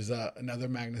 Okay. which is another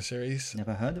Magna series.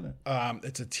 Never heard of it.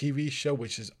 It's a TV show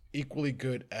which is equally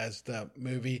good as the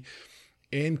movie.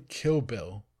 In Kill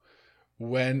Bill,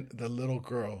 when the little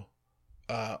girl,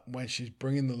 when she's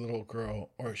bringing the little girl,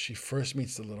 or she first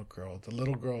meets the little girl,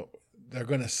 they're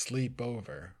going to sleep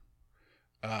over.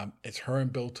 It's her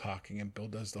and Bill talking, and Bill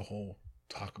does the whole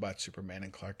talk about Superman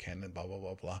and Clark Kent and blah, blah,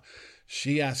 blah, blah.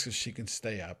 She asks if she can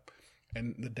stay up.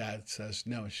 And the dad says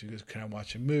no. She goes, can I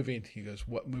watch a movie? And he goes,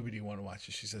 what movie do you want to watch?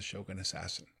 And she says, Shogun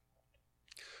Assassin.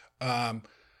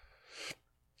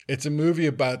 It's a movie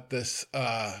about this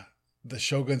the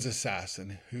shogun's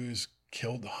assassin who's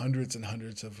killed hundreds and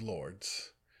hundreds of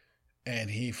lords, and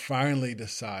he finally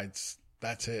decides,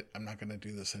 that's it, I'm not going to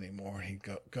do this anymore. He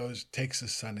takes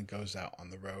his son and goes out on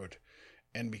the road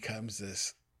and becomes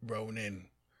this Ronin.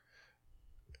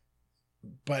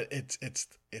 But it's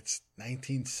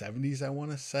 1970s, I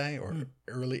want to say, or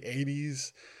early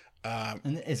 80s.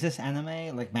 And is this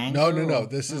anime, like manga? No.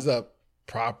 This is a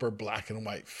proper black and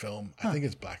white film. I think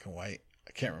it's black and white.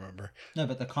 I can't remember. No,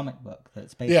 but the comic book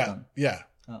that's based on. Yeah.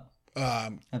 Oh.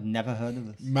 I've never heard of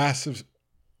this. Massive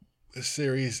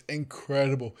series,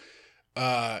 incredible.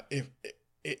 If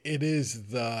it is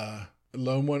the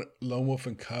Lone Wolf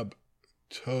and Cub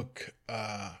took.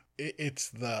 It's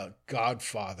the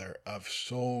godfather of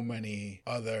so many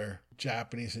other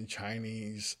Japanese and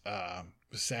Chinese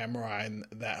samurai, and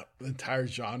that entire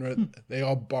genre. They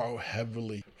all borrow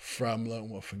heavily from Lone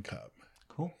Wolf and Cub.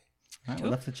 Cool. All right,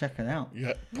 we'll have to check it out.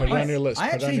 Yeah, put it on your list. I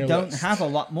actually don't have a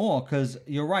lot more because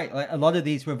you're right. Like, a lot of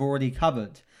these we've already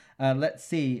covered. Let's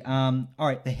see. All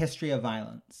right, The History of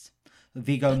Violence.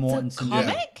 Viggo Mortensen.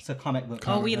 comic? It's a comic book.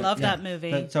 Oh, we love that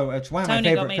movie. So it's one of Tony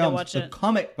my got favorite me to films. watch The it.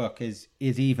 comic book is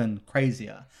even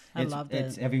crazier. I loved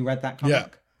it. Have you read that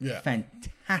comic? Yeah.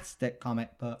 Fantastic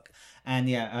comic book. And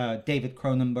David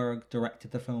Cronenberg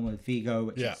directed the film with Viggo,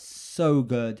 which is so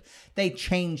good. They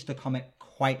changed the comic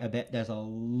quite a bit. There's a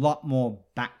lot more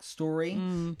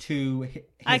backstory to his,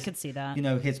 I could see that.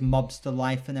 his mobster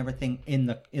life and everything in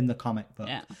the comic book.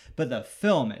 Yeah. But the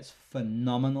film is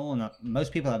phenomenal, and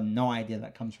most people have no idea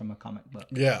that comes from a comic book.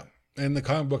 Yeah. In the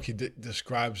comic book, he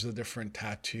describes the different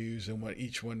tattoos and what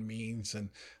each one means and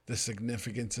the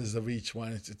significances of each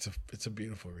one. It's a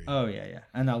beautiful read. Oh yeah,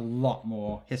 and a lot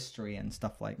more history and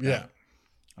stuff like that.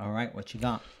 Yeah. All right, what you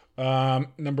got?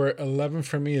 Number 11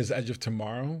 for me is Edge of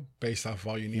Tomorrow, based off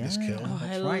All You Need Is Kill. Oh,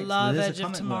 That's I right. love it is a Edge of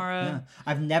comic book. Tomorrow. Yeah.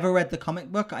 I've never read the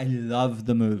comic book. I love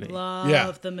the movie.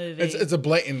 Love the movie. It's a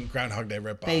blatant Groundhog Day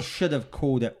ripoff. They should have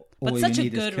called it All But You such a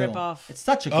Need Is good Kill. ripoff. It's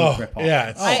such a good ripoff. Yeah,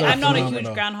 it's so I'm not a phenomenal.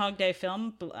 huge Groundhog Day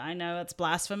film. I know it's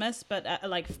blasphemous, but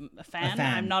a fan.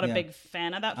 I'm not a big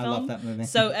fan of that I film. love that movie.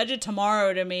 So Edge of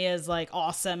Tomorrow to me is like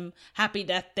awesome. Happy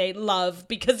Death Day, love,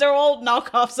 because they're all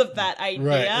knockoffs of that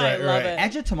idea. I love it.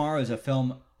 Edge of Tomorrow is a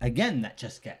film, again, that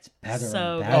just gets better So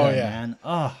and good. better, Oh, yeah. man.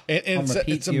 Oh, And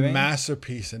it's a viewing.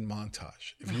 masterpiece in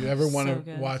montage. If you ever want so to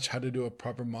good. watch how to do a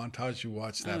proper montage, you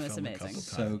watch that it's film a amazing. couple times.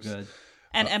 So good.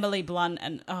 And Emily Blunt,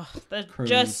 and they're Cruise.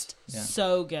 just Yeah.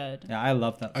 so good. Yeah, I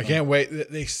love that I film. can't wait.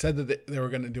 They said that they were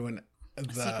going to do A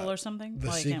sequel or something? The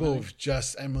Well, you can't sequel really. of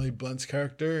just Emily Blunt's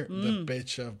character, the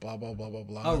bitch of blah, blah, blah, blah,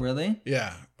 blah. Oh, really?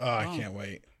 Yeah. Oh, I can't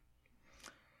wait.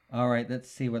 All right, let's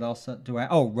see. What else do I...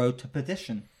 Oh, Road to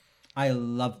Perdition. I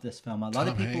love this film. A lot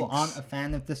of Tom people Hanks. aren't a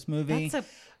fan of this movie. That's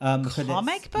because it's-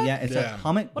 comic book? Yeah, it's Yeah. a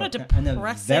comic What a book. And a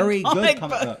depressing very good comic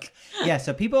comic book. book. Yeah,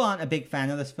 so people aren't a big fan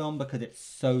of this film because it's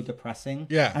so depressing.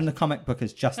 Yeah. And the comic book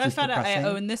is just I as found out depressing. I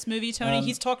own this movie, Tony.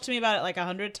 He's talked to me about it like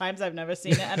 100 times. I've never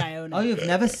seen it, and I own it. Oh, you've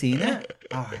never seen it?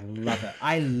 Oh, I love it.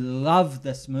 I love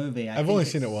this movie. I've only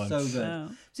seen it once. So good. Oh.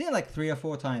 I've seen it like 3 or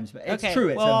 4 times, but it's Okay, true.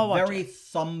 It's well, I'll a watch very it.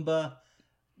 somber,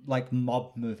 like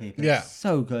mob movie. But Yeah. it's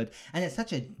so good, and it's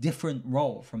such a different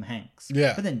role from Hanks.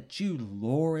 Yeah. But then Jude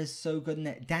Law is so good in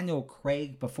it. Daniel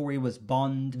Craig before he was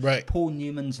Bond. Right. Paul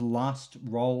Newman's last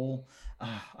role.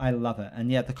 I love it,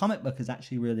 and yeah, the comic book is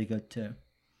actually really good too.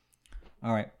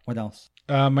 All right, what else?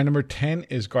 My number 10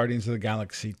 is Guardians of the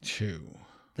Galaxy 2.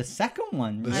 The second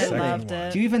one. The I second loved one.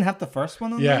 it. Do you even have the first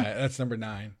one on Yeah, there? that's number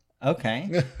 9.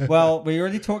 Okay. Well, we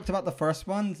already talked about the first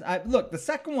one. Look, the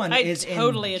second one I is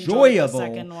totally enjoyed the enjoyable.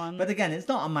 second one. But again, it's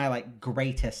not on my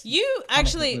greatest. You comic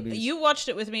actually, book movies. you watched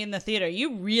it with me in the theater.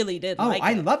 You really did Oh, like it.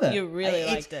 I love it. You really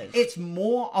It's- liked it. It's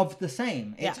more of the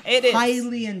same. Yeah, It's it is.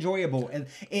 highly enjoyable, and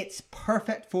it's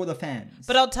perfect for the fans.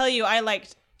 But I'll tell you, I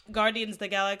liked Guardians of the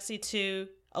Galaxy 2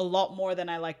 a lot more than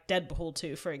I liked Deadpool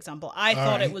 2, for example. I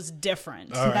thought right. it was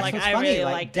different. All right. That's Like, what's I funny. really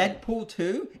Like liked it. Deadpool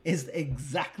 2 is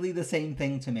exactly the same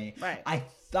thing to me. Right. I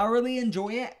thoroughly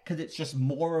enjoy it because it's just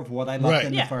more of what I loved Right.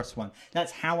 in Yeah. the first one.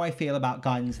 That's how I feel about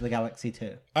Guardians of the Galaxy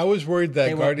 2. I was worried that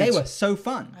They Guardians... were so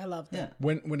fun. I loved it.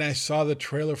 Yeah. When I saw the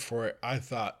trailer for it, I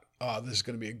thought, oh, this is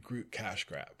going to be a Groot cash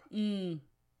grab.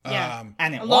 Yeah.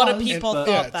 And it A lot of was, people but-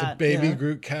 thought Yeah, it's a that. baby Yeah.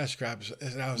 Groot cash grab.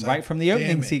 And I was right like, from the opening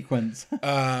damn it. sequence.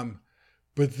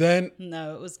 But then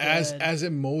No, it was good. as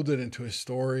it molded into a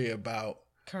story about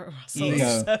Kurt Russell Ego.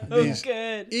 is so These-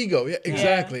 good. ego, yeah,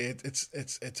 exactly.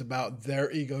 It's about their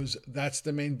egos. That's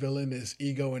the main villain is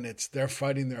ego, and they're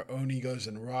fighting their own egos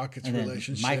and Rocket's And then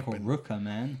relationship. Michael and Rooker,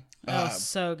 man. Oh,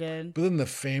 so good. But then the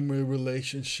family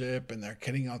relationship and they're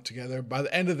getting out together. By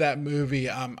the end of that movie,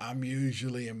 I'm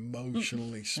usually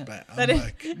emotionally spent. I'm That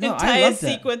like, No, I entire loved it.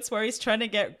 sequence where he's trying to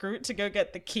get Groot to go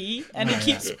get the key and he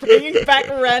keeps bringing back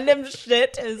random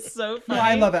shit is so funny. No,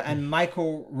 I love it. And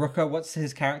Michael Rooker, what's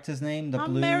his character's name? The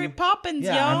I'm blue. Mary Poppins,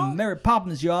 Yeah, y'all. I'm Mary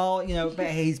Poppins, y'all. You know, but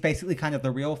he's basically kind of the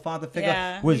real father figure.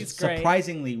 Yeah, was he's great.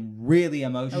 surprisingly really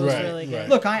emotional. It was Right, really good. right.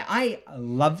 Look, I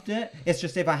loved it. It's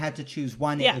just if I had to choose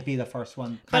one, Yeah. it would be the first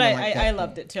one. But Kinda like I Deadpool.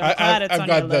 loved it too. I'm glad it's I've on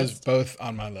got your those list. both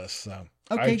on my list. So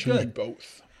Okay, I choose good.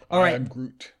 both. All right. I'm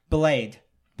Groot. Blade.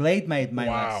 Blade made my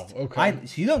Wow, list. okay.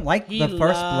 So you don't like He the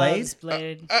first loves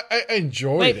Blade? Blade. I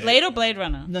enjoyed Wait, it. Blade or Blade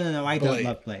Runner? No, I don't Blade.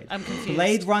 love Blade. I'm confused.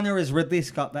 Blade Runner is Ridley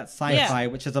Scott. That's sci-fi, Yeah.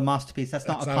 which is a masterpiece. That's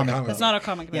not That's a not a comic comic book. It's not a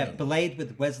comic book. Yeah, Blade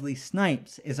with Wesley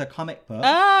Snipes is a comic book.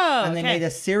 Oh, And they okay. made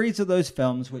a series of those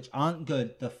films which aren't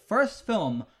good. The first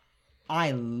film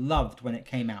I loved when it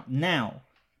came out. Now,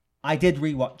 I did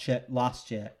rewatch it last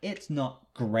year. It's not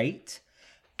great,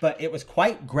 but it was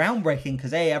quite groundbreaking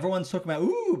because, hey, everyone's talking about,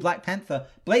 ooh, Black Panther.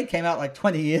 Blade came out like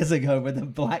 20 years ago with a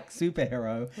black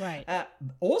superhero. Right.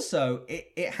 Also,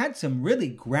 it had some really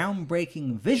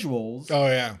groundbreaking visuals. Oh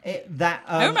yeah. That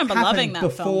I remember happened loving that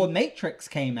before film. Matrix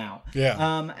came out.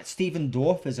 Yeah. Stephen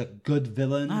Dorff is a good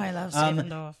villain. Oh, I love Stephen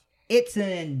Dorff. It's an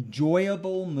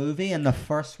enjoyable movie, and the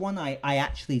first one I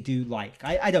actually do like.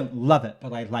 I don't love it,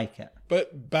 but I like it.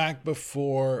 But back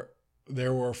before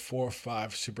there were 4 or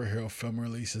 5 superhero film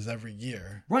releases every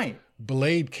year, Right.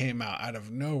 Blade came out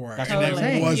of nowhere. That's and what I'm it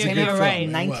saying. was It a came good out film. right. in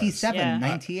It was. 97, Yeah.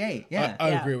 98. Yeah. I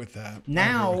Yeah. agree with that.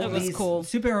 Now, It was these cool.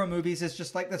 superhero movies is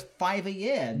just like there's 5 a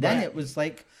year. Then Right. it was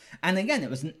like, and again, it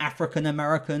was an African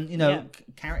American, you know, Yeah.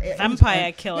 character.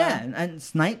 Vampire killer. Yeah, and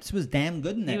Snipes was damn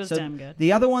good in it. He was So damn good.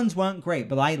 The other ones weren't great,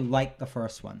 but I liked the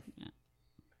first one.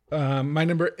 My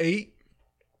number 8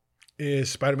 is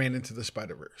Spider-Man Into the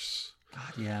Spider-Verse.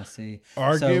 God, yeah, see.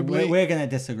 Arguably- so we're going to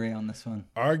disagree on this one.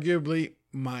 Arguably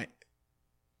my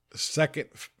second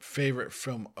favorite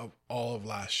film of all of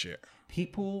last year.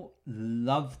 People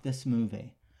love this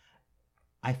movie.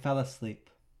 I fell asleep.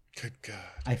 Good God.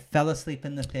 I fell asleep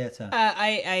in the theater.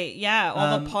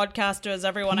 All the podcasters,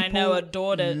 everyone I know People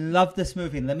adored it. Love this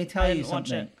movie. Let me tell I you didn't watch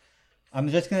something. it. I'm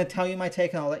just going to tell you my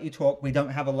take and I'll let you talk. We don't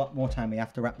have a lot more time. We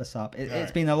have to wrap this up. It's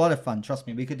right. been a lot of fun. Trust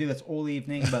me. We could do this all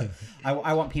evening, but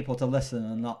I want people to listen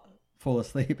and not fall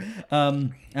asleep.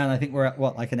 And I think we're at,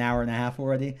 like an hour and a half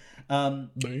already.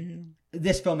 Damn.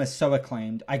 This film is so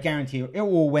acclaimed. I guarantee you it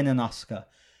will win an Oscar.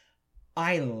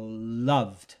 I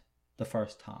loved the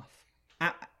first half.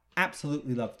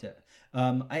 Absolutely loved it.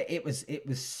 It was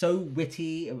so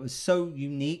witty. It was so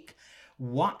unique.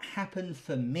 What happened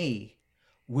for me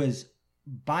was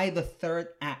by the third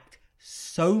act,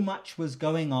 so much was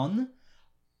going on.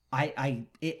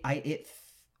 It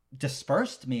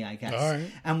dispersed me, I guess. All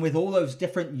right. And with all those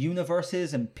different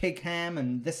universes and Pigham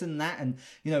and this and that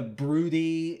and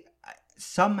Broody,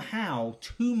 somehow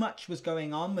too much was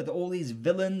going on with all these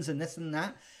villains and this and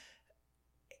that.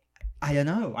 I don't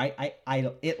know.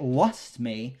 It lost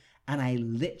me, and I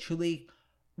literally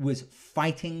was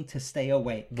fighting to stay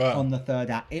awake Wow. on the third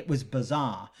act. It was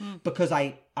bizarre because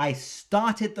I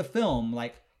started the film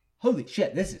like, holy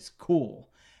shit, this is cool,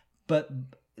 but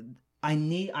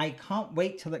I can't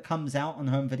wait till it comes out on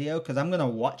home video because I'm gonna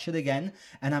watch it again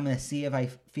and I'm gonna see if I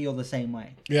feel the same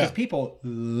way. Yeah. Because people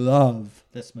love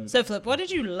this movie. So, Flip, what did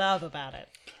you love about it?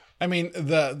 I mean,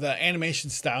 the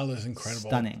animation style is incredible.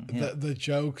 Stunning, yeah. The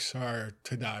jokes are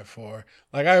to die for.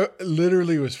 Like, I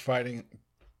literally was fighting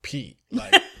Pete.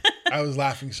 Like, I was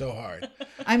laughing so hard.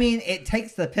 I mean, it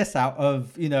takes the piss out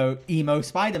of, emo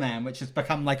Spider-Man, which has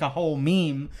become like a whole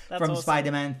meme from awesome.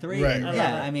 Spider-Man 3. Right, And right.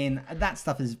 yeah, I mean, that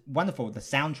stuff is wonderful. The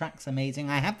soundtrack's amazing.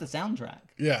 I have the soundtrack.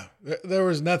 Yeah. There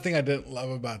was nothing I didn't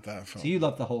love about that film. So you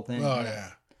love the whole thing. Oh,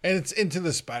 yeah. And it's Into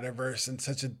the Spider-Verse and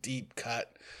such a deep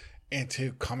cut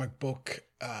into comic book,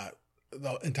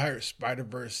 the entire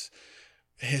Spider-Verse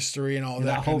history and all that,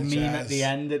 That whole kind of meme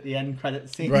jazz. at the end credit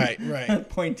scene. Right, right.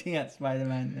 Pointing at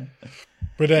Spider-Man. Yeah.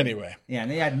 But anyway, Yeah, and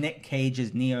they had Nick Cage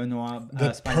as Neo-Noir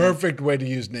the Spider-Man. perfect way to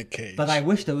use Nick Cage. But I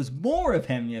wish there was more of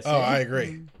him, you see. Oh, I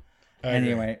agree.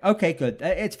 Anyway, okay, good.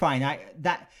 It's fine.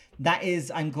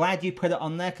 I'm glad you put it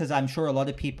on there because I'm sure a lot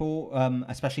of people,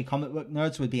 especially comic book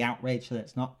nerds, would be outraged that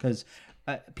it's not because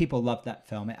people love that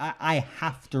film. I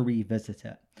have to revisit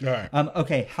it. All right.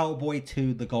 Okay, Hellboy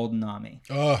 2: The Golden Army.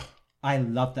 Oh, I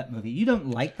love that movie. You don't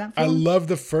like that I film? love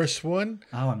the first one.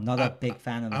 Oh, I'm not a big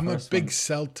fan of the I'm a first big one.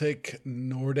 Celtic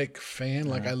Nordic fan.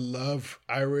 Like, I love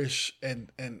Irish and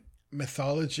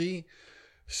mythology.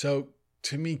 So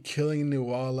to me, killing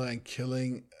Nuala and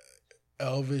killing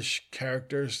Elvish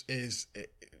characters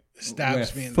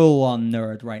stabs me We're in full on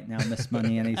nerd right now, Miss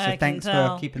Money, and so I can thanks for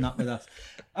tell. keeping up with us.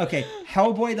 Okay,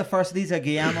 Hellboy, the first of these are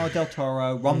Guillermo del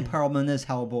Toro. Ron Perlman is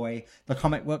Hellboy. The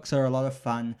comic books are a lot of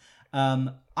fun.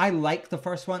 I like the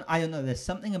first one. I don't know. There's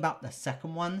something about the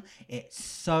second one. It's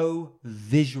so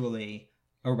visually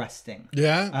arresting.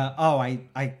 Yeah.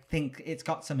 I think it's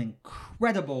got some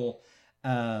incredible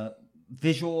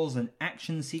visuals and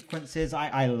action sequences.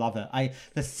 I love it.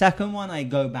 The second one I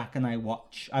go back and I've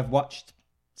watched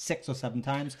 6 or 7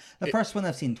 times. The first one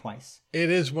I've seen twice. It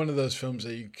is one of those films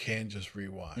that you can just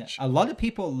rewatch. Yeah. A lot of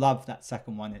people love that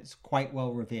second one. It's quite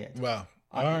well revered. Well,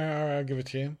 all right, I'll give it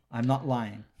to you. I'm not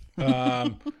lying.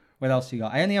 Um, What else you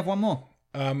got? I only have one more.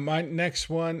 my next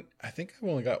one, I think I've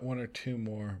only got 1 or 2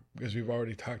 more because we've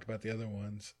already talked about the other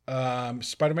ones.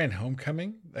 Spider-Man: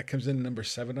 Homecoming, that comes in number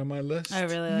 7 on my list. I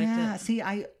really liked Yeah, it. see,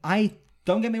 I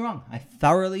don't get me wrong. I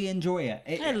thoroughly enjoy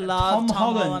it. I love Tom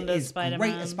Holland as is Spider-Man.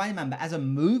 great as Spider-Man, but as a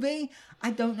movie, I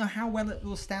don't know how well it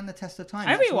will stand the test of time.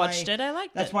 I That's rewatched why- it. I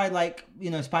liked That's it. why, like,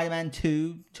 Spider-Man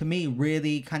 2, to me,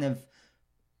 really kind of...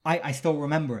 I still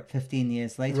remember it 15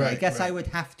 years later. I Right, guess I right. would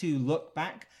have to look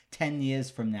back 10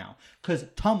 years from now. Because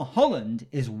Tom Holland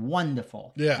is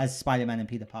wonderful as Spider-Man and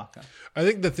Peter Parker. I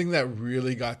think the thing that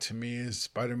really got to me is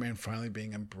Spider-Man finally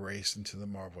being embraced into the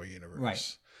Marvel Universe.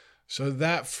 Right. So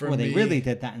that for Well, me... they really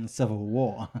did that in Civil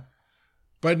War.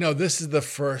 But no, this is the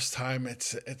first time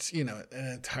it's an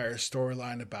entire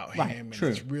storyline about Right, him. And true.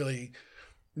 it's really,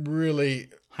 really...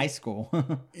 High school.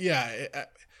 Yeah,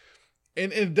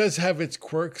 and it does have its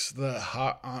quirks. The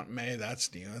hot Aunt May,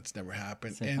 that's new. That's never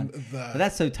happened. So and fun. the But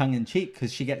that's so tongue in cheek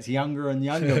because she gets younger and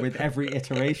younger with every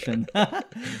iteration.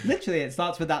 Literally, it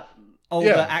starts with that older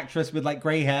Yeah. actress with like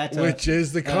grey hair, to, which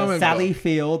is the comic Sally book.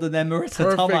 Field, and then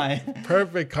Marissa Tomei.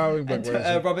 Perfect comic book And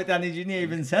version. Robert Downey Jr.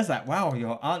 even says that. Wow,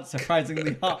 your aunt's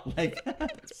surprisingly hot. Like,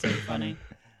 So funny.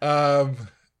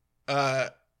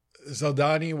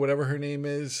 Zaldani, whatever her name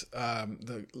is,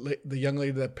 the young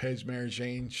lady that plays Mary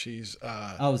Jane, she's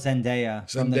Zendaya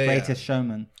from The Zendaya. Greatest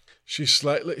Showman. she's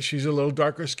a little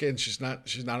darker skinned. She's not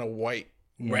a white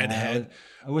redhead.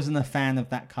 I wasn't a fan of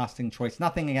that casting choice.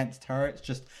 Nothing against her. It's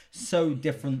just so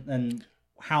different than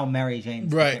how Mary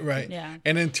Jane's Right, depicted. right. Yeah.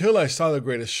 And until I saw The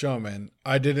Greatest Showman,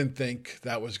 I didn't think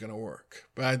that was going to work.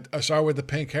 But I saw her with the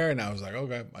pink hair, and I was like,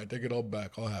 okay, I take it all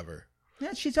back. I'll have her.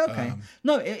 Yeah, she's okay.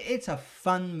 No, it's a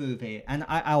fun movie. And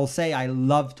I'll say I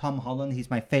love Tom Holland. He's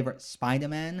my favorite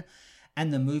Spider-Man.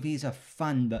 And the movies are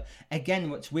fun. But again,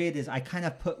 what's weird is I kind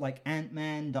of put like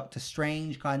Ant-Man, Doctor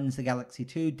Strange, Guardians of the Galaxy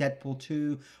 2, Deadpool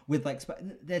 2 with like...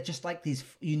 They're just like these...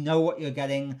 You know what you're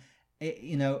getting.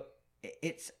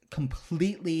 It's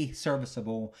completely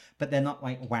serviceable, but they're not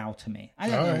like wow to me. I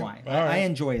don't All know right, why. all I right.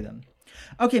 enjoy them.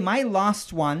 Okay, my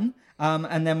last one,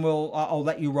 and then I'll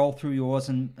let you roll through yours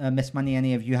and Miss Money.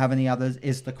 Any of you have any others?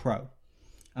 Is The Crow.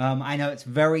 I know it's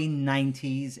very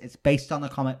 90s. It's based on a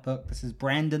comic book. This is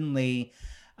Brandon Lee.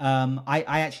 I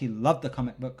actually loved the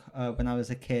comic book when I was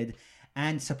a kid,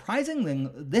 and surprisingly,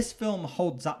 this film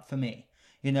holds up for me.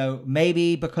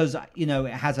 Maybe because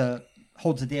it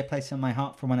holds a dear place in my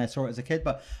heart from when I saw it as a kid,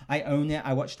 but I own it.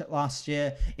 I watched it last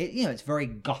year. It's very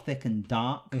gothic and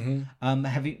dark.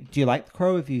 Mm-hmm. Do you like The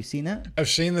Crow? Have you seen it? I've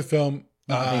seen the film.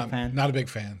 Not a big fan? Not a big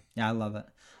fan. Yeah, I love it.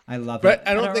 I love But it.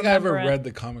 I don't think I ever remember it. read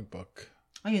the comic book.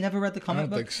 Oh, you never read the comic don't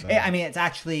book? think so. I mean, it's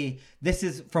actually, this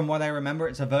is, from what I remember,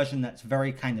 it's a version that's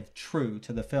very kind of true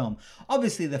to the film.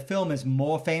 Obviously, the film is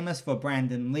more famous for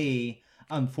Brandon Lee,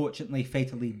 unfortunately,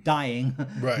 fatally dying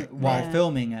Right, while right.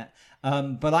 filming it.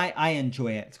 But I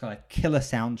enjoy it. It's got a killer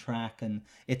soundtrack, and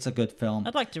it's a good film.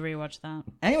 I'd like to rewatch that.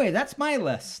 Anyway, that's my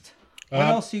list. What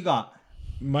else you got?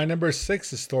 My number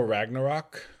 6 is Thor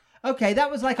Ragnarok. Okay, that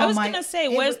was like I on was my... gonna say,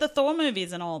 it where's wa- the Thor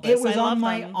movies and all this? It was I love on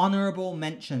my them. honorable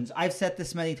mentions. I've said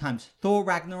this many times. Thor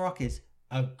Ragnarok is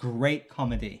a great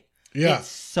comedy. Yeah. It's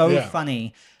so Yeah.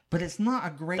 funny, but it's not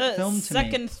a great The film to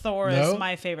second me. Thor No? is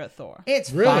my favorite Thor.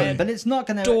 It's Really? fun, but it's not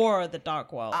going to... Adore the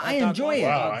Dark World. I Dark enjoy World. it.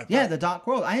 Wow, I thought- Yeah, The Dark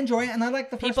World. I enjoy it, and I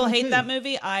like the first People one hate too. that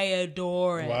movie. I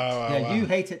adore it. Wow, Yeah, wow. you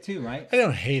hate it too, right? I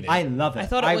don't hate it. I love it. I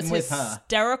thought it I'm was with her.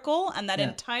 hysterical, and that Yeah.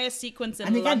 entire sequence in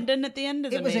And again, London at the end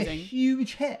is It was a amazing.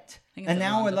 huge hit. think it's And in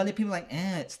now a London. lot of people are like,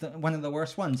 it's one of the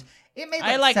worst ones. It made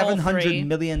I like like all $700 three.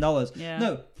 million. Yeah.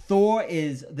 No, Thor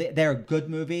is, they're good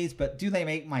movies, but do they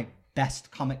make my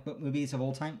best comic book movies of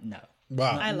all time? No.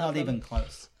 Wow. Not, I love not them. even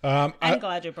close. I'm I,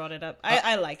 glad you brought it up.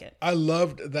 I like it. I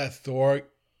loved that Thor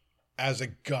as a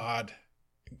god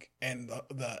and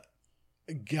the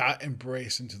got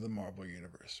embraced into the Marvel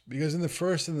Universe. Because in the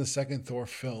first and the second Thor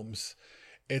films,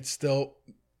 it's still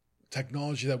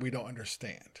technology that we don't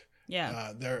understand.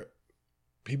 Yeah. They're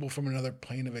people from another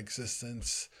plane of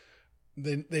existence.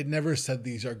 they never said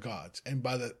these are gods. And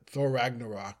by the Thor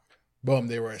Ragnarok, boom,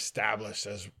 they were established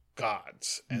as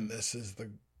gods. And this is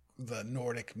the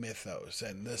Nordic mythos,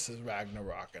 and this is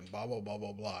Ragnarok, and blah, blah, blah,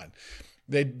 blah, blah. And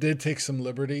they did take some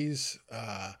liberties.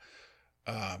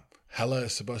 Hela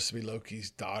is supposed to be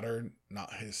Loki's daughter,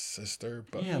 not his sister,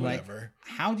 but whatever. Like,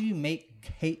 how do you make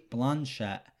Kate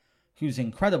Blanchett, who's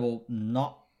incredible,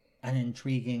 not an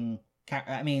intriguing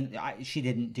character? I mean, she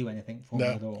didn't do anything for me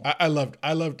at all. I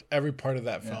loved every part of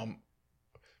that film.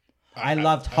 I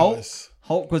loved Hulk.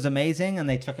 Hulk was amazing, and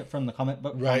they took it from the comic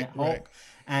book Planet Hulk. Right.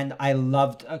 And I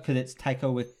loved, because it's Taika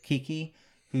Waititi,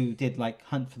 who did like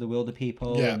Hunt for the Wilder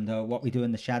People and What We Do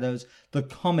in the Shadows. The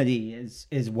comedy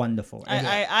is wonderful.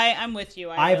 I'm with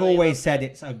you. I've really always said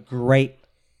it's a great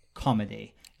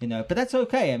comedy, but that's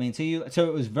okay. I mean, so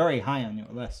it was very high on your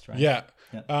list, right? Yeah.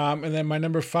 And then my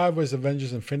number 5 was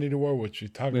Avengers Infinity War, which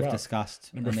we've about. We've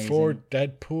discussed. Number 4,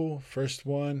 Deadpool, first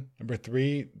one. Number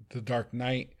 3, The Dark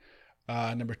Knight.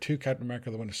 Number 2, Captain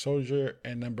America: The Winter Soldier,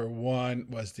 and number 1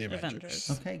 was The Avengers.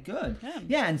 Okay, good.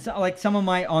 Yeah, and so, like, some of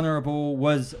my honorable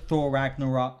was Thor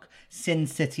Ragnarok. Sin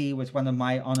City was one of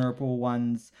my honorable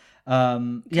ones.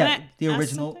 The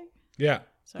original. Yeah.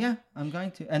 Sorry. Yeah, I'm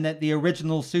going to, and then the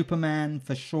original Superman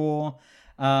for sure.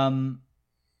 So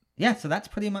that's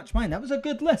pretty much mine. That was a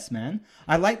good list, man.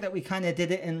 I like that we kind of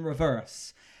did it in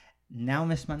reverse. Now,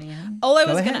 Miss Moneyhan. All I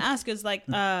was going to ask is, like,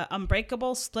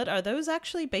 Unbreakable, Split, are those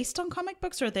actually based on comic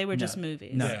books, or they were just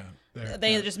movies? No. Yeah,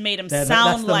 they just made them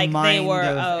sound like they were.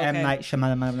 M. Night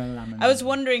Shyamalan. I was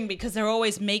wondering, because they're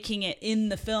always making it in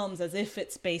the films as if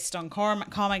it's based on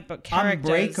comic book characters.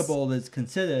 Unbreakable is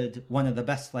considered one of the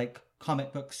best, like,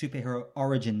 comic book superhero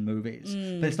origin movies,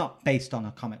 but it's not based on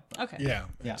a comic book. Okay. Yeah.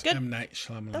 Good. M. Night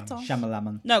Shyamalan. That's all.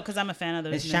 Shyamalan. No, because I'm a fan of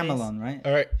those It's movies. Shyamalan, right?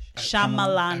 All right.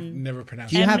 Shyamalan. I've never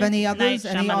pronounced Do you it. have any others?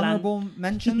 Night Any Shyamalan. honorable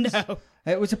mentions? No.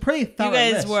 It was a pretty thorough You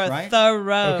guys list, were right?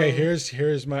 thorough. Okay,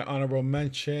 here's my honorable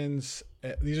mentions.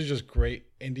 These are just great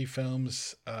indie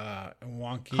films,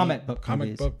 wonky Comic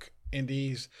book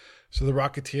indies. So The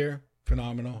Rocketeer,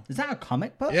 phenomenal. Is that a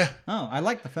comic book? Yeah. Oh, I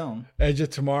like the film. Edge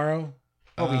of Tomorrow.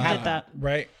 Oh, we had that.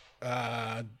 Right.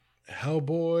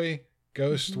 Hellboy,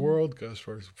 Ghost World. Ghost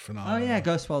World is phenomenal. Oh yeah,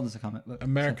 Ghost World is a comic book.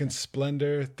 American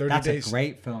Splendor. 30 That's Days. a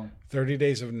great film. 30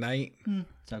 Days of Night.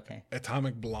 It's okay.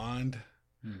 Atomic Blonde.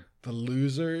 The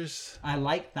Losers. I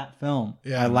like that film.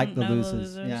 Yeah. I like The No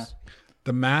Losers. Losers. Yeah.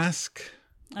 The Mask.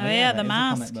 Oh, yeah, that The is a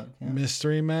Mask. comic book, yeah.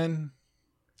 Mystery Men.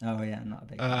 Oh yeah, not a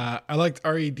big. I liked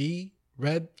R.E.D.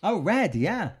 Red. Oh, Red.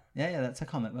 Yeah. That's a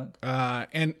comic book.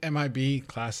 And MIB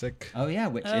classic. Oh yeah,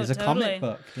 which Oh, is a totally. comic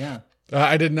book. Yeah.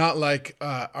 I did not like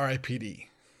R.I.P.D.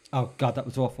 Oh god, that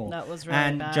was awful. That was really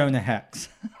and bad. Jonah Hex,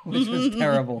 which was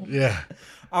terrible. Yeah.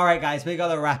 All right, guys, we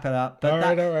got to wrap it up. But All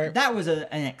right. that was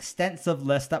an extensive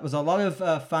list. That was a lot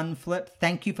of fun, Flip.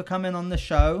 Thank you for coming on the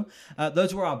show.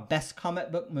 Those were our best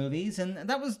comic book movies, and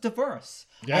that was diverse.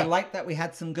 Yeah. I like that we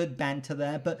had some good banter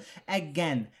there. But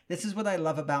again, this is what I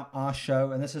love about our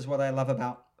show, and this is what I love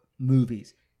about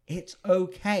movies. It's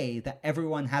okay that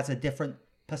everyone has a different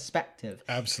perspective.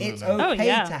 Absolutely. It's okay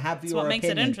yeah. to have That's your what makes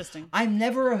it opinion. interesting. I'm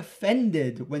never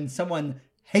offended when someone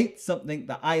hates something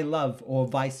that I love or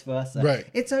vice versa. Right.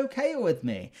 It's okay with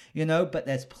me, but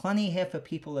there's plenty here for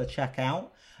people to check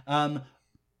out.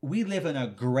 We live in a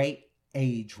great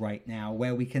age right now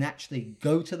where we can actually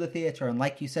go to the theater, and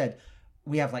like you said,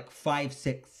 we have like 5,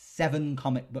 6, 7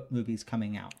 comic book movies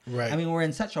coming out. Right. I mean, we're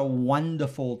in such a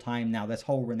wonderful time now, this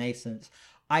whole renaissance.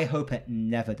 I hope it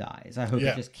never dies. I hope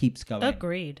it just keeps going.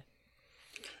 Agreed.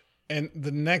 And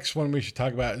the next one we should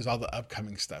talk about is all the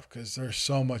upcoming stuff, because there's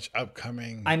so much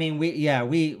upcoming. I mean,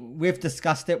 we've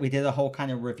discussed it. We did a whole kind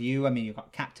of review. I mean, you've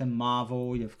got Captain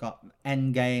Marvel, you've got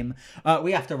Endgame.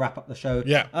 We have to wrap up the show.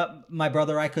 Yeah. My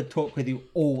brother, I could talk with you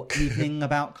all evening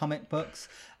about comic books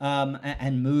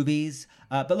and movies.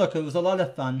 But look, it was a lot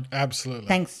of fun. Absolutely.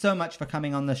 Thanks so much for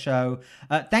coming on the show.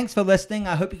 Thanks for listening.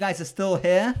 I hope you guys are still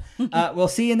here. We'll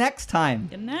see you next time.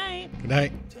 Good night. Good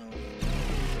night.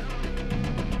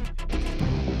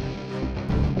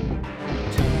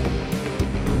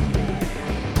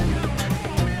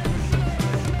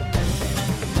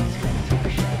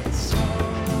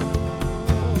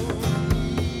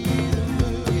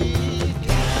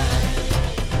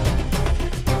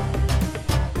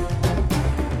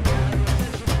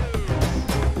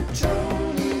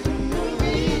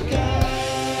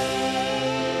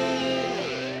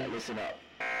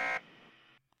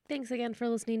 Thanks again for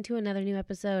listening to another new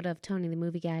episode of Tony the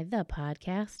Movie Guy, the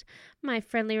podcast. My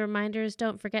friendly reminders,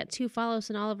 don't forget to follow us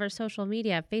on all of our social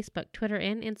media, Facebook, Twitter,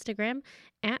 and Instagram,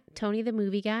 at Tony the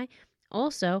Movie Guy.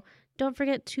 Also, don't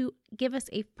forget to give us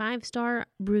a 5-star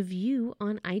review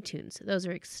on iTunes. Those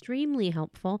are extremely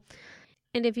helpful.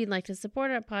 And if you'd like to support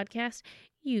our podcast,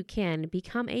 you can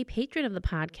become a patron of the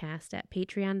podcast at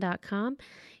patreon.com.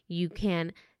 You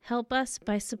can help us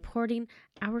by supporting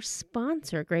our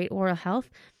sponsor, Great Oral Health.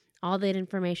 All that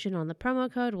information on the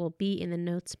promo code will be in the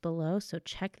notes below, so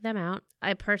check them out.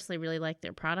 I personally really like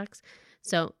their products,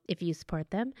 so if you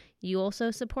support them, you also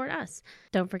support us.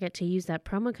 Don't forget to use that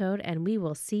promo code, and we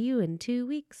will see you in 2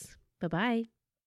 weeks. Bye-bye.